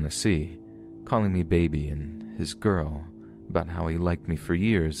really didn't want to see, calling me baby and his girl, about how he liked me for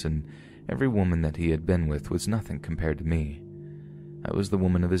years and every woman that he had been with was nothing compared to me. I was the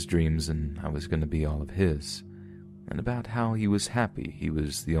woman of his dreams and I was going to be all of his. And about how he was happy he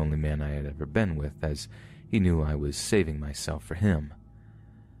was the only man I had ever been with, as he knew I was saving myself for him.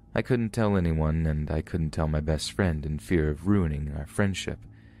 I couldn't tell anyone, and I couldn't tell my best friend in fear of ruining our friendship.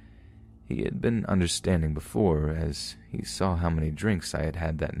 He had been understanding before, as he saw how many drinks I had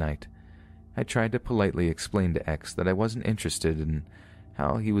had that night. I tried to politely explain to X that I wasn't interested in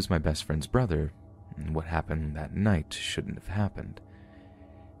how he was my best friend's brother, and what happened that night shouldn't have happened.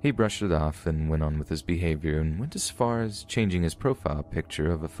 He brushed it off and went on with his behavior and went as far as changing his profile picture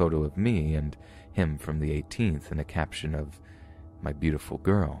of a photo of me and him from the 18th and a caption of "my beautiful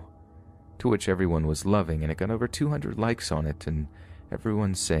girl," to which everyone was loving, and it got over 200 likes on it, and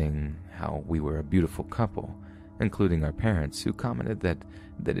everyone saying how we were a beautiful couple, including our parents, who commented that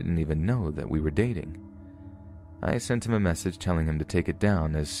they didn't even know that we were dating. I sent him a message telling him to take it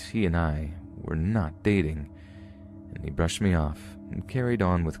down, as he and I were not dating, and he brushed me off and carried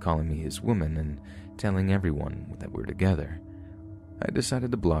on with calling me his woman and telling everyone that we're together. I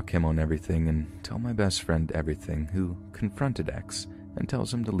decided to block him on everything and tell my best friend everything, who confronted X and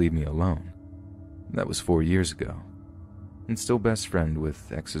tells him to leave me alone. That was 4 years ago. And still best friend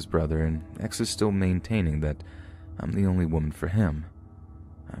with X's brother, and X is still maintaining that I'm the only woman for him.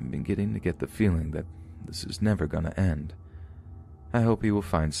 I'm beginning to get the feeling that this is never gonna end. I hope he will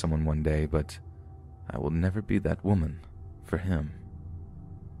find someone one day, but I will never be that woman for him.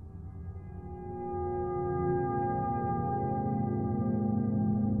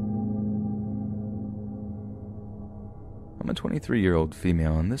 I'm a 23-year-old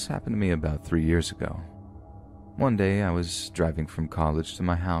female, and this happened to me about 3 years ago. One day, I was driving from college to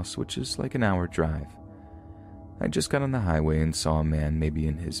my house, which is like an hour drive. I just got on the highway and saw a man maybe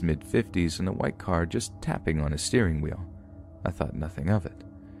in his mid-50s in a white car just tapping on his steering wheel. I thought nothing of it.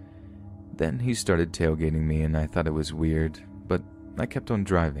 Then he started tailgating me and I thought it was weird, but I kept on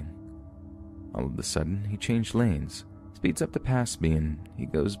driving. All of a sudden, he changed lanes, speeds up to pass me, and he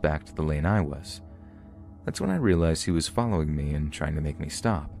goes back to the lane I was. That's when I realized he was following me and trying to make me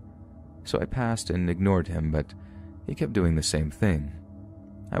stop. So I passed and ignored him, but he kept doing the same thing.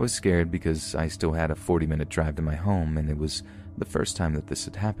 I was scared because I still had a 40-minute drive to my home, and it was the first time that this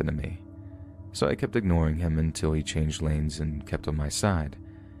had happened to me. So I kept ignoring him until he changed lanes and kept on my side.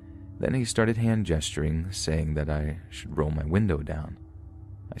 Then he started hand gesturing, saying that I should roll my window down.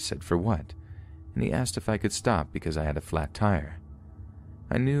 I said for what? And he asked if I could stop because I had a flat tire.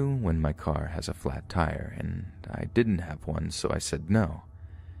 I knew when my car has a flat tire, and I didn't have one, so I said no.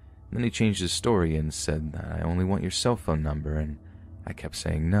 Then he changed his story and said that I only want your cell phone number, and I kept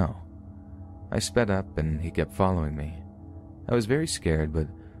saying no. I sped up and he kept following me. I was very scared, but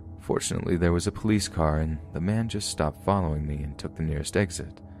fortunately there was a police car and the man just stopped following me and took the nearest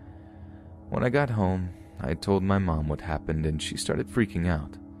exit. When I got home, I told my mom what happened and she started freaking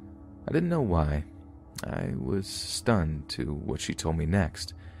out. I didn't know why. I was stunned to what she told me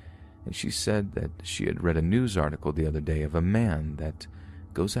next, and she said that she had read a news article the other day of a man that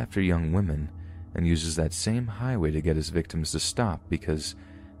goes after young women and uses that same highway to get his victims to stop because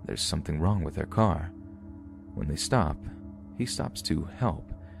there's something wrong with their car. When they stop, he stops to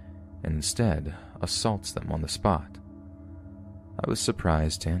help, and instead assaults them on the spot. I was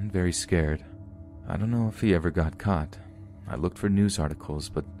surprised and very scared. I don't know if he ever got caught. I looked for news articles,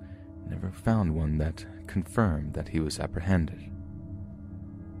 but never found one that confirmed that he was apprehended.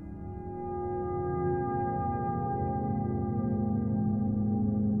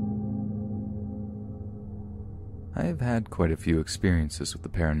 I have had quite a few experiences with the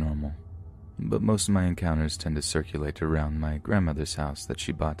paranormal, but most of my encounters tend to circulate around my grandmother's house that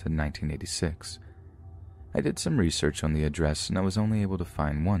she bought in 1986. I did some research on the address and I was only able to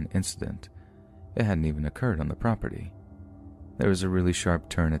find one incident. It hadn't even occurred on the property. There was a really sharp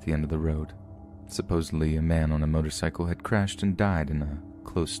turn at the end of the road. Supposedly, a man on a motorcycle had crashed and died in a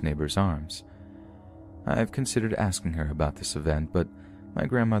close neighbor's arms. I've considered asking her about this event, but my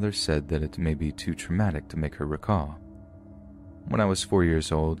grandmother said that it may be too traumatic to make her recall. When I was 4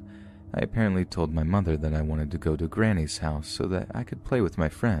 years old, I apparently told my mother that I wanted to go to Granny's house so that I could play with my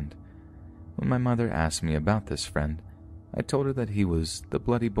friend. When my mother asked me about this friend, I told her that he was the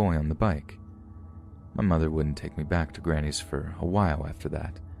bloody boy on the bike. My mother wouldn't take me back to Granny's for a while after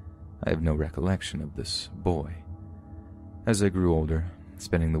that. I have no recollection of this boy. As I grew older,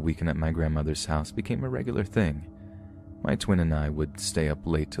 spending the weekend at my grandmother's house became a regular thing. My twin and I would stay up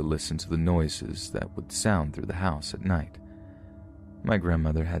late to listen to the noises that would sound through the house at night. My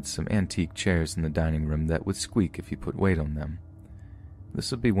grandmother had some antique chairs in the dining room that would squeak if you put weight on them.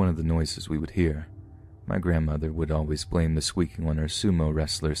 This would be one of the noises we would hear. My grandmother would always blame the squeaking on her sumo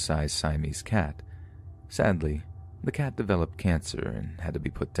wrestler-sized Siamese cat. Sadly, the cat developed cancer and had to be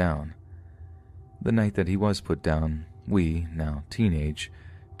put down. The night that he was put down, we, now teenage,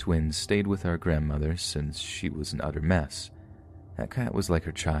 twins stayed with our grandmother since she was an utter mess. That cat was like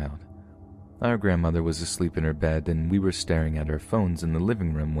her child. Our grandmother was asleep in her bed and we were staring at our phones in the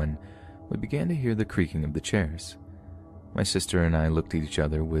living room when we began to hear the creaking of the chairs. My sister and I looked at each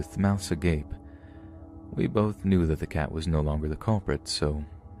other with mouths agape. We both knew that the cat was no longer the culprit, so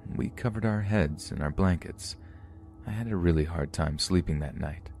we covered our heads in our blankets. I had a really hard time sleeping that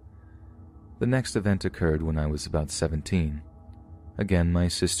night. The next event occurred when I was about 17. Again, my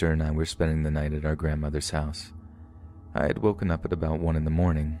sister and I were spending the night at our grandmother's house. I had woken up at about 1 in the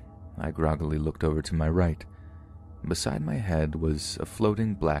morning. I groggily looked over to my right. Beside my head was a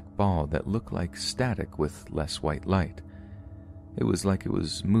floating black ball that looked like static with less white light. It was like it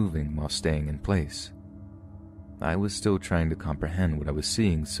was moving while staying in place. I was still trying to comprehend what I was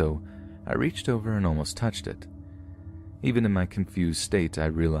seeing, so I reached over and almost touched it. Even in my confused state, I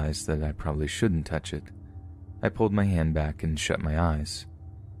realized that I probably shouldn't touch it. I pulled my hand back and shut my eyes.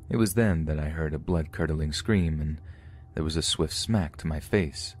 It was then that I heard a blood-curdling scream, and there was a swift smack to my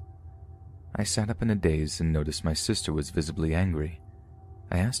face. I sat up in a daze and noticed my sister was visibly angry.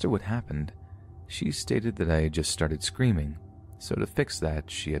 I asked her what happened. She stated that I had just started screaming, so to fix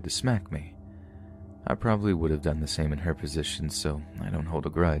that, she had to smack me. I probably would have done the same in her position, so I don't hold a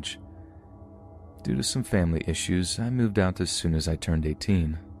grudge. Due to some family issues, I moved out as soon as I turned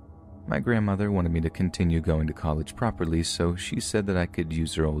 18. My grandmother wanted me to continue going to college properly, so she said that I could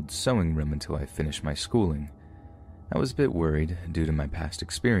use her old sewing room until I finished my schooling. I was a bit worried due to my past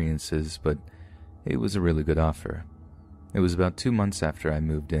experiences, but it was a really good offer. It was about 2 months after I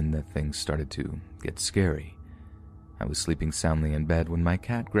moved in that things started to get scary. I was sleeping soundly in bed when my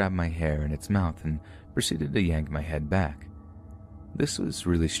cat grabbed my hair in its mouth and proceeded to yank my head back. This was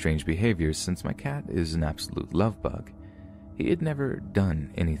really strange behavior since my cat is an absolute love bug. He had never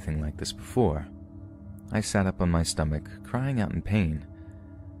done anything like this before. I sat up on my stomach, crying out in pain.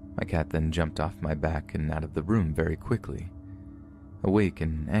 My cat then jumped off my back and out of the room very quickly. Awake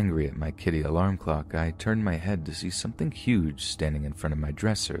and angry at my kitty alarm clock, I turned my head to see something huge standing in front of my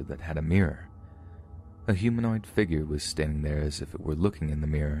dresser that had a mirror. A humanoid figure was standing there as if it were looking in the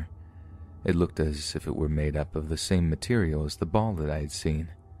mirror. It looked as if it were made up of the same material as the ball that I had seen.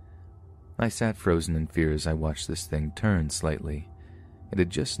 I sat frozen in fear as I watched this thing turn slightly. It had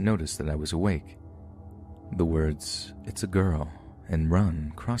just noticed that I was awake. The words, "It's a girl," and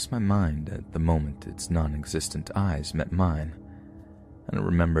 "run" crossed my mind at the moment its non-existent eyes met mine. I don't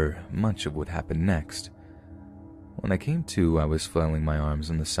remember much of what happened next. When I came to, I was flailing my arms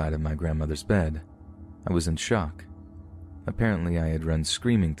on the side of my grandmother's bed. I was in shock. Apparently, I had run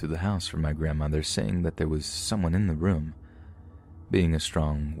screaming through the house for my grandmother, saying that there was someone in the room. Being a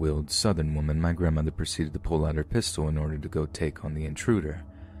strong-willed southern woman, my grandmother proceeded to pull out her pistol in order to go take on the intruder.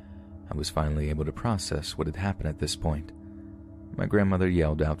 I was finally able to process what had happened at this point. My grandmother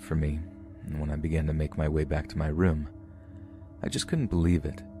yelled out for me, and when I began to make my way back to my room, I just couldn't believe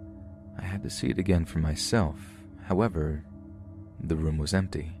it. I had to see it again for myself. However, the room was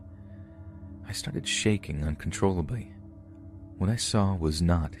empty. I started shaking uncontrollably. What I saw was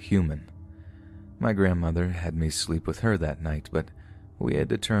not human. My grandmother had me sleep with her that night, but we had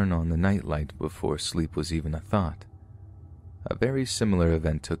to turn on the nightlight before sleep was even a thought. A very similar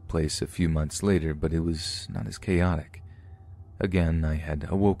event took place a few months later, but it was not as chaotic. Again, I had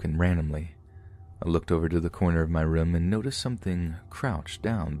awoken randomly. I looked over to the corner of my room and noticed something crouched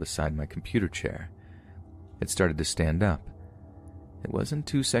down beside my computer chair. It started to stand up. It wasn't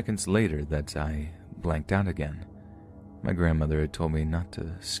 2 seconds later that I blanked out again. My grandmother had told me not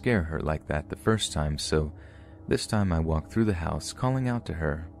to scare her like that the first time, so this time I walked through the house, calling out to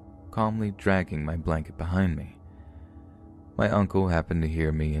her, calmly dragging my blanket behind me. My uncle happened to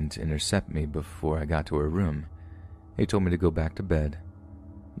hear me and to intercept me before I got to her room. He told me to go back to bed.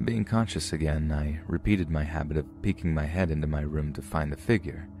 Being conscious again, I repeated my habit of peeking my head into my room to find the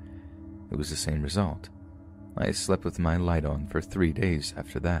figure. It was the same result. I slept with my light on for 3 days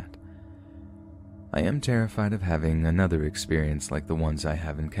after that. I am terrified of having another experience like the ones I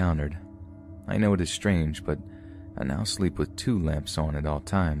have encountered. I know it is strange, but I now sleep with 2 lamps on at all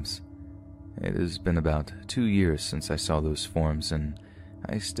times. It has been about 2 years since I saw those forms, and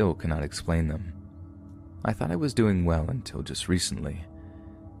I still cannot explain them. I thought I was doing well until just recently.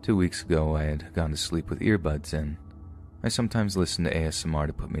 2 weeks ago, I had gone to sleep with earbuds in. I sometimes listen to ASMR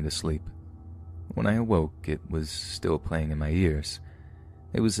to put me to sleep. When I awoke, it was still playing in my ears.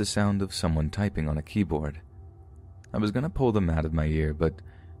 It was the sound of someone typing on a keyboard. I was going to pull them out of my ear, but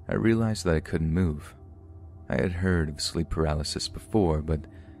I realized that I couldn't move. I had heard of sleep paralysis before, but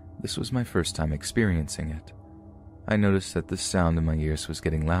this was my first time experiencing it. I noticed that the sound in my ears was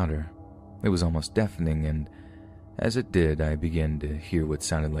getting louder. It was almost deafening, and as it did, I began to hear what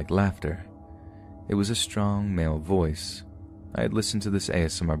sounded like laughter. It was a strong male voice. I had listened to this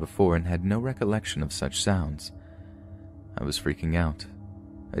ASMR before and had no recollection of such sounds. I was freaking out.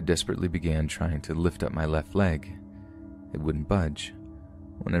 I desperately began trying to lift up my left leg. It wouldn't budge.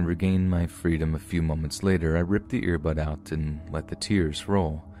 When I regained my freedom a few moments later, I ripped the earbud out and let the tears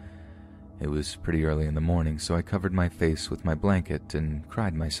roll. It was pretty early in the morning, so I covered my face with my blanket and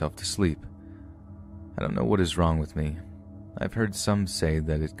cried myself to sleep. I don't know what is wrong with me. I've heard some say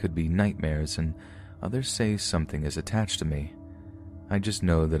that it could be nightmares, and others say something is attached to me. I just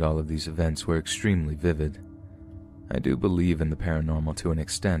know that all of these events were extremely vivid. I do believe in the paranormal to an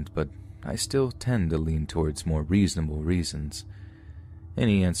extent, but I still tend to lean towards more reasonable reasons.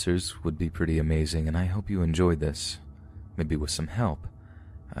 Any answers would be pretty amazing, and I hope you enjoyed this. Maybe with some help,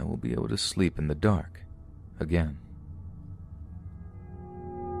 I will be able to sleep in the dark again.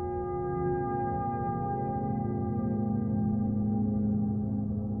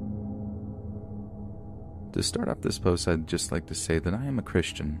 To start off this post, I'd just like to say that I am a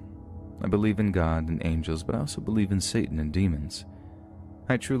Christian. I believe in God and angels, but I also believe in Satan and demons.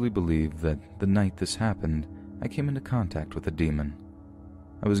 I truly believe that the night this happened, I came into contact with a demon.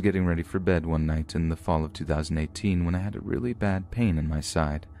 I was getting ready for bed one night in the fall of 2018 when I had a really bad pain in my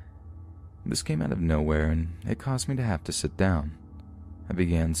side. This came out of nowhere, and it caused me to have to sit down. I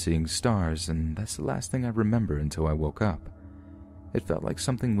began seeing stars, and that's the last thing I remember until I woke up. It felt like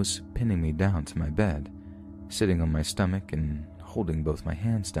something was pinning me down to my bed, sitting on my stomach and holding both my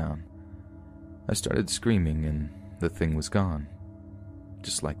hands down. I started screaming, and the thing was gone.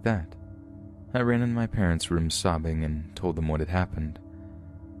 Just like that. I ran in my parents' room sobbing and told them what had happened.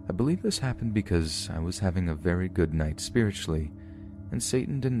 I believe this happened because I was having a very good night spiritually, and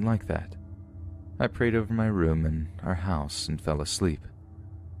Satan didn't like that. I prayed over my room and our house and fell asleep.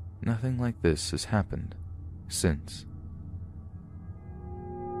 Nothing like this has happened since.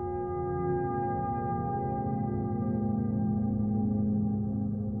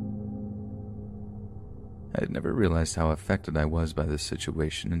 I had never realized how affected I was by this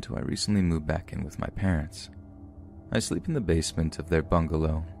situation until I recently moved back in with my parents. I sleep in the basement of their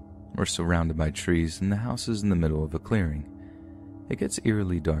bungalow. We're surrounded by trees and the house is in the middle of a clearing. It gets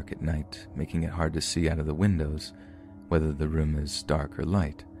eerily dark at night, making it hard to see out of the windows, whether the room is dark or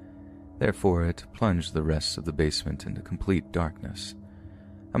light. Therefore, it plunged the rest of the basement into complete darkness.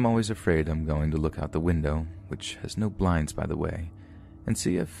 I'm always afraid I'm going to look out the window, which has no blinds by the way, and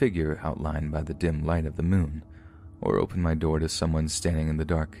see a figure outlined by the dim light of the moon, or open my door to someone standing in the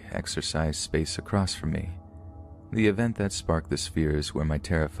dark exercise space across from me. The event that sparked this fear is where my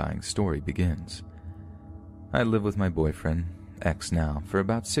terrifying story begins. I lived with my boyfriend, ex now, for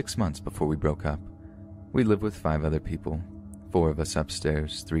about 6 months before we broke up. We lived with 5 other people, 4 of us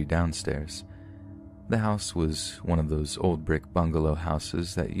upstairs, 3 downstairs. The house was one of those old brick bungalow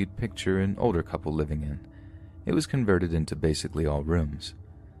houses that you'd picture an older couple living in. It was converted into basically all rooms.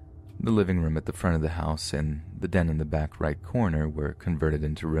 The living room at the front of the house and the den in the back right corner were converted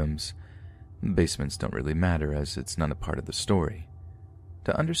into rooms. Basements don't really matter as it's not a part of the story.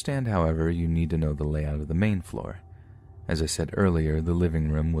 To understand, however, you need to know the layout of the main floor. As I said earlier, the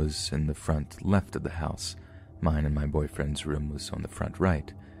living room was in the front left of the house. Mine and my boyfriend's room was on the front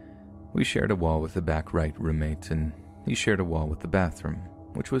right. We shared a wall with the back right roommate, and he shared a wall with the bathroom,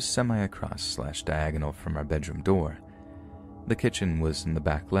 which was semi-across/diagonal from our bedroom door. The kitchen was in the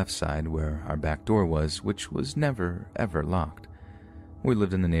back left side where our back door was, which was never, ever locked. We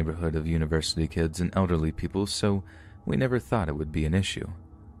lived in the neighborhood of university kids and elderly people, so we never thought it would be an issue.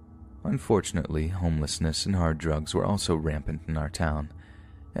 Unfortunately, homelessness and hard drugs were also rampant in our town,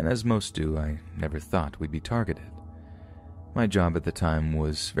 and as most do, I never thought we'd be targeted. My job at the time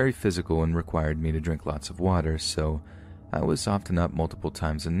was very physical and required me to drink lots of water, so I was often up multiple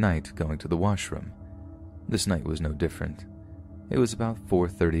times a night going to the washroom. This night was no different. It was about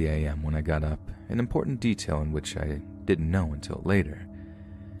 4:30 a.m. when I got up, an important detail in which I didn't know until later.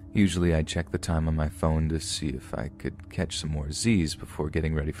 Usually I'd check the time on my phone to see if I could catch some more Z's before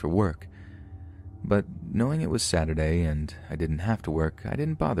getting ready for work. But knowing it was Saturday and I didn't have to work, I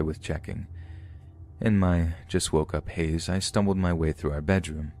didn't bother with checking. In my just-woke-up haze, I stumbled my way through our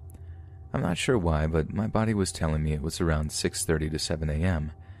bedroom. I'm not sure why, but my body was telling me it was around 6:30 to 7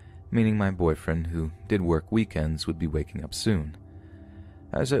 a.m., meaning my boyfriend, who did work weekends, would be waking up soon.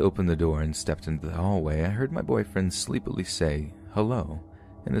 As I opened the door and stepped into the hallway, I heard my boyfriend sleepily say, "hello,"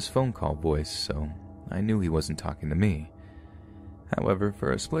 in his phone call voice, so I knew he wasn't talking to me. However,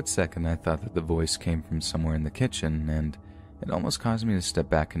 for a split second, I thought that the voice came from somewhere in the kitchen, and it almost caused me to step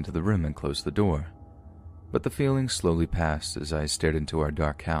back into the room and close the door. But the feeling slowly passed as I stared into our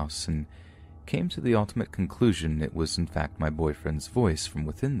dark house and came to the ultimate conclusion it was in fact my boyfriend's voice from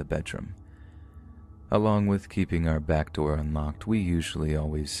within the bedroom. Along with keeping our back door unlocked, we usually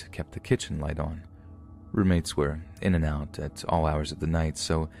always kept the kitchen light on. Roommates were in and out at all hours of the night,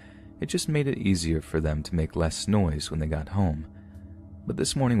 so it just made it easier for them to make less noise when they got home. But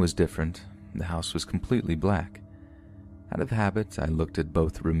this morning was different. The house was completely black. Out of habit, I looked at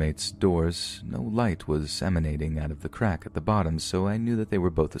both roommates' doors. No light was emanating out of the crack at the bottom, so I knew that they were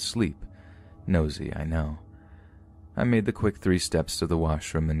both asleep. Nosy, I know. I made the quick 3 steps to the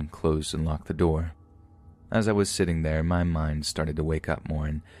washroom and closed and locked the door. As I was sitting there, my mind started to wake up more,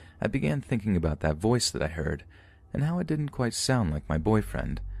 and I began thinking about that voice that I heard, and how it didn't quite sound like my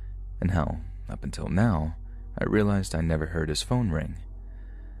boyfriend, and how, up until now, I realized I never heard his phone ring.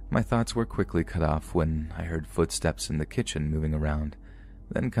 My thoughts were quickly cut off when I heard footsteps in the kitchen moving around,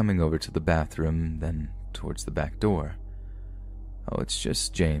 then coming over to the bathroom, then towards the back door. Oh, it's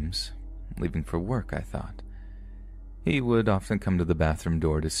just James, leaving for work, I thought. He would often come to the bathroom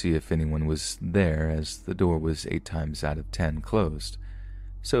door to see if anyone was there, as the door was 8 times out of 10 closed.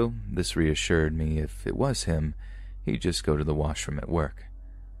 So this reassured me if it was him, he'd just go to the washroom at work.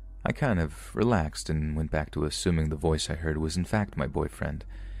 I kind of relaxed and went back to assuming the voice I heard was in fact my boyfriend,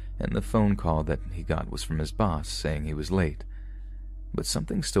 and the phone call that he got was from his boss saying he was late. But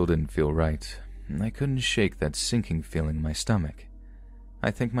something still didn't feel right, and I couldn't shake that sinking feeling in my stomach.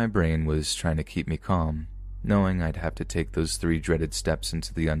 I think my brain was trying to keep me calm, knowing I'd have to take those 3 dreaded steps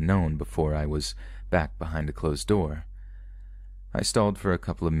into the unknown before I was back behind a closed door. I stalled for a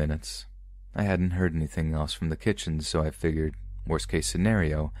couple of minutes. I hadn't heard anything else from the kitchen, so I figured, worst case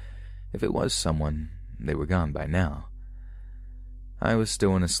scenario, if it was someone, they were gone by now. I was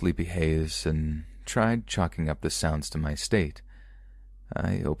still in a sleepy haze and tried chalking up the sounds to my state.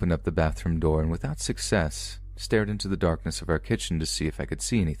 I opened up the bathroom door and without success stared into the darkness of our kitchen to see if I could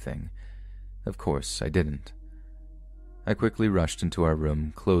see anything. Of course, I didn't. I quickly rushed into our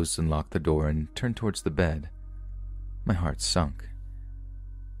room, closed and locked the door, and turned towards the bed. My heart sunk.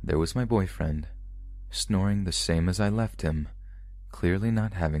 There was my boyfriend, snoring the same as I left him, clearly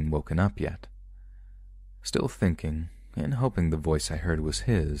not having woken up yet. Still thinking, and hoping the voice I heard was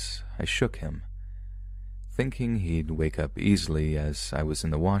his, I shook him. Thinking he'd wake up easily as I was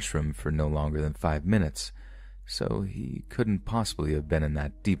in the washroom for no longer than 5 minutes, so he couldn't possibly have been in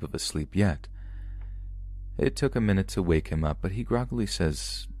that deep of a sleep yet. It took a minute to wake him up, but he groggily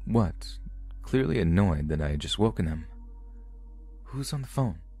says, "What?" clearly annoyed that I had just woken him. "Who's on the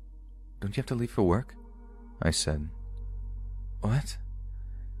phone? Don't you have to leave for work?" I said. "What?"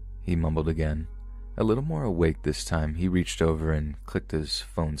 He mumbled again. A little more awake this time, he reached over and clicked his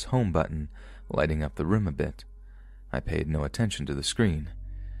phone's home button, lighting up the room a bit. I paid no attention to the screen.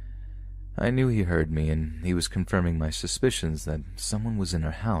 I knew he heard me, and he was confirming my suspicions that someone was in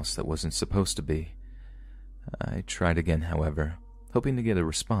our house that wasn't supposed to be. I tried again, however, hoping to get a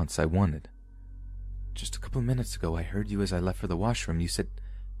response I wanted. "Just a couple of minutes ago, I heard you as I left for the washroom. You said,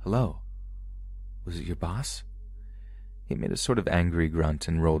 'Hello.' Was it your boss?" He made a sort of angry grunt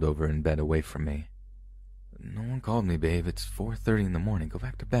and rolled over in bed away from me. "No one called me, babe. It's 4:30 in the morning. Go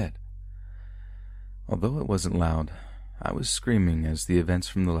back to bed." Although it wasn't loud, I was screaming as the events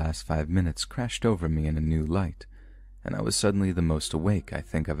from the last 5 minutes crashed over me in a new light, and I was suddenly the most awake I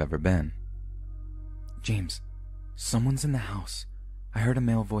think I've ever been. "James, someone's in the house. I heard a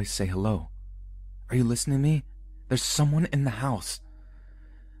male voice say hello. Are you listening to me? There's someone in the house."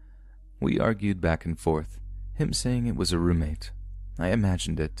 We argued back and forth, him saying it was a roommate. I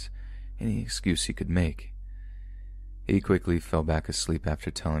imagined it, any excuse he could make. He quickly fell back asleep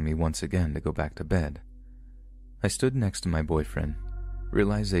after telling me once again to go back to bed. I stood next to my boyfriend,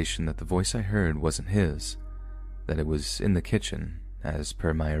 realization that the voice I heard wasn't his, that it was in the kitchen, as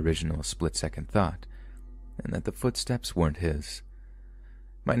per my original split-second thought, and that the footsteps weren't his.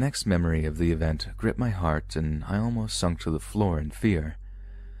 My next memory of the event gripped my heart, and I almost sunk to the floor in fear.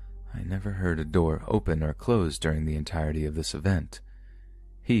 I never heard a door open or close during the entirety of this event.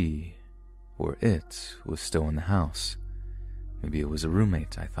 He, or it, was still in the house. Maybe it was a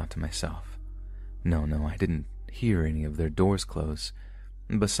roommate, I thought to myself. No, I didn't hear any of their doors close.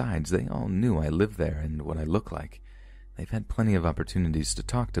 Besides, they all knew I lived there and what I looked like. They've had plenty of opportunities to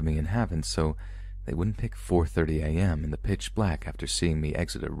talk to me and haven't, so they wouldn't pick 4:30 a.m. in the pitch black after seeing me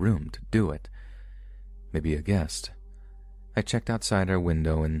exit a room to do it. Maybe a guest. I checked outside our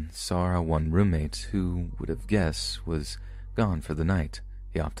window and saw our one roommate, who would have guessed was gone for the night.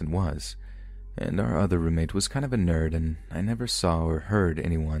 He often was. And our other roommate was kind of a nerd, and I never saw or heard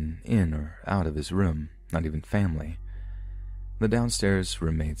anyone in or out of his room, not even family. The downstairs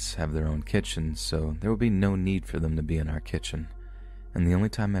roommates have their own kitchen, so there would be no need for them to be in our kitchen. And the only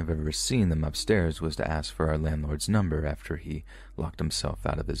time I've ever seen them upstairs was to ask for our landlord's number after he locked himself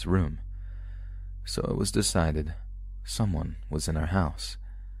out of his room. So it was decided someone was in our house.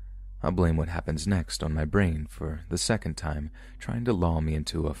 I'll blame what happens next on my brain for the second time, trying to lull me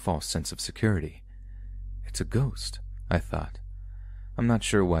into a false sense of security. It's a ghost, I thought. I'm not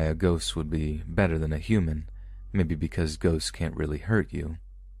sure why a ghost would be better than a human, maybe because ghosts can't really hurt you,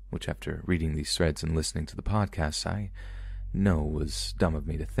 which after reading these threads and listening to the podcast, I know was dumb of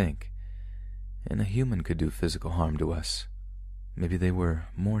me to think. And a human could do physical harm to us. Maybe they were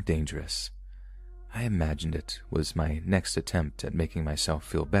more dangerous. I imagined it was my next attempt at making myself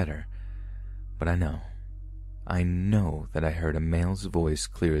feel better. But I know that I heard a male's voice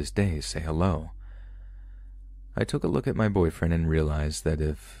clear as day say hello. I took a look at my boyfriend and realized that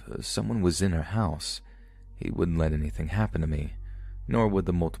if someone was in our house, he wouldn't let anything happen to me, nor would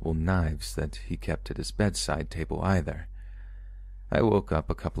the multiple knives that he kept at his bedside table either. I woke up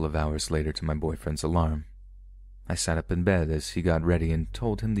a couple of hours later to my boyfriend's alarm. I sat up in bed as he got ready and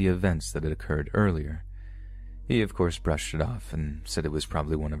told him the events that had occurred earlier. He, of course, brushed it off and said it was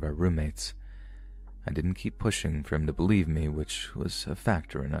probably one of our roommates. I didn't keep pushing for him to believe me, which was a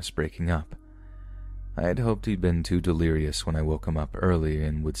factor in us breaking up. I had hoped he'd been too delirious when I woke him up early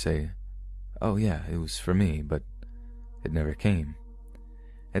and would say, "Oh yeah, it was for me," but it never came.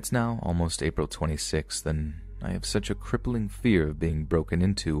 It's now almost April 26th, and I have such a crippling fear of being broken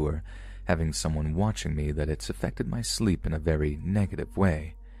into or having someone watching me that it's affected my sleep in a very negative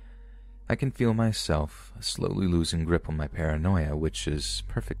way. I can feel myself slowly losing grip on my paranoia, which is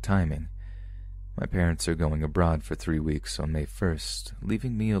perfect timing. My parents are going abroad for 3 weeks on May 1st,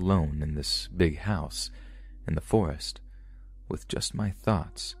 leaving me alone in this big house in the forest with just my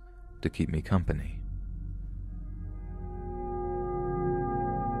thoughts to keep me company.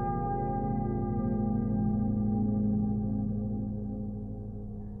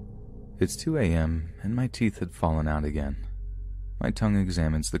 It's 2 a.m., and my teeth had fallen out again. My tongue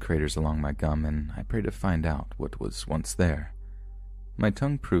examines the craters along my gum, and I pray to find out what was once there. My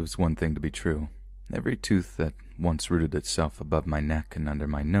tongue proves one thing to be true. Every tooth that once rooted itself above my neck and under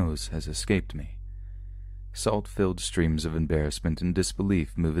my nose has escaped me. Salt-filled streams of embarrassment and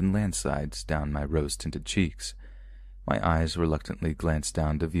disbelief move in landslides down my rose-tinted cheeks. My eyes reluctantly glance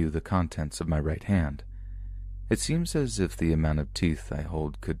down to view the contents of my right hand. It seems as if the amount of teeth I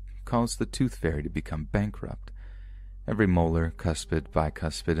hold could cause the tooth fairy to become bankrupt. Every molar, cuspid,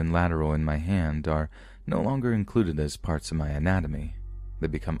 bicuspid, and lateral in my hand are no longer included as parts of my anatomy. They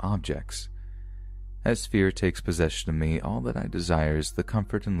become objects. As fear takes possession of me, all that I desire is the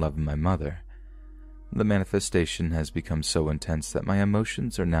comfort and love of my mother. The manifestation has become so intense that my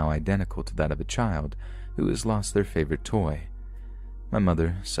emotions are now identical to that of a child who has lost their favorite toy. My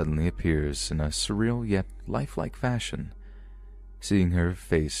mother suddenly appears in a surreal yet lifelike fashion. Seeing her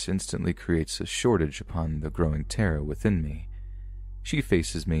face instantly creates a shortage upon the growing terror within me. She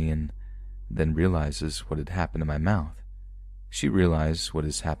faces me and then realizes what had happened to my mouth. She realizes what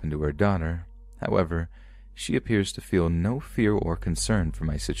has happened to her daughter. However, she appears to feel no fear or concern for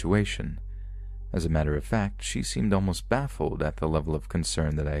my situation. As a matter of fact, she seemed almost baffled at the level of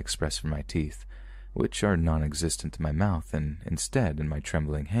concern that I expressed for my teeth, which are non-existent in my mouth and instead in my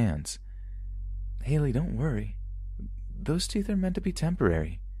trembling hands. "Haley, don't worry. Those teeth are meant to be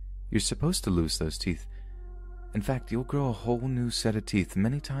temporary. You're supposed to lose those teeth. In fact, you'll grow a whole new set of teeth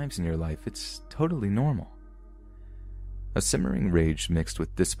many times in your life. It's totally normal." A simmering rage mixed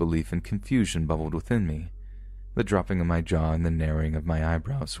with disbelief and confusion bubbled within me. The dropping of my jaw and the narrowing of my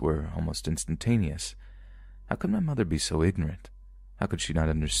eyebrows were almost instantaneous. How could my mother be so ignorant? How could she not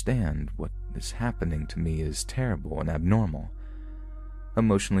understand what is happening to me is terrible and abnormal?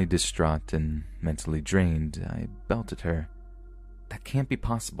 Emotionally distraught and mentally drained, I belted her. "That can't be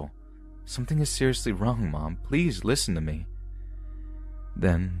possible. Something is seriously wrong, Mom. Please listen to me."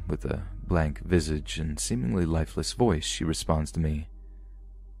 Then, with a blank visage and seemingly lifeless voice, she responds to me,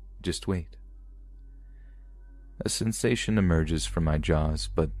 "Just wait." A sensation emerges from my jaws,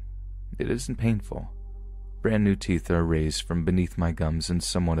 but it isn't painful. Brand new teeth are raised from beneath my gums in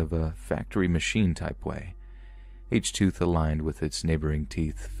somewhat of a factory machine type way, each tooth aligned with its neighboring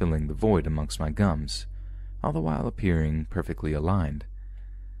teeth, filling the void amongst my gums, all the while appearing perfectly aligned.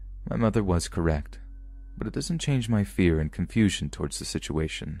 My mother was correct, but it doesn't change my fear and confusion towards the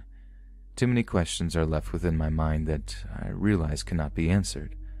situation. Too many questions are left within my mind that I realize cannot be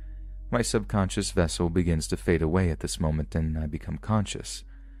answered. My subconscious vessel begins to fade away at this moment, and I become conscious.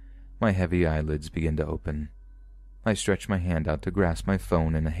 My heavy eyelids begin to open. I stretch my hand out to grasp my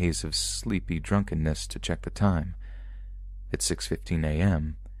phone in a haze of sleepy drunkenness to check the time. It's 6:15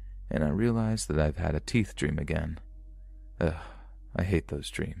 a.m., and I realize that I've had a teeth dream again. Ugh, I hate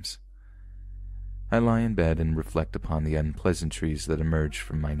those dreams. I lie in bed and reflect upon the unpleasantries that emerge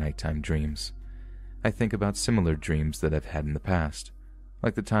from my nighttime dreams. I think about similar dreams that I've had in the past,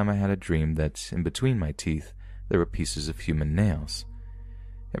 like the time I had a dream that in between my teeth there were pieces of human nails.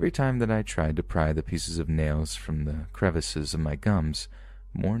 Every time that I tried to pry the pieces of nails from the crevices of my gums,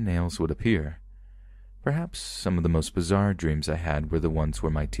 more nails would appear. Perhaps some of the most bizarre dreams I had were the ones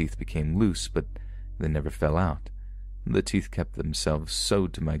where my teeth became loose, but they never fell out. The teeth kept themselves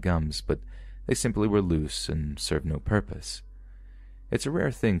sewed to my gums, but they simply were loose and served no purpose. It's a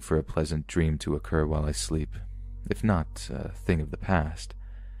rare thing for a pleasant dream to occur while I sleep, if not a thing of the past.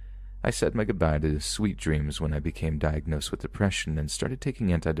 I said my goodbye to sweet dreams when I became diagnosed with depression and started taking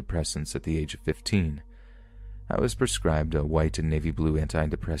antidepressants at the age of 15. I was prescribed a white and navy blue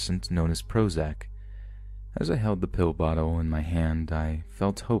antidepressant known as Prozac. As I held the pill bottle in my hand, I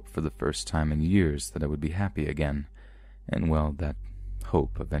felt hope for the first time in years that I would be happy again, and well, that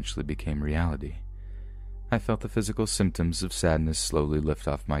hope eventually became reality. I felt the physical symptoms of sadness slowly lift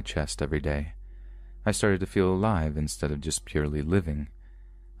off my chest every day. I started to feel alive instead of just purely living.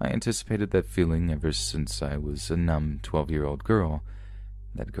 I anticipated that feeling ever since I was a numb 12-year-old girl.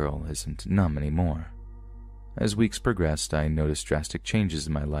 That girl isn't numb anymore. As weeks progressed, I noticed drastic changes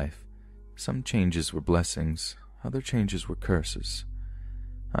in my life. Some changes were blessings, other changes were curses.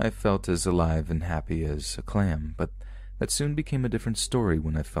 I felt as alive and happy as a clam, but that soon became a different story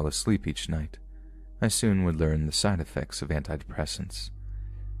when I fell asleep each night. I soon would learn the side effects of antidepressants.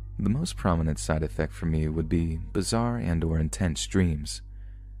 The most prominent side effect for me would be bizarre and/or intense dreams.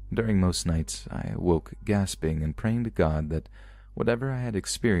 During most nights, I awoke gasping and praying to God that whatever I had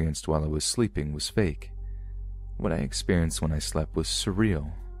experienced while I was sleeping was fake. What I experienced when I slept was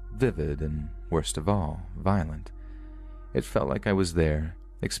surreal, vivid, and, worst of all, violent. It felt like I was there,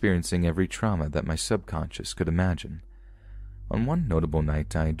 experiencing every trauma that my subconscious could imagine. On one notable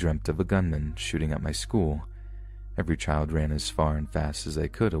night, I dreamt of a gunman shooting at my school. Every child ran as far and fast as they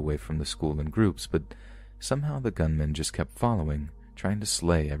could away from the school in groups, but somehow the gunman just kept following, trying to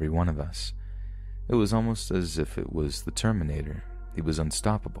slay every one of us. It was almost as if it was the Terminator. He was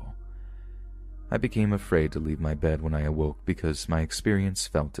unstoppable. I became afraid to leave my bed when I awoke because my experience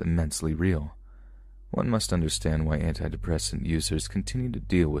felt immensely real. One must understand why antidepressant users continue to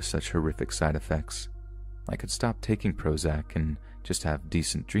deal with such horrific side effects. I could stop taking Prozac and just have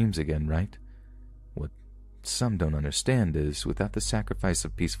decent dreams again, right? What some don't understand is, without the sacrifice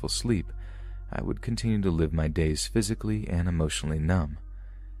of peaceful sleep, I would continue to live my days physically and emotionally numb.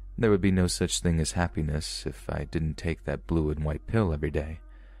 There would be no such thing as happiness if I didn't take that blue and white pill every day.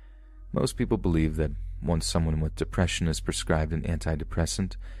 Most people believe that once someone with depression is prescribed an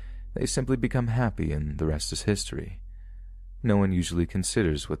antidepressant, they simply become happy and the rest is history. No one usually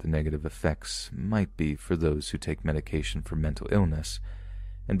considers what the negative effects might be for those who take medication for mental illness,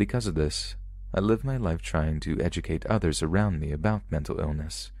 and because of this, I live my life trying to educate others around me about mental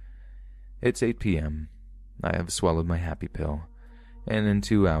illness. It's 8 p.m. I have swallowed my happy pill, and in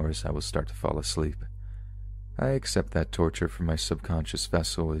 2 hours I will start to fall asleep. I accept that torture from my subconscious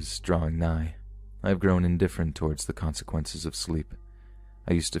vessel is drawing nigh. I have grown indifferent towards the consequences of sleep.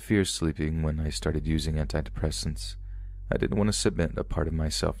 I used to fear sleeping when I started using antidepressants. I didn't want to submit a part of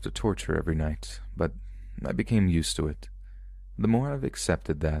myself to torture every night, but I became used to it. The more I've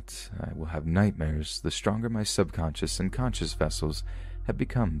accepted that I will have nightmares, the stronger my subconscious and conscious vessels have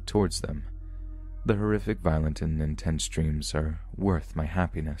become towards them. The horrific, violent, and intense dreams are worth my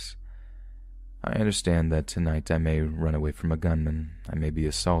happiness. I understand that tonight I may run away from a gunman, I may be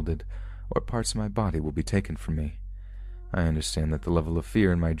assaulted, or parts of my body will be taken from me. I understand that the level of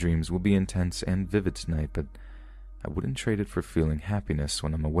fear in my dreams will be intense and vivid tonight, but I wouldn't trade it for feeling happiness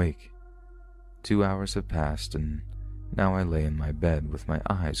when I'm awake. 2 hours have passed, and now I lay in my bed with my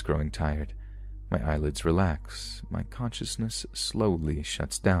eyes growing tired. My eyelids relax, my consciousness slowly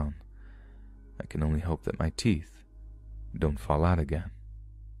shuts down. I can only hope that my teeth don't fall out again.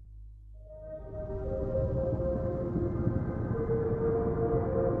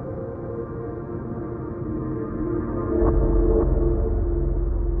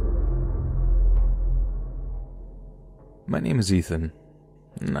 My name is Ethan,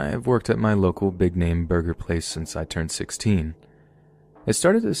 and I have worked at my local big-name burger place since I turned 16. It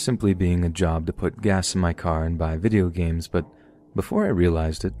started as simply being a job to put gas in my car and buy video games, but before I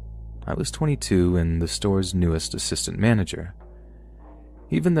realized it, I was 22 and the store's newest assistant manager.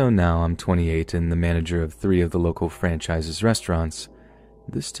 Even though now I'm 28 and the manager of 3 of the local franchise's restaurants,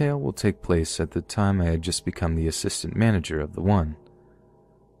 this tale will take place at the time I had just become the assistant manager of the one.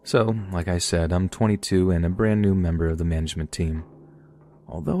 So, like I said, I'm 22 and a brand new member of the management team.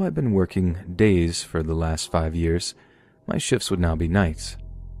 Although I've been working days for the last 5 years, my shifts would now be nights.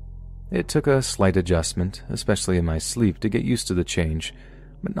 It took a slight adjustment, especially in my sleep, to get used to the change,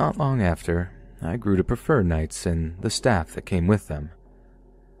 but not long after, I grew to prefer nights and the staff that came with them.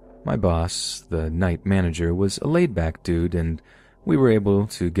 My boss, the night manager, was a laid-back dude, and we were able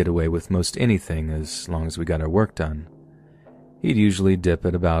to get away with most anything as long as we got our work done. He'd usually dip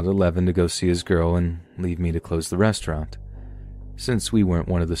at about 11 to go see his girl and leave me to close the restaurant. Since we weren't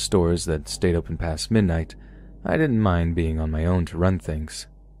one of the stores that stayed open past midnight, I didn't mind being on my own to run things.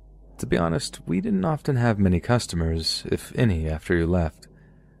 To be honest, we didn't often have many customers, if any, after he left.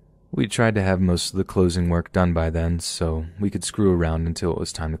 We tried to have most of the closing work done by then, so we could screw around until it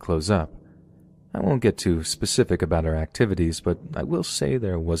was time to close up. I won't get too specific about our activities, but I will say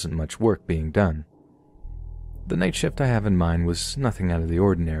there wasn't much work being done. The night shift I have in mind was nothing out of the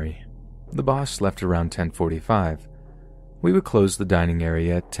ordinary. The boss left around 10:45. We would close the dining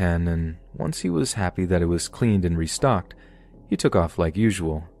area at 10, and once he was happy that it was cleaned and restocked, he took off like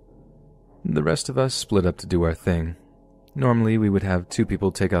usual. The rest of us split up to do our thing. Normally, we would have 2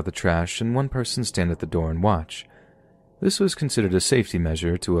 people take out the trash and 1 person stand at the door and watch. This was considered a safety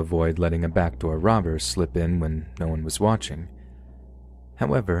measure to avoid letting a backdoor robber slip in when no one was watching.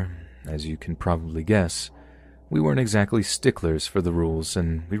 However, as you can probably guess, we weren't exactly sticklers for the rules,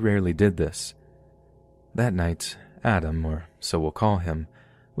 and we rarely did this. That night, Adam, or so we'll call him,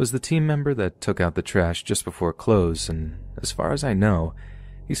 was the team member that took out the trash just before close, and as far as I know,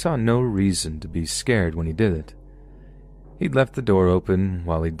 he saw no reason to be scared when he did it. He'd left the door open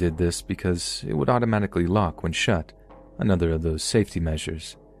while he did this because it would automatically lock when shut, another of those safety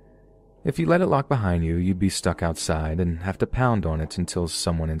measures. If you let it lock behind you, you'd be stuck outside and have to pound on it until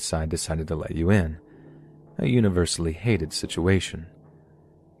someone inside decided to let you in. A universally hated situation.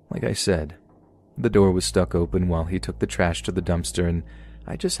 Like I said, the door was stuck open while he took the trash to the dumpster, and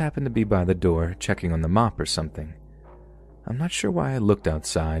I just happened to be by the door checking on the mop or something. I'm not sure why I looked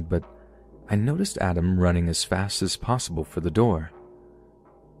outside, but I noticed Adam running as fast as possible for the door.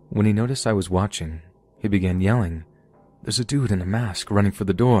 When he noticed I was watching, he began yelling, "There's a dude in a mask running for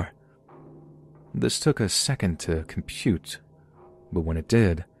the door." This took a second to compute, but when it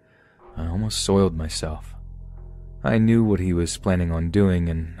did, I almost soiled myself. I knew what he was planning on doing,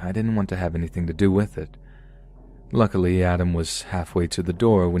 and I didn't want to have anything to do with it. Luckily, Adam was halfway to the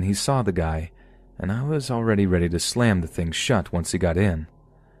door when he saw the guy, and I was already ready to slam the thing shut once he got in.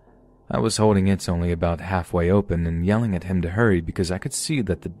 I was holding it only about halfway open and yelling at him to hurry because I could see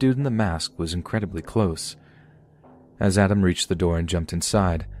that the dude in the mask was incredibly close. As Adam reached the door and jumped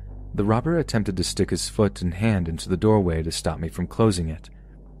inside, the robber attempted to stick his foot and hand into the doorway to stop me from closing it.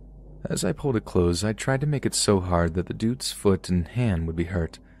 As I pulled it closed, I tried to make it so hard that the dude's foot and hand would be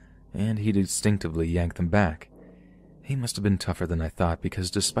hurt, and he'd instinctively yank them back. He must have been tougher than I thought because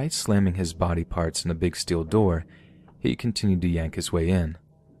despite slamming his body parts in a big steel door, he continued to yank his way in.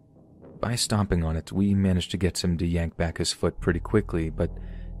 By stomping on it, we managed to get him to yank back his foot pretty quickly, but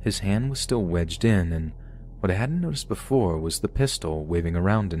his hand was still wedged in, and what I hadn't noticed before was the pistol waving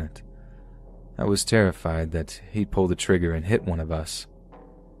around in it. I was terrified that he'd pull the trigger and hit one of us.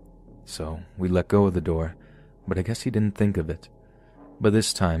 So we let go of the door, but I guess he didn't think of it. But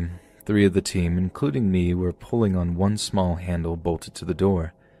this time, 3 of the team, including me, were pulling on one small handle bolted to the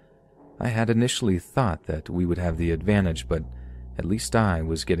door. I had initially thought that we would have the advantage, but at least I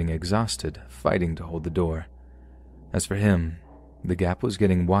was getting exhausted fighting to hold the door. As for him, the gap was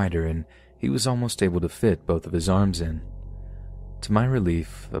getting wider and he was almost able to fit both of his arms in. To my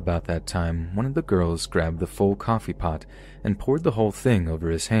relief, about that time, one of the girls grabbed the full coffee pot and poured the whole thing over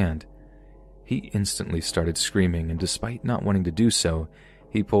his hand. He instantly started screaming, and despite not wanting to do so,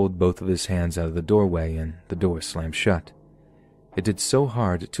 he pulled both of his hands out of the doorway and the door slammed shut. It did so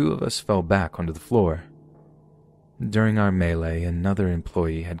hard, 2 of us fell back onto the floor. During our melee, another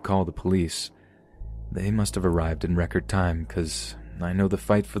employee had called the police. They must have arrived in record time, because I know the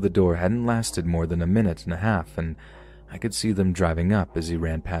fight for the door hadn't lasted more than a minute and a half, and I could see them driving up as he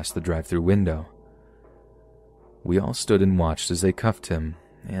ran past the drive-thru window. We all stood and watched as they cuffed him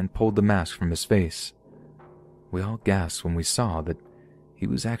and pulled the mask from his face. We all gasped when we saw that he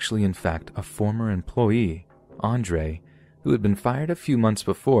was actually in fact a former employee, Andre, who had been fired a few months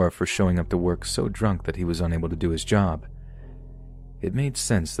before for showing up to work so drunk that he was unable to do his job. It made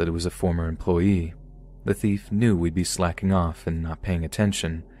sense that it was a former employee. The thief knew we'd be slacking off and not paying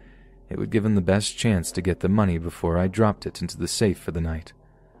attention. It would give him the best chance to get the money before I dropped it into the safe for the night.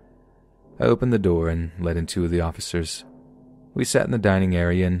 I opened the door and let in 2 of the officers. We sat in the dining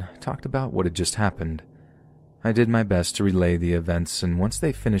area and talked about what had just happened. I did my best to relay the events, and once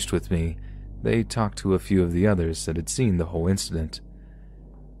they finished with me, they talked to a few of the others that had seen the whole incident.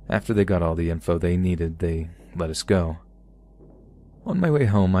 After they got all the info they needed, they let us go. On my way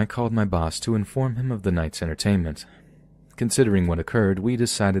home, I called my boss to inform him of the night's entertainment. Considering what occurred, we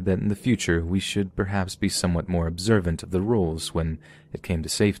decided that in the future we should perhaps be somewhat more observant of the rules when it came to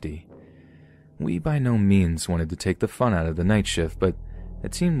safety. We by no means wanted to take the fun out of the night shift, but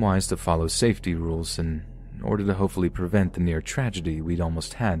it seemed wise to follow safety rules in order to hopefully prevent the near tragedy we'd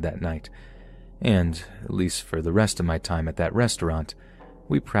almost had that night. And, at least for the rest of my time at that restaurant,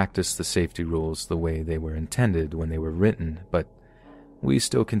 we practiced the safety rules the way they were intended when they were written, but we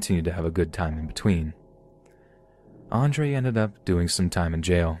still continued to have a good time in between. Andre ended up doing some time in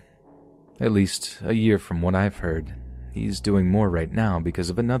jail. At least a year from what I've heard. He's doing more right now because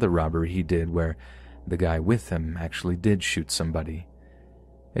of another robbery he did where the guy with him actually did shoot somebody.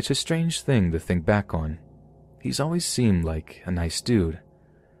 It's a strange thing to think back on. He's always seemed like a nice dude.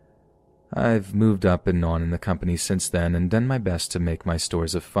 I've moved up and on in the company since then and done my best to make my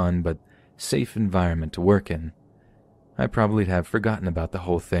stores a fun but safe environment to work in. I probably have forgotten about the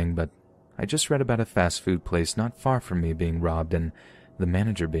whole thing, but I just read about a fast food place not far from me being robbed and the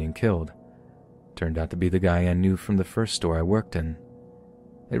manager being killed. Turned out to be the guy I knew from the first store I worked in.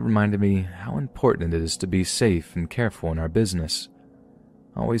 It reminded me how important it is to be safe and careful in our business.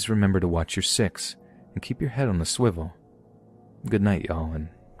 Always remember to watch your 6 and keep your head on the swivel. Good night, y'all, and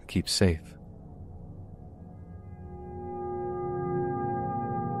keep safe.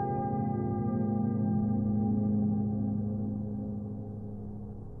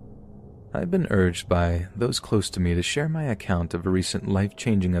 I've been urged by those close to me to share my account of a recent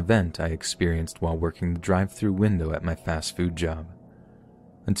life-changing event I experienced while working the drive-thru window at my fast food job.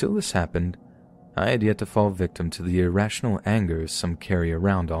 Until this happened, I had yet to fall victim to the irrational anger some carry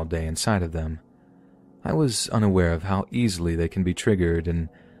around all day inside of them. I was unaware of how easily they can be triggered, and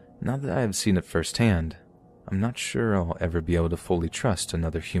now that I have seen it firsthand, I'm not sure I'll ever be able to fully trust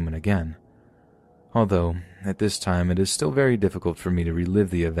another human again. Although, at this time it is still very difficult for me to relive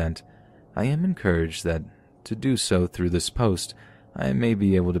the event, I am encouraged that, to do so through this post, I may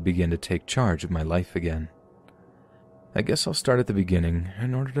be able to begin to take charge of my life again. I guess I'll start at the beginning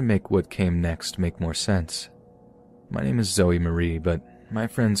in order to make what came next make more sense. My name is Zoe Marie, but my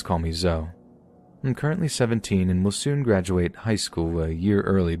friends call me Zoe. I'm currently 17 and will soon graduate high school a year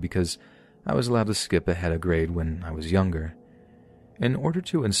early because I was allowed to skip ahead a grade when I was younger. In order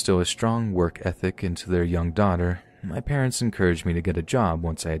to instill a strong work ethic into their young daughter, my parents encouraged me to get a job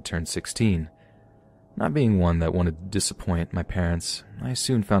once I had turned 16. Not being one that wanted to disappoint my parents, I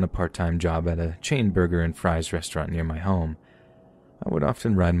soon found a part-time job at a chain burger and fries restaurant near my home. I would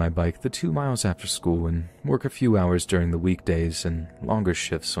often ride my bike the 2 miles after school and work a few hours during the weekdays and longer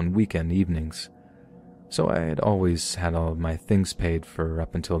shifts on weekend evenings. So I had always had all of my things paid for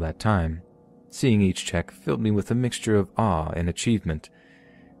up until that time. Seeing each check filled me with a mixture of awe and achievement.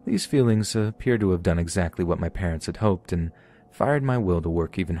 These feelings appeared to have done exactly what my parents had hoped and fired my will to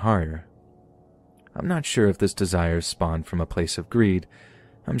work even harder. I'm not sure if this desire spawned from a place of greed.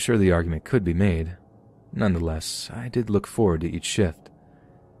 I'm sure the argument could be made. Nonetheless, I did look forward to each shift.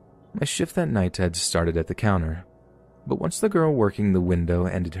 My shift that night had started at the counter, but once the girl working the window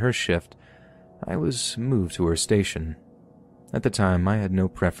ended her shift, I was moved to her station. At the time, I had no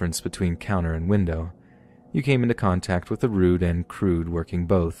preference between counter and window. You came into contact with the rude and crude working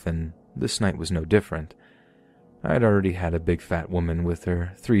both, and this night was no different. I had already had a big fat woman with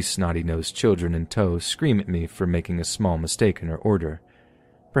her 3 snotty-nosed children in tow scream at me for making a small mistake in her order.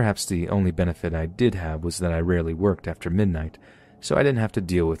 Perhaps the only benefit I did have was that I rarely worked after midnight, so I didn't have to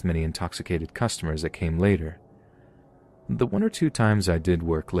deal with many intoxicated customers that came later. The 1 or 2 times I did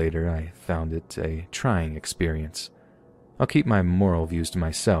work later, I found it a trying experience. I'll keep my moral views to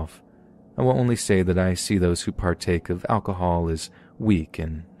myself. I will only say that I see those who partake of alcohol as weak,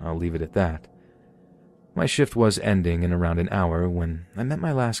 and I'll leave it at that. My shift was ending in around an hour when I met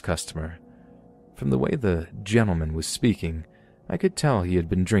my last customer. From the way the gentleman was speaking, I could tell he had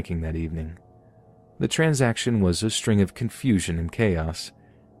been drinking that evening. The transaction was a string of confusion and chaos.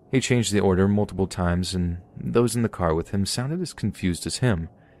 He changed the order multiple times, and those in the car with him sounded as confused as him.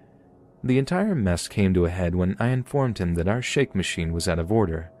 The entire mess came to a head when I informed him that our shake machine was out of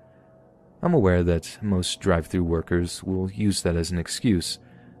order. I'm aware that most drive-thru workers will use that as an excuse,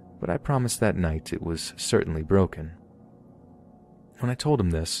 but I promised that night it was certainly broken. When I told him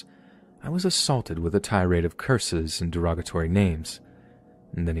this, I was assaulted with a tirade of curses and derogatory names,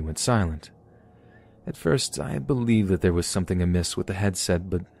 and then he went silent. At first, I believed that there was something amiss with the headset,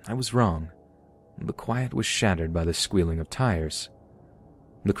 but I was wrong. The quiet was shattered by the squealing of tires.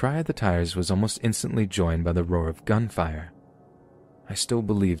 The cry of the tires was almost instantly joined by the roar of gunfire. I still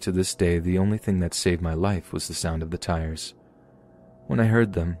believe to this day the only thing that saved my life was the sound of the tires. When I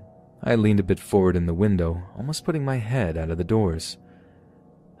heard them, I leaned a bit forward in the window, almost putting my head out of the doors.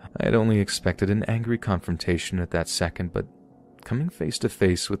 I had only expected an angry confrontation at that second, but coming face to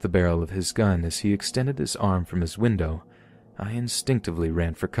face with the barrel of his gun as he extended his arm from his window, I instinctively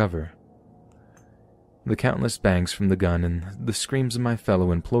ran for cover. The countless bangs from the gun and the screams of my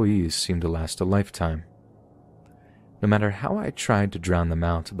fellow employees seemed to last a lifetime. No matter how I tried to drown them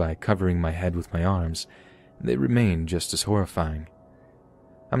out by covering my head with my arms, they remained just as horrifying.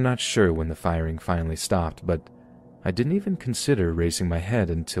 I'm not sure when the firing finally stopped, but I didn't even consider raising my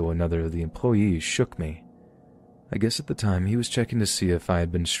head until another of the employees shook me. I guess at the time he was checking to see if I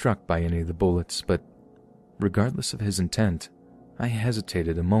had been struck by any of the bullets, but regardless of his intent, I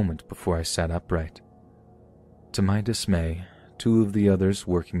hesitated a moment before I sat upright. To my dismay, 2 of the others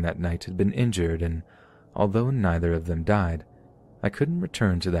working that night had been injured, and although neither of them died, I couldn't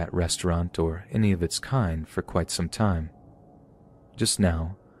return to that restaurant or any of its kind for quite some time. Just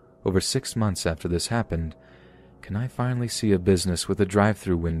now, over 6 months after this happened, can I finally see a business with a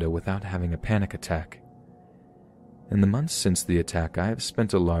drive-thru window without having a panic attack? In the months since the attack, I have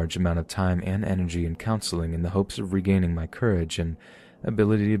spent a large amount of time and energy in counseling in the hopes of regaining my courage and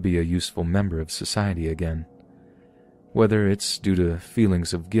ability to be a useful member of society again. Whether it's due to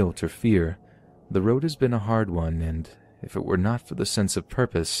feelings of guilt or fear, the road has been a hard one, and if it were not for the sense of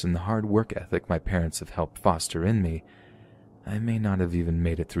purpose and the hard work ethic my parents have helped foster in me, I may not have even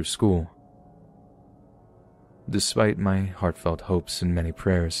made it through school. Despite my heartfelt hopes and many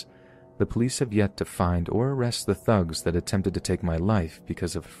prayers, the police have yet to find or arrest the thugs that attempted to take my life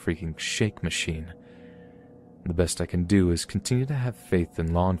because of a freaking shake machine. The best I can do is continue to have faith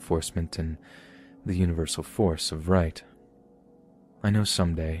in law enforcement and the universal force of right. I know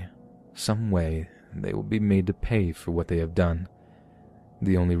someday, some way, they will be made to pay for what they have done.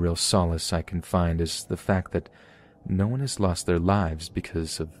 The only real solace I can find is the fact that no one has lost their lives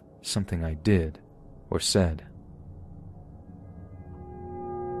because of something I did. or said.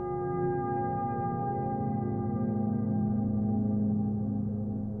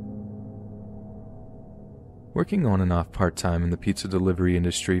 Working on and off part-time in the pizza delivery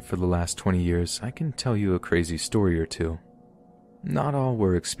industry for the last 20 years, I can tell you a crazy story or two. Not all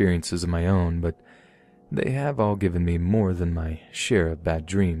were experiences of my own, but they have all given me more than my share of bad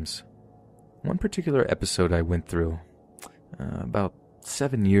dreams. One particular episode I went through, about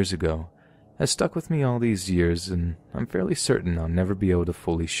 7 years ago, has stuck with me all these years, and I'm fairly certain I'll never be able to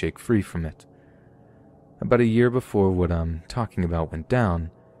fully shake free from it. About a year before what I'm talking about went down,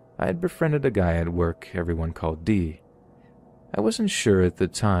 I had befriended a guy at work everyone called D. I wasn't sure at the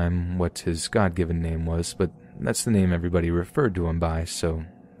time what his God-given name was, but that's the name everybody referred to him by, so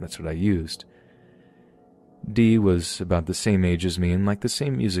that's what I used. D was about the same age as me and liked the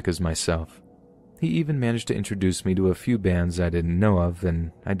same music as myself. He even managed to introduce me to a few bands I didn't know of,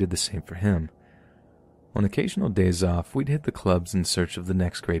 and I did the same for him. On occasional days off, we'd hit the clubs in search of the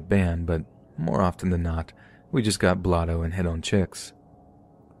next great band, but more often than not, we just got blotto and hit on chicks.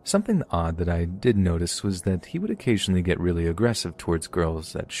 Something odd that I did notice was that he would occasionally get really aggressive towards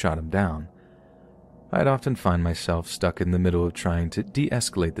girls that shot him down. I'd often find myself stuck in the middle of trying to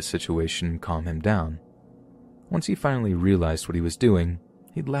de-escalate the situation and calm him down. Once he finally realized what he was doing,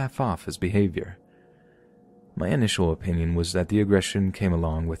 he'd laugh off his behavior. My initial opinion was that the aggression came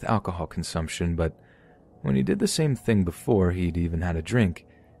along with alcohol consumption, but when he did the same thing before he'd even had a drink,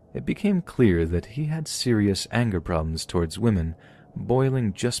 it became clear that he had serious anger problems towards women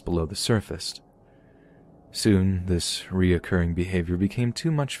boiling just below the surface. Soon, this reoccurring behavior became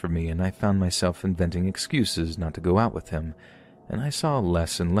too much for me, and I found myself inventing excuses not to go out with him, and I saw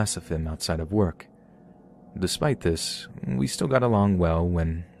less and less of him outside of work. Despite this, we still got along well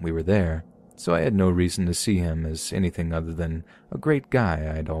when we were there, so I had no reason to see him as anything other than a great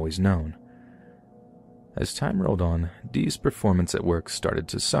guy I'd always known. As time rolled on, D's performance at work started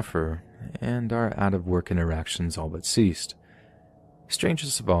to suffer, and our out-of-work interactions all but ceased.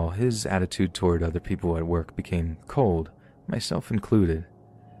 Strangest of all, his attitude toward other people at work became cold, myself included.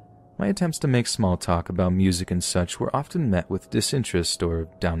 My attempts to make small talk about music and such were often met with disinterest or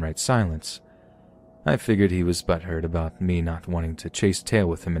downright silence. I figured he was butthurt about me not wanting to chase tail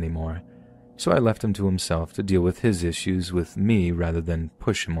with him anymore, so I left him to himself to deal with his issues with me rather than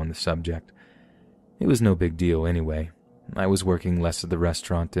push him on the subject. It was no big deal anyway. I was working less at the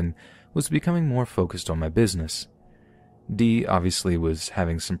restaurant and was becoming more focused on my business. D obviously was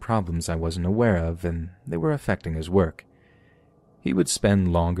having some problems I wasn't aware of, and they were affecting his work. He would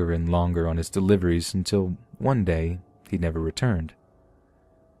spend longer and longer on his deliveries until one day he never returned.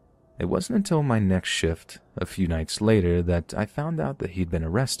 It wasn't until my next shift, a few nights later, that I found out that he'd been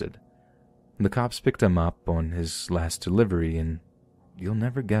arrested. The cops picked him up on his last delivery, and you'll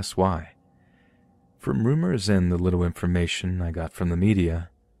never guess why. From rumors and the little information I got from the media,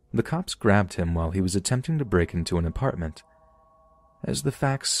 the cops grabbed him while he was attempting to break into an apartment. As the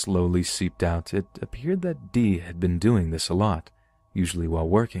facts slowly seeped out, it appeared that D had been doing this a lot, usually while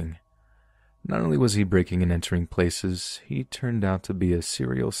working. Not only was he breaking and entering places, he turned out to be a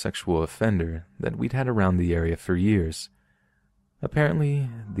serial sexual offender that we'd had around the area for years. Apparently,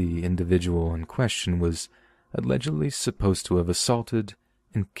 the individual in question was allegedly supposed to have assaulted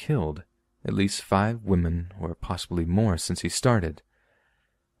and killed at least 5 women or possibly more since he started.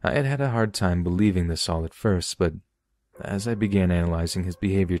 I had had a hard time believing this all at first, but as I began analyzing his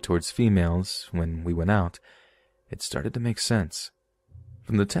behavior towards females when we went out, it started to make sense.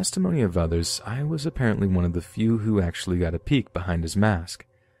 From the testimony of others, I was apparently one of the few who actually got a peek behind his mask.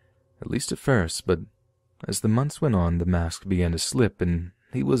 At least at first, but as the months went on, the mask began to slip and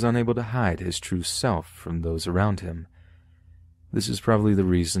he was unable to hide his true self from those around him. This is probably the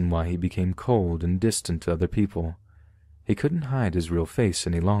reason why he became cold and distant to other people. He couldn't hide his real face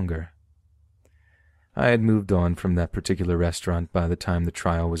any longer. I had moved on from that particular restaurant by the time the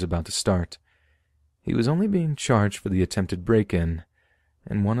trial was about to start. He was only being charged for the attempted break-in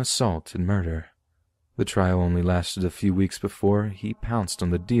and 1 assault and murder. The trial only lasted a few weeks before he pounced on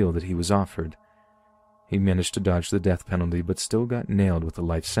the deal that he was offered. He managed to dodge the death penalty but still got nailed with a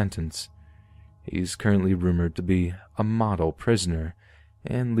life sentence. He's currently rumored to be a model prisoner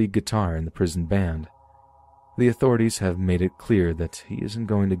and lead guitar in the prison band. The authorities have made it clear that he isn't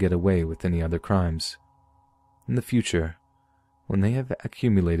going to get away with any other crimes. In the future, when they have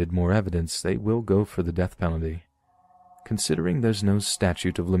accumulated more evidence, they will go for the death penalty. Considering there's no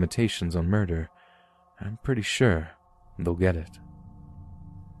statute of limitations on murder, I'm pretty sure they'll get it.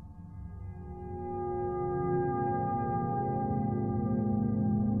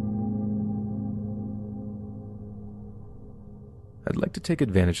 I'd like to take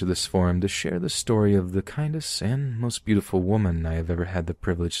advantage of this forum to share the story of the kindest and most beautiful woman I have ever had the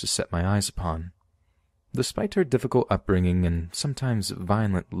privilege to set my eyes upon. Despite her difficult upbringing and sometimes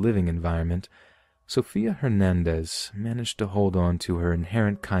violent living environment, Sofia Hernandez managed to hold on to her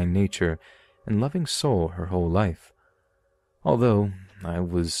inherent kind nature and loving soul her whole life. Although I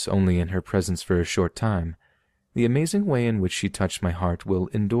was only in her presence for a short time, the amazing way in which she touched my heart will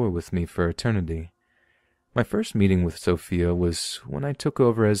endure with me for eternity. My first meeting with Sofia was when I took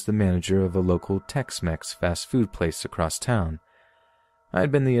over as the manager of a local Tex-Mex fast food place across town. I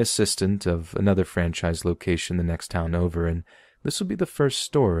had been the assistant of another franchise location the next town over, and this would be the first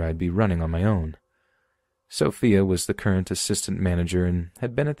store I'd be running on my own. Sofia was the current assistant manager and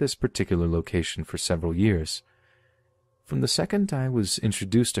had been at this particular location for several years. From the second I was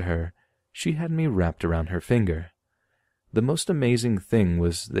introduced to her, she had me wrapped around her finger. The most amazing thing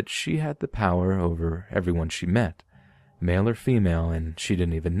was that she had the power over everyone she met, male or female, and she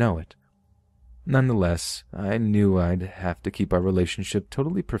didn't even know it. Nonetheless, I knew I'd have to keep our relationship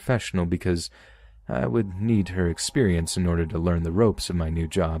totally professional because I would need her experience in order to learn the ropes of my new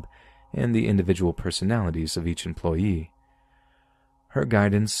job and the individual personalities of each employee. Her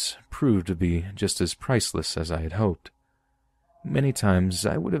guidance proved to be just as priceless as I had hoped. Many times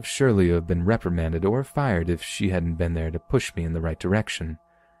I would have surely have been reprimanded or fired if she hadn't been there to push me in the right direction.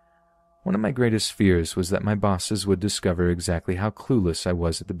 One of my greatest fears was that my bosses would discover exactly how clueless I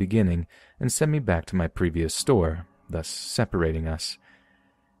was at the beginning and send me back to my previous store, thus separating us.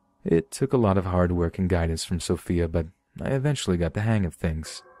 It took a lot of hard work and guidance from Sofia, but I eventually got the hang of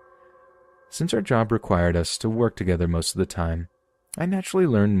things. Since our job required us to work together most of the time, I naturally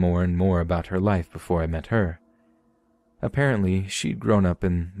learned more and more about her life before I met her. Apparently, she'd grown up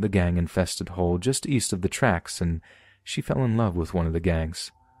in the gang-infested hole just east of the tracks, and she fell in love with one of the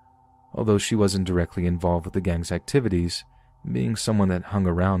gangs. Although she wasn't directly involved with the gang's activities, being someone that hung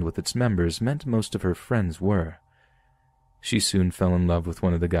around with its members meant most of her friends were. She soon fell in love with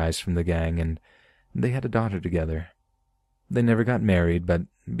one of the guys from the gang, and they had a daughter together. They never got married, but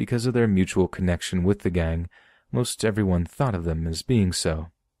because of their mutual connection with the gang, most everyone thought of them as being so.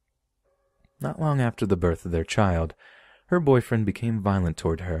 Not long after the birth of their child, her boyfriend became violent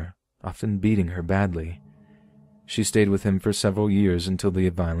toward her, often beating her badly. She stayed with him for several years until the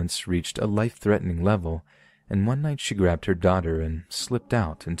violence reached a life-threatening level, and one night she grabbed her daughter and slipped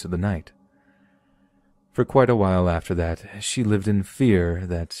out into the night. For quite a while after that, she lived in fear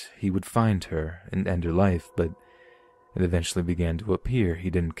that he would find her and end her life, but it eventually began to appear he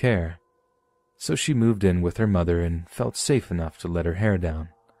didn't care. So she moved in with her mother and felt safe enough to let her hair down.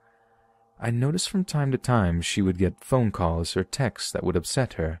 I noticed from time to time she would get phone calls or texts that would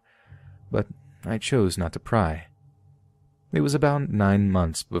upset her, but I chose not to pry. It was about 9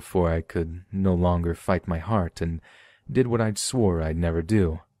 months before I could no longer fight my heart and did what I'd swore I'd never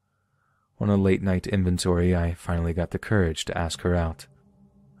do. On a late-night inventory, I finally got the courage to ask her out.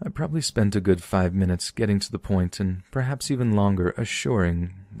 I probably spent a good 5 minutes getting to the point and perhaps even longer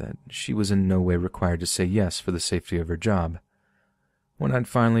assuring that she was in no way required to say yes for the safety of her job. When I'd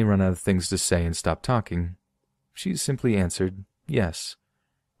finally run out of things to say and stopped talking, she simply answered yes,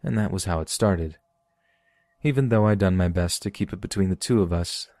 and that was how it started. Even though I'd done my best to keep it between the two of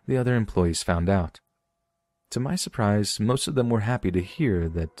us, the other employees found out. To my surprise, most of them were happy to hear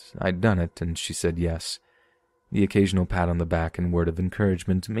that I'd done it and she said yes. The occasional pat on the back and word of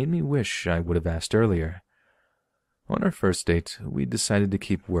encouragement made me wish I would have asked earlier. On our first date, we decided to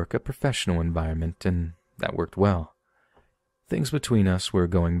keep work a professional environment, and that worked well. Things between us were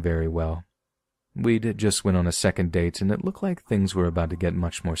going very well. We'd just went on a second date, and it looked like things were about to get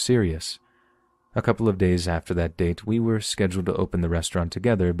much more serious. A couple of days after that date, we were scheduled to open the restaurant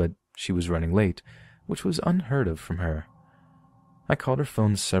together, but she was running late, which was unheard of from her. I called her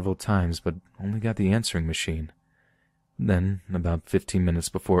phone several times, but only got the answering machine. Then, about 15 minutes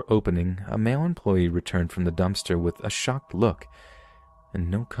before opening, a male employee returned from the dumpster with a shocked look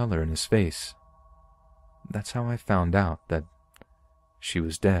and no color in his face. That's how I found out that she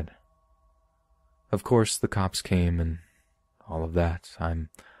was dead. Of course, the cops came and all of that. I'm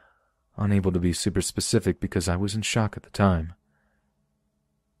unable to be super specific because I was in shock at the time.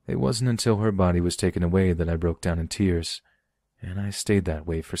 It wasn't until her body was taken away that I broke down in tears, and I stayed that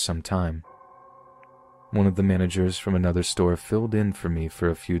way for some time. One of the managers from another store filled in for me for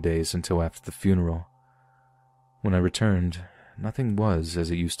a few days until after the funeral. When I returned, nothing was as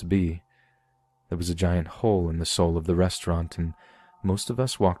it used to be. There was a giant hole in the soul of the restaurant, and most of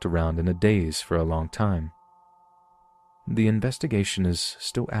us walked around in a daze for a long time. The investigation is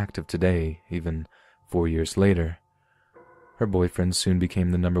still active today, even 4 years later. Her boyfriend soon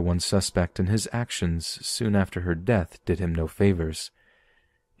became the #1 suspect, and his actions soon after her death did him no favors.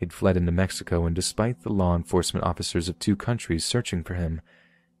 He'd fled into Mexico, and despite the law enforcement officers of 2 countries searching for him,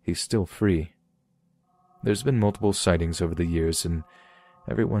 he's still free. There's been multiple sightings over the years, and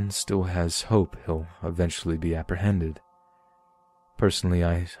everyone still has hope he'll eventually be apprehended. Personally,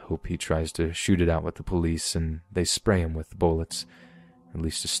 I hope he tries to shoot it out with the police and they spray him with bullets, at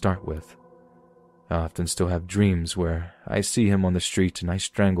least to start with. I often still have dreams where I see him on the street and I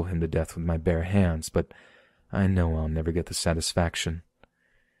strangle him to death with my bare hands, but I know I'll never get the satisfaction.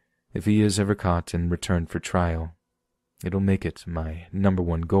 If he is ever caught and returned for trial, it'll make it my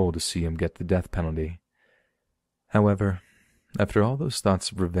 #1 goal to see him get the death penalty. However, after all those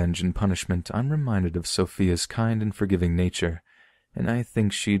thoughts of revenge and punishment, I'm reminded of Sophia's kind and forgiving nature, and I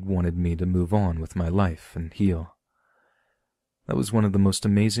think she'd wanted me to move on with my life and heal. That was one of the most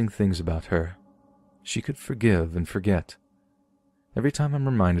amazing things about her. She could forgive and forget. Every time I'm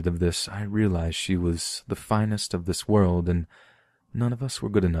reminded of this, I realize she was the finest of this world, and none of us were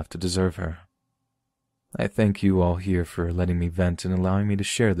good enough to deserve her. I thank you all here for letting me vent and allowing me to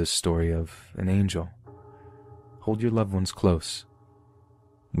share this story of an angel. Hold your loved ones close.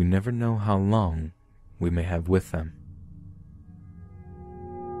 We never know how long we may have with them.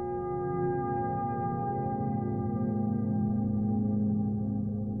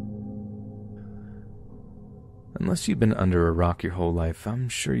 Unless you've been under a rock your whole life, I'm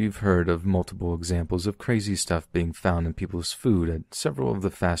sure you've heard of multiple examples of crazy stuff being found in people's food at several of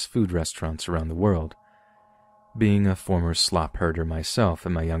the fast food restaurants around the world. Being a former slop herder myself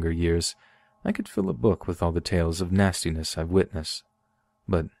in my younger years, I could fill a book with all the tales of nastiness I've witnessed.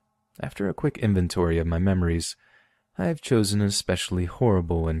 But after a quick inventory of my memories, I have chosen an especially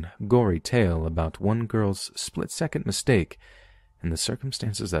horrible and gory tale about one girl's split-second mistake and the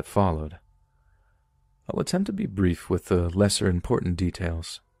circumstances that followed. I'll attempt to be brief with the lesser important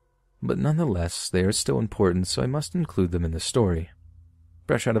details, but nonetheless they are still important, so I must include them in the story.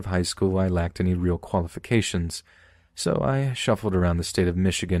 Fresh out of high school, I lacked any real qualifications, so I shuffled around the state of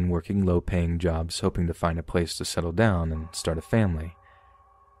Michigan working low-paying jobs, hoping to find a place to settle down and start a family.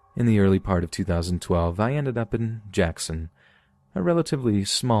 In the early part of 2012, I ended up in Jackson, a relatively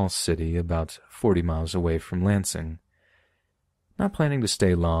small city about 40 miles away from Lansing. Not planning to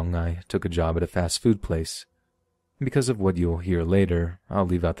stay long, I took a job at a fast food place. Because of what you'll hear later, I'll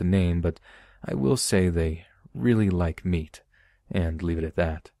leave out the name, but I will say they really like meat, and leave it at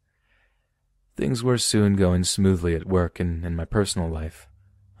that. Things were soon going smoothly at work and in my personal life.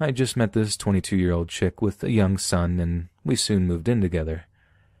 I just met this 22-year-old chick with a young son, and we soon moved in together.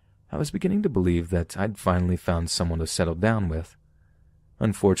 I was beginning to believe that I'd finally found someone to settle down with.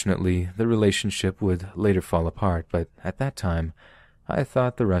 Unfortunately, the relationship would later fall apart, but at that time, I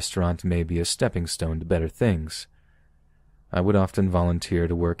thought the restaurant may be a stepping stone to better things. I would often volunteer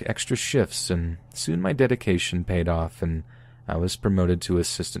to work extra shifts, and soon my dedication paid off, and I was promoted to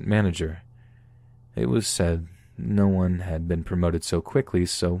assistant manager. It was said no one had been promoted so quickly,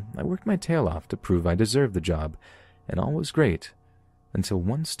 so I worked my tail off to prove I deserved the job, and all was great, until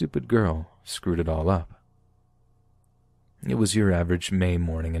one stupid girl screwed it all up. It was your average May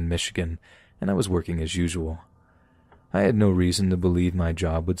morning in Michigan, and I was working as usual. I had no reason to believe my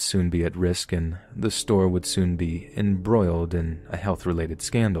job would soon be at risk and the store would soon be embroiled in a health-related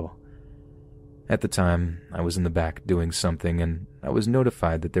scandal. At the time, I was in the back doing something, and I was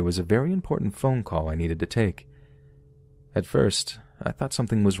notified that there was a very important phone call I needed to take. At first, I thought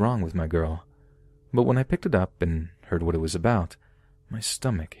something was wrong with my girl, but when I picked it up and heard what it was about, my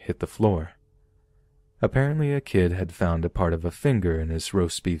stomach hit the floor. Apparently, a kid had found a part of a finger in his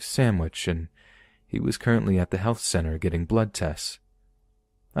roast beef sandwich, and he was currently at the health center getting blood tests.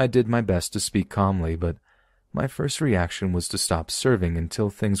 I did my best to speak calmly, but my first reaction was to stop serving until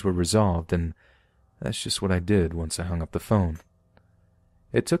things were resolved, and that's just what I did once I hung up the phone.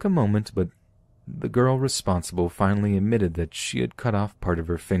 It took a moment, but the girl responsible finally admitted that she had cut off part of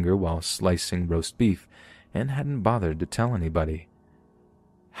her finger while slicing roast beef and hadn't bothered to tell anybody.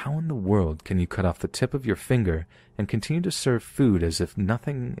 How in the world can you cut off the tip of your finger and continue to serve food as if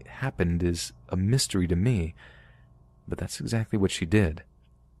nothing happened is a mystery to me, but that's exactly what she did.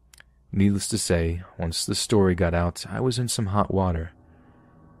 Needless to say, once the story got out, I was in some hot water.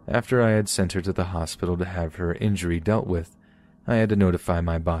 After I had sent her to the hospital to have her injury dealt with, I had to notify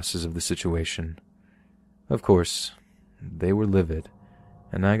my bosses of the situation. Of course, they were livid,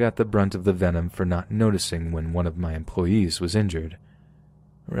 and I got the brunt of the venom for not noticing when one of my employees was injured.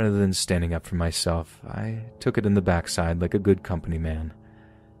 Rather than standing up for myself, I took it in the backside like a good company man.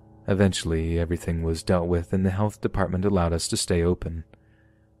 Eventually, everything was dealt with and the health department allowed us to stay open.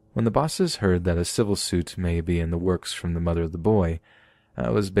 When the bosses heard that a civil suit may be in the works from the mother of the boy, I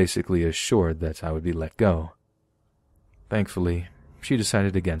was basically assured that I would be let go. Thankfully, she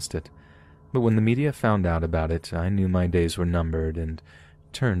decided against it, but when the media found out about it, I knew my days were numbered and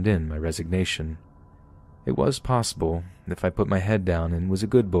turned in my resignation. It was possible, if I put my head down and was a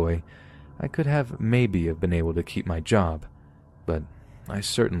good boy, I could have been able to keep my job, but I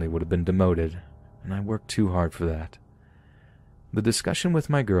certainly would have been demoted, and I worked too hard for that. The discussion with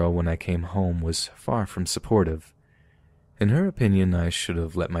my girl when I came home was far from supportive. In her opinion, I should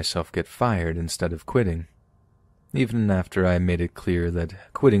have let myself get fired instead of quitting. Even after I made it clear that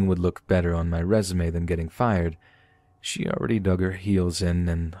quitting would look better on my resume than getting fired, she already dug her heels in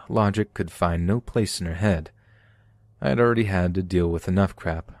and logic could find no place in her head. I had already had to deal with enough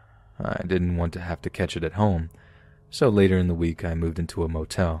crap. I didn't want to have to catch it at home, so later in the week I moved into a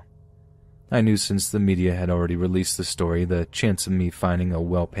motel. I knew since the media had already released the story, the chance of me finding a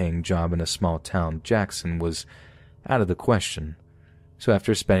well-paying job in a small town, Jackson, was out of the question. So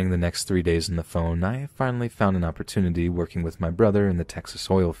after spending the next 3 days on the phone, I finally found an opportunity working with my brother in the Texas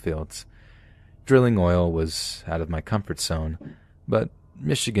oil fields. Drilling oil was out of my comfort zone, but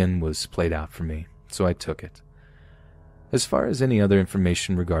Michigan was played out for me, so I took it. As far as any other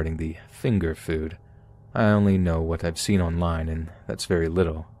information regarding the finger food, I only know what I've seen online, and that's very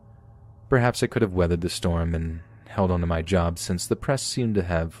little. Perhaps I could have weathered the storm and held on to my job since the press seemed to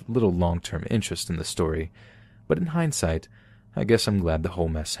have little long-term interest in the story, but in hindsight, I guess I'm glad the whole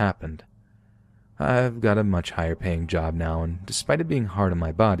mess happened. I've got a much higher-paying job now, and despite it being hard on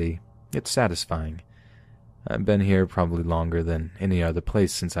my body, it's satisfying. I've been here probably longer than any other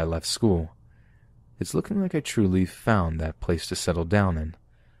place since I left school. It's looking like I truly found that place to settle down in.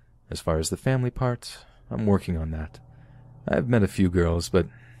 As far as the family part, I'm working on that. I've met a few girls, but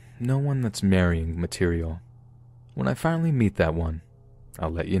no one that's marrying material. When I finally meet that one, I'll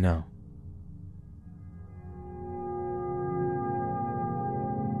let you know.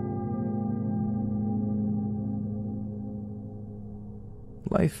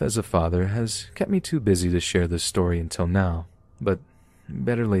 Life as a father has kept me too busy to share this story until now, but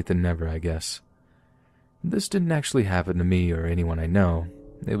better late than never, I guess. This didn't actually happen to me or anyone I know.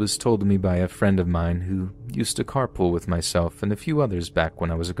 It was told to me by a friend of mine who used to carpool with myself and a few others back when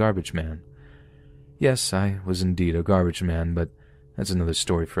I was a garbage man. Yes, I was indeed a garbage man, but that's another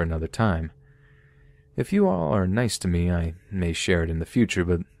story for another time. If you all are nice to me, I may share it in the future,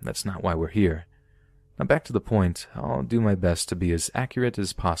 but that's not why we're here. Now back to the point, I'll do my best to be as accurate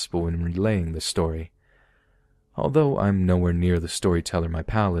as possible in relaying this story. Although I'm nowhere near the storyteller my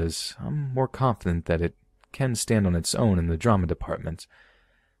pal is, I'm more confident that it can stand on its own in the drama department.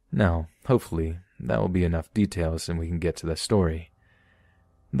 Now, hopefully, that will be enough details and we can get to the story.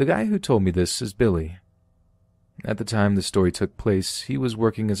 The guy who told me this is Billy. At the time the story took place, he was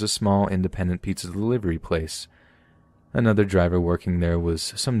working as a small independent pizza delivery place. Another driver working there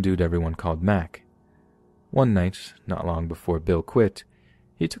was some dude everyone called Mac. One night, not long before Bill quit,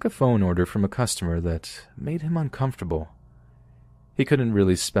 he took a phone order from a customer that made him uncomfortable. He couldn't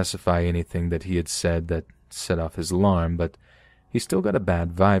really specify anything that he had said that set off his alarm, but he still got a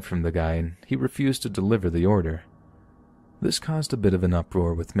bad vibe from the guy and he refused to deliver the order. This caused a bit of an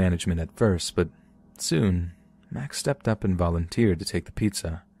uproar with management at first, but soon, Mac stepped up and volunteered to take the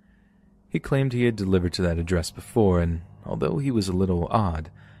pizza. He claimed he had delivered to that address before, and although he was a little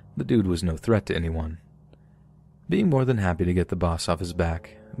odd, the dude was no threat to anyone. Being more than happy to get the boss off his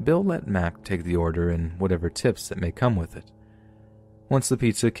back, Bill let Mac take the order and whatever tips that may come with it. Once the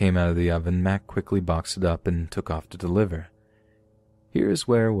pizza came out of the oven, Mac quickly boxed it up and took off to deliver. Here is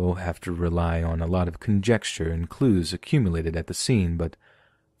where we'll have to rely on a lot of conjecture and clues accumulated at the scene, but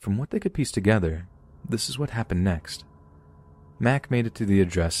from what they could piece together, this is what happened next. Mac made it to the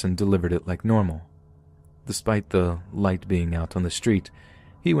address and delivered it like normal. Despite the light being out on the street,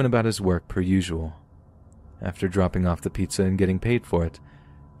 he went about his work per usual. After dropping off the pizza and getting paid for it,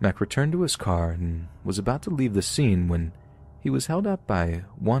 Mac returned to his car and was about to leave the scene when he was held up by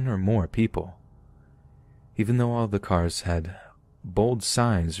one or more people. Even though all the cars had bold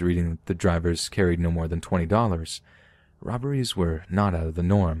signs reading that the drivers carried no more than $20, robberies were not out of the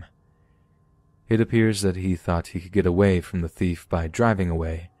norm. It appears that he thought he could get away from the thief by driving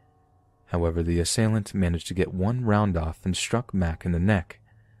away. However, the assailant managed to get one round off and struck Mac in the neck.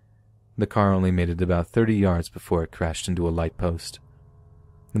 The car only made it about 30 yards before it crashed into a light post.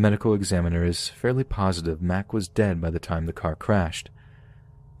 The medical examiner is fairly positive Mac was dead by the time the car crashed.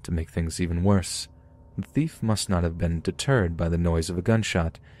 To make things even worse, the thief must not have been deterred by the noise of a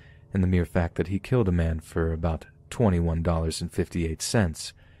gunshot and the mere fact that he killed a man for about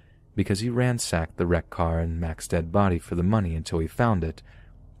 $21.58, because he ransacked the wrecked car and Mac's dead body for the money until he found it,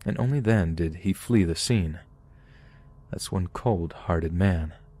 and only then did he flee the scene. That's one cold-hearted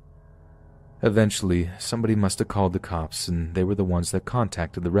man. Eventually, somebody must have called the cops, and they were the ones that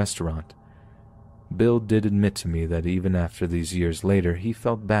contacted the restaurant. Bill did admit to me that even after these years later, he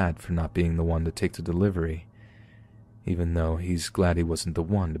felt bad for not being the one to take the delivery, even though he's glad he wasn't the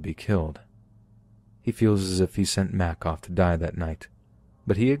one to be killed. He feels as if he sent Mac off to die that night,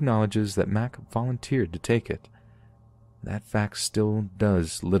 but he acknowledges that Mac volunteered to take it. That fact still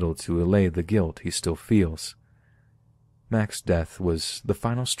does little to allay the guilt he still feels. Mac's death was the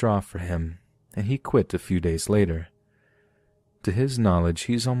final straw for him, and he quit a few days later. To his knowledge,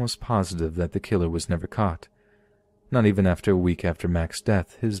 he's almost positive that the killer was never caught. Not even after a week after Mac's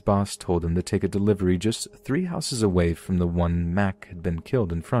death, his boss told him to take a delivery just 3 houses away from the one Mac had been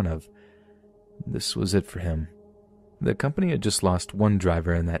killed in front of. This was it for him. The company had just lost one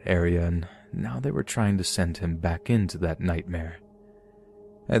driver in that area, and now they were trying to send him back into that nightmare.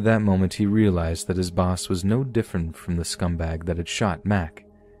 At that moment, he realized that his boss was no different from the scumbag that had shot Mac.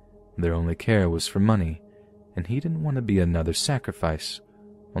 Their only care was for money, and he didn't want to be another sacrifice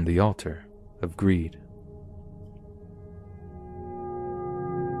on the altar of greed.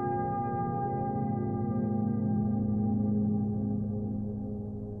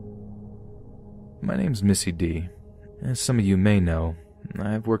 My name's Missy D. As some of you may know,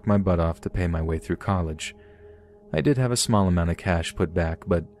 I've worked my butt off to pay my way through college. I did have a small amount of cash put back,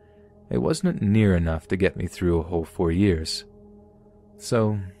 but it wasn't near enough to get me through a whole 4 years.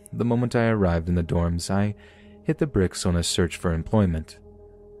 So, the moment I arrived in the dorms, I hit the bricks on a search for employment.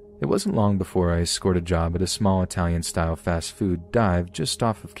 It wasn't long before I scored a job at a small Italian-style fast food dive just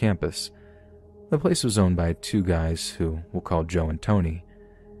off of campus. The place was owned by 2 guys who we'll call Joe and Tony.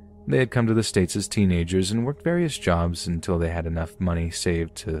 They had come to the States as teenagers and worked various jobs until they had enough money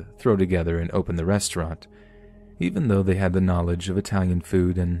saved to throw together and open the restaurant. Even though they had the knowledge of Italian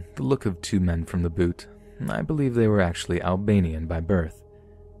food and the look of 2 men from the boot, I believe they were actually Albanian by birth.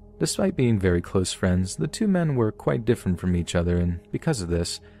 Despite being very close friends, the 2 men were quite different from each other, and because of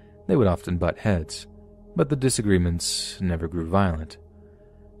this, they would often butt heads. But the disagreements never grew violent.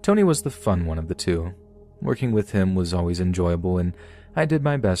 Tony was the fun one of the 2. Working with him was always enjoyable, and I did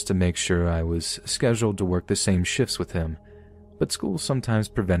my best to make sure I was scheduled to work the same shifts with him, but school sometimes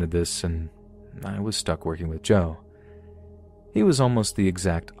prevented this, and I was stuck working with Joe. He was almost the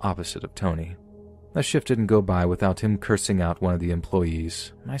exact opposite of Tony. A shift didn't go by without him cursing out one of the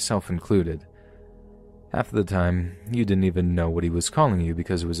employees, myself included. Half of the time, you didn't even know what he was calling you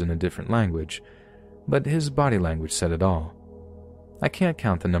because it was in a different language, but his body language said it all. I can't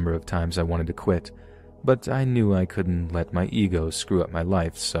count the number of times I wanted to quit, but I knew I couldn't let my ego screw up my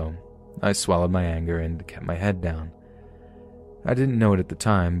life, so I swallowed my anger and kept my head down. I didn't know it at the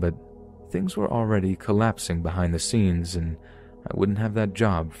time, but things were already collapsing behind the scenes, and I wouldn't have that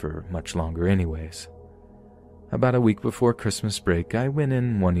job for much longer anyways. About a week before Christmas break, I went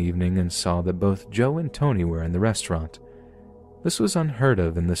in one evening and saw that both Joe and Tony were in the restaurant. This was unheard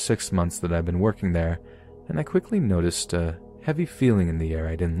of in the 6 months that I've been working there, and I quickly noticed a heavy feeling in the air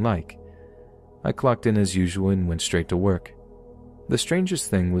I didn't like. I clocked in as usual and went straight to work. The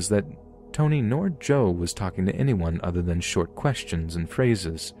strangest thing was that Tony nor Joe was talking to anyone other than short questions and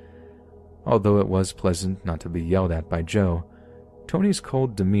phrases. Although it was pleasant not to be yelled at by Joe, Tony's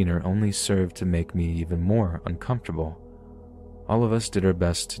cold demeanor only served to make me even more uncomfortable. All of us did our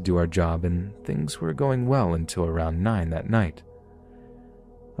best to do our job, and things were going well until around 9 that night.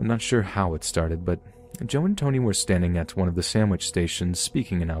 I'm not sure how it started, but Joe and Tony were standing at one of the sandwich stations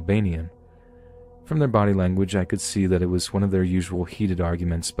speaking in Albanian. From their body language, I could see that it was one of their usual heated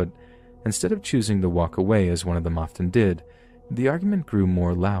arguments, but instead of choosing to walk away as one of them often did, the argument grew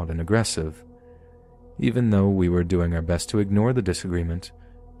more loud and aggressive. Even though we were doing our best to ignore the disagreement,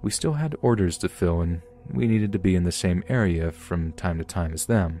 we still had orders to fill, and we needed to be in the same area from time to time as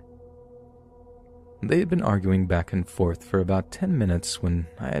them. They had been arguing back and forth for about 10 minutes when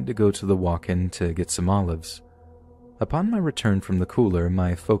I had to go to the walk-in to get some olives. Upon my return from the cooler,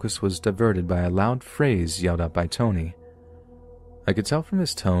 my focus was diverted by a loud phrase yelled out by Tony. I could tell from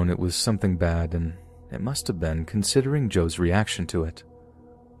his tone it was something bad, and it must have been, considering Joe's reaction to it.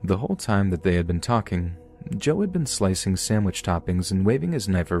 The whole time that they had been talking, Joe had been slicing sandwich toppings and waving his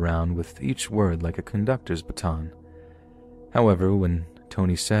knife around with each word like a conductor's baton. However, when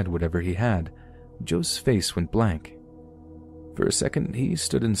Tony said whatever he had, Joe's face went blank. For a second, he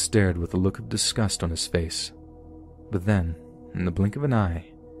stood and stared with a look of disgust on his face. But then, in the blink of an eye,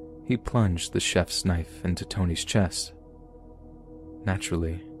 he plunged the chef's knife into Tony's chest.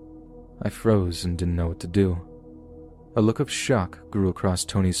 Naturally, I froze and didn't know what to do. A look of shock grew across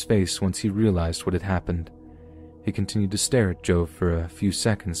Tony's face once he realized what had happened. He continued to stare at Joe for a few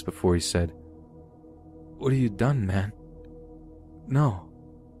seconds before he said, "What have you done, man? No."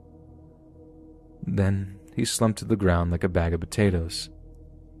 Then he slumped to the ground like a bag of potatoes.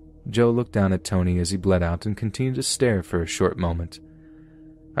 Joe looked down at Tony as he bled out and continued to stare for a short moment.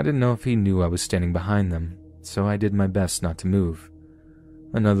 I didn't know if he knew I was standing behind them, so I did my best not to move.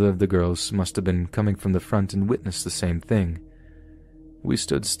 Another of the girls must have been coming from the front and witnessed the same thing. We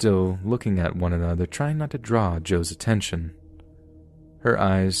stood still, looking at one another, trying not to draw Joe's attention. Her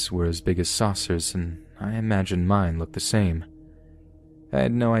eyes were as big as saucers, and I imagined mine looked the same. I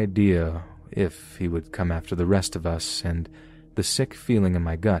had no idea if he would come after the rest of us, and the sick feeling in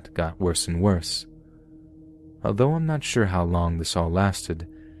my gut got worse and worse. Although I'm not sure how long this all lasted,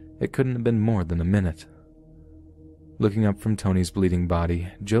 it couldn't have been more than a minute. Looking up from Tony's bleeding body,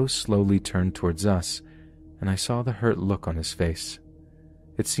 Joe slowly turned towards us, and I saw the hurt look on his face.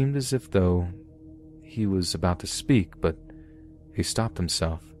 It seemed as if though he was about to speak, but he stopped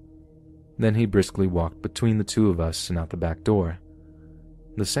himself. Then he briskly walked between the two of us and out the back door.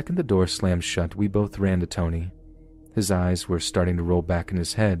 The second the door slammed shut, we both ran to Tony. His eyes were starting to roll back in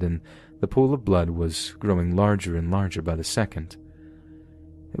his head, and the pool of blood was growing larger and larger by the second.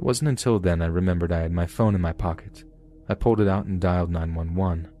 It wasn't until then I remembered I had my phone in my pocket. I pulled it out and dialed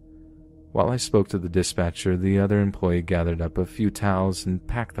 911. While I spoke to the dispatcher, the other employee gathered up a few towels and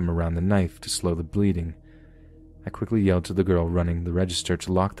packed them around the knife to slow the bleeding. I quickly yelled to the girl running the register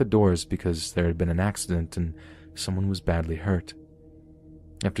to lock the doors because there had been an accident and someone was badly hurt.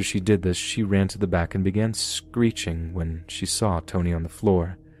 After she did this, she ran to the back and began screeching when she saw Tony on the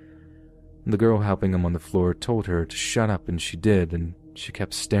floor. The girl helping him on the floor told her to shut up, and she did, and she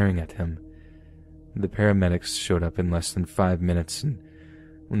kept staring at him. The paramedics showed up in less than 5 minutes, and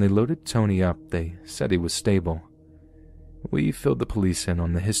when they loaded Tony up, they said he was stable. We filled the police in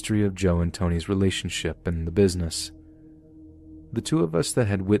on the history of Joe and Tony's relationship and the business. The two of us that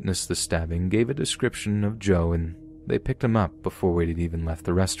had witnessed the stabbing gave a description of Joe, and they picked him up before we had even left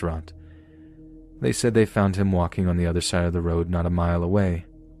the restaurant. They said they found him walking on the other side of the road not a mile away.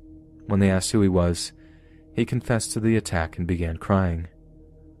 When they asked who he was, he confessed to the attack and began crying.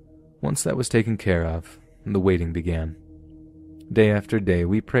 Once that was taken care of, the waiting began. Day after day,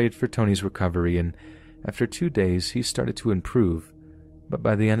 we prayed for Tony's recovery, and after 2 days, he started to improve, but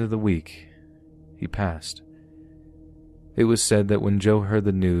by the end of the week, he passed. It was said that when Joe heard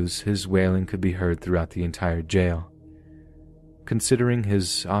the news, his wailing could be heard throughout the entire jail. Considering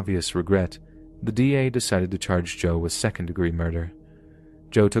his obvious regret, the DA decided to charge Joe with second-degree murder.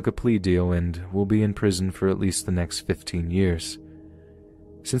 Joe took a plea deal and will be in prison for at least the next 15 years.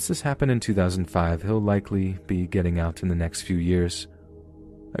 Since this happened in 2005, he'll likely be getting out in the next few years.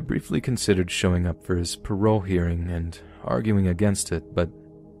 I briefly considered showing up for his parole hearing and arguing against it, but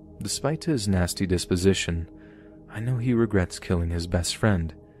despite his nasty disposition, I know he regrets killing his best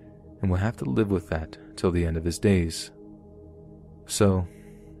friend and will have to live with that till the end of his days. So,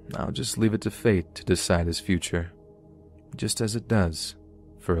 I'll just leave it to fate to decide his future, just as it does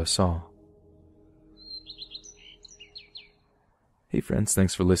for us all. Hey friends,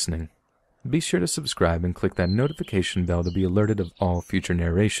 thanks for listening. Be sure to subscribe and click that notification bell to be alerted of all future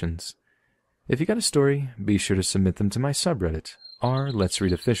narrations. If you got a story, be sure to submit them to my subreddit,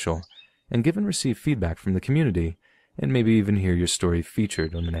 r/letsreadofficial, and give and receive feedback from the community, and maybe even hear your story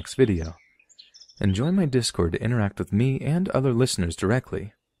featured on the next video. And join my Discord to interact with me and other listeners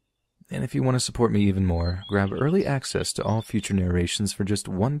directly. And if you want to support me even more, grab early access to all future narrations for just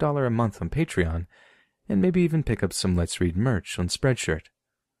 $1 a month on Patreon, and maybe even pick up some Let's Read merch on Spreadshirt.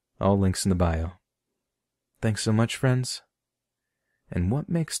 All links in the bio. Thanks so much, friends. And what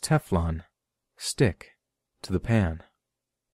makes Teflon stick to the pan?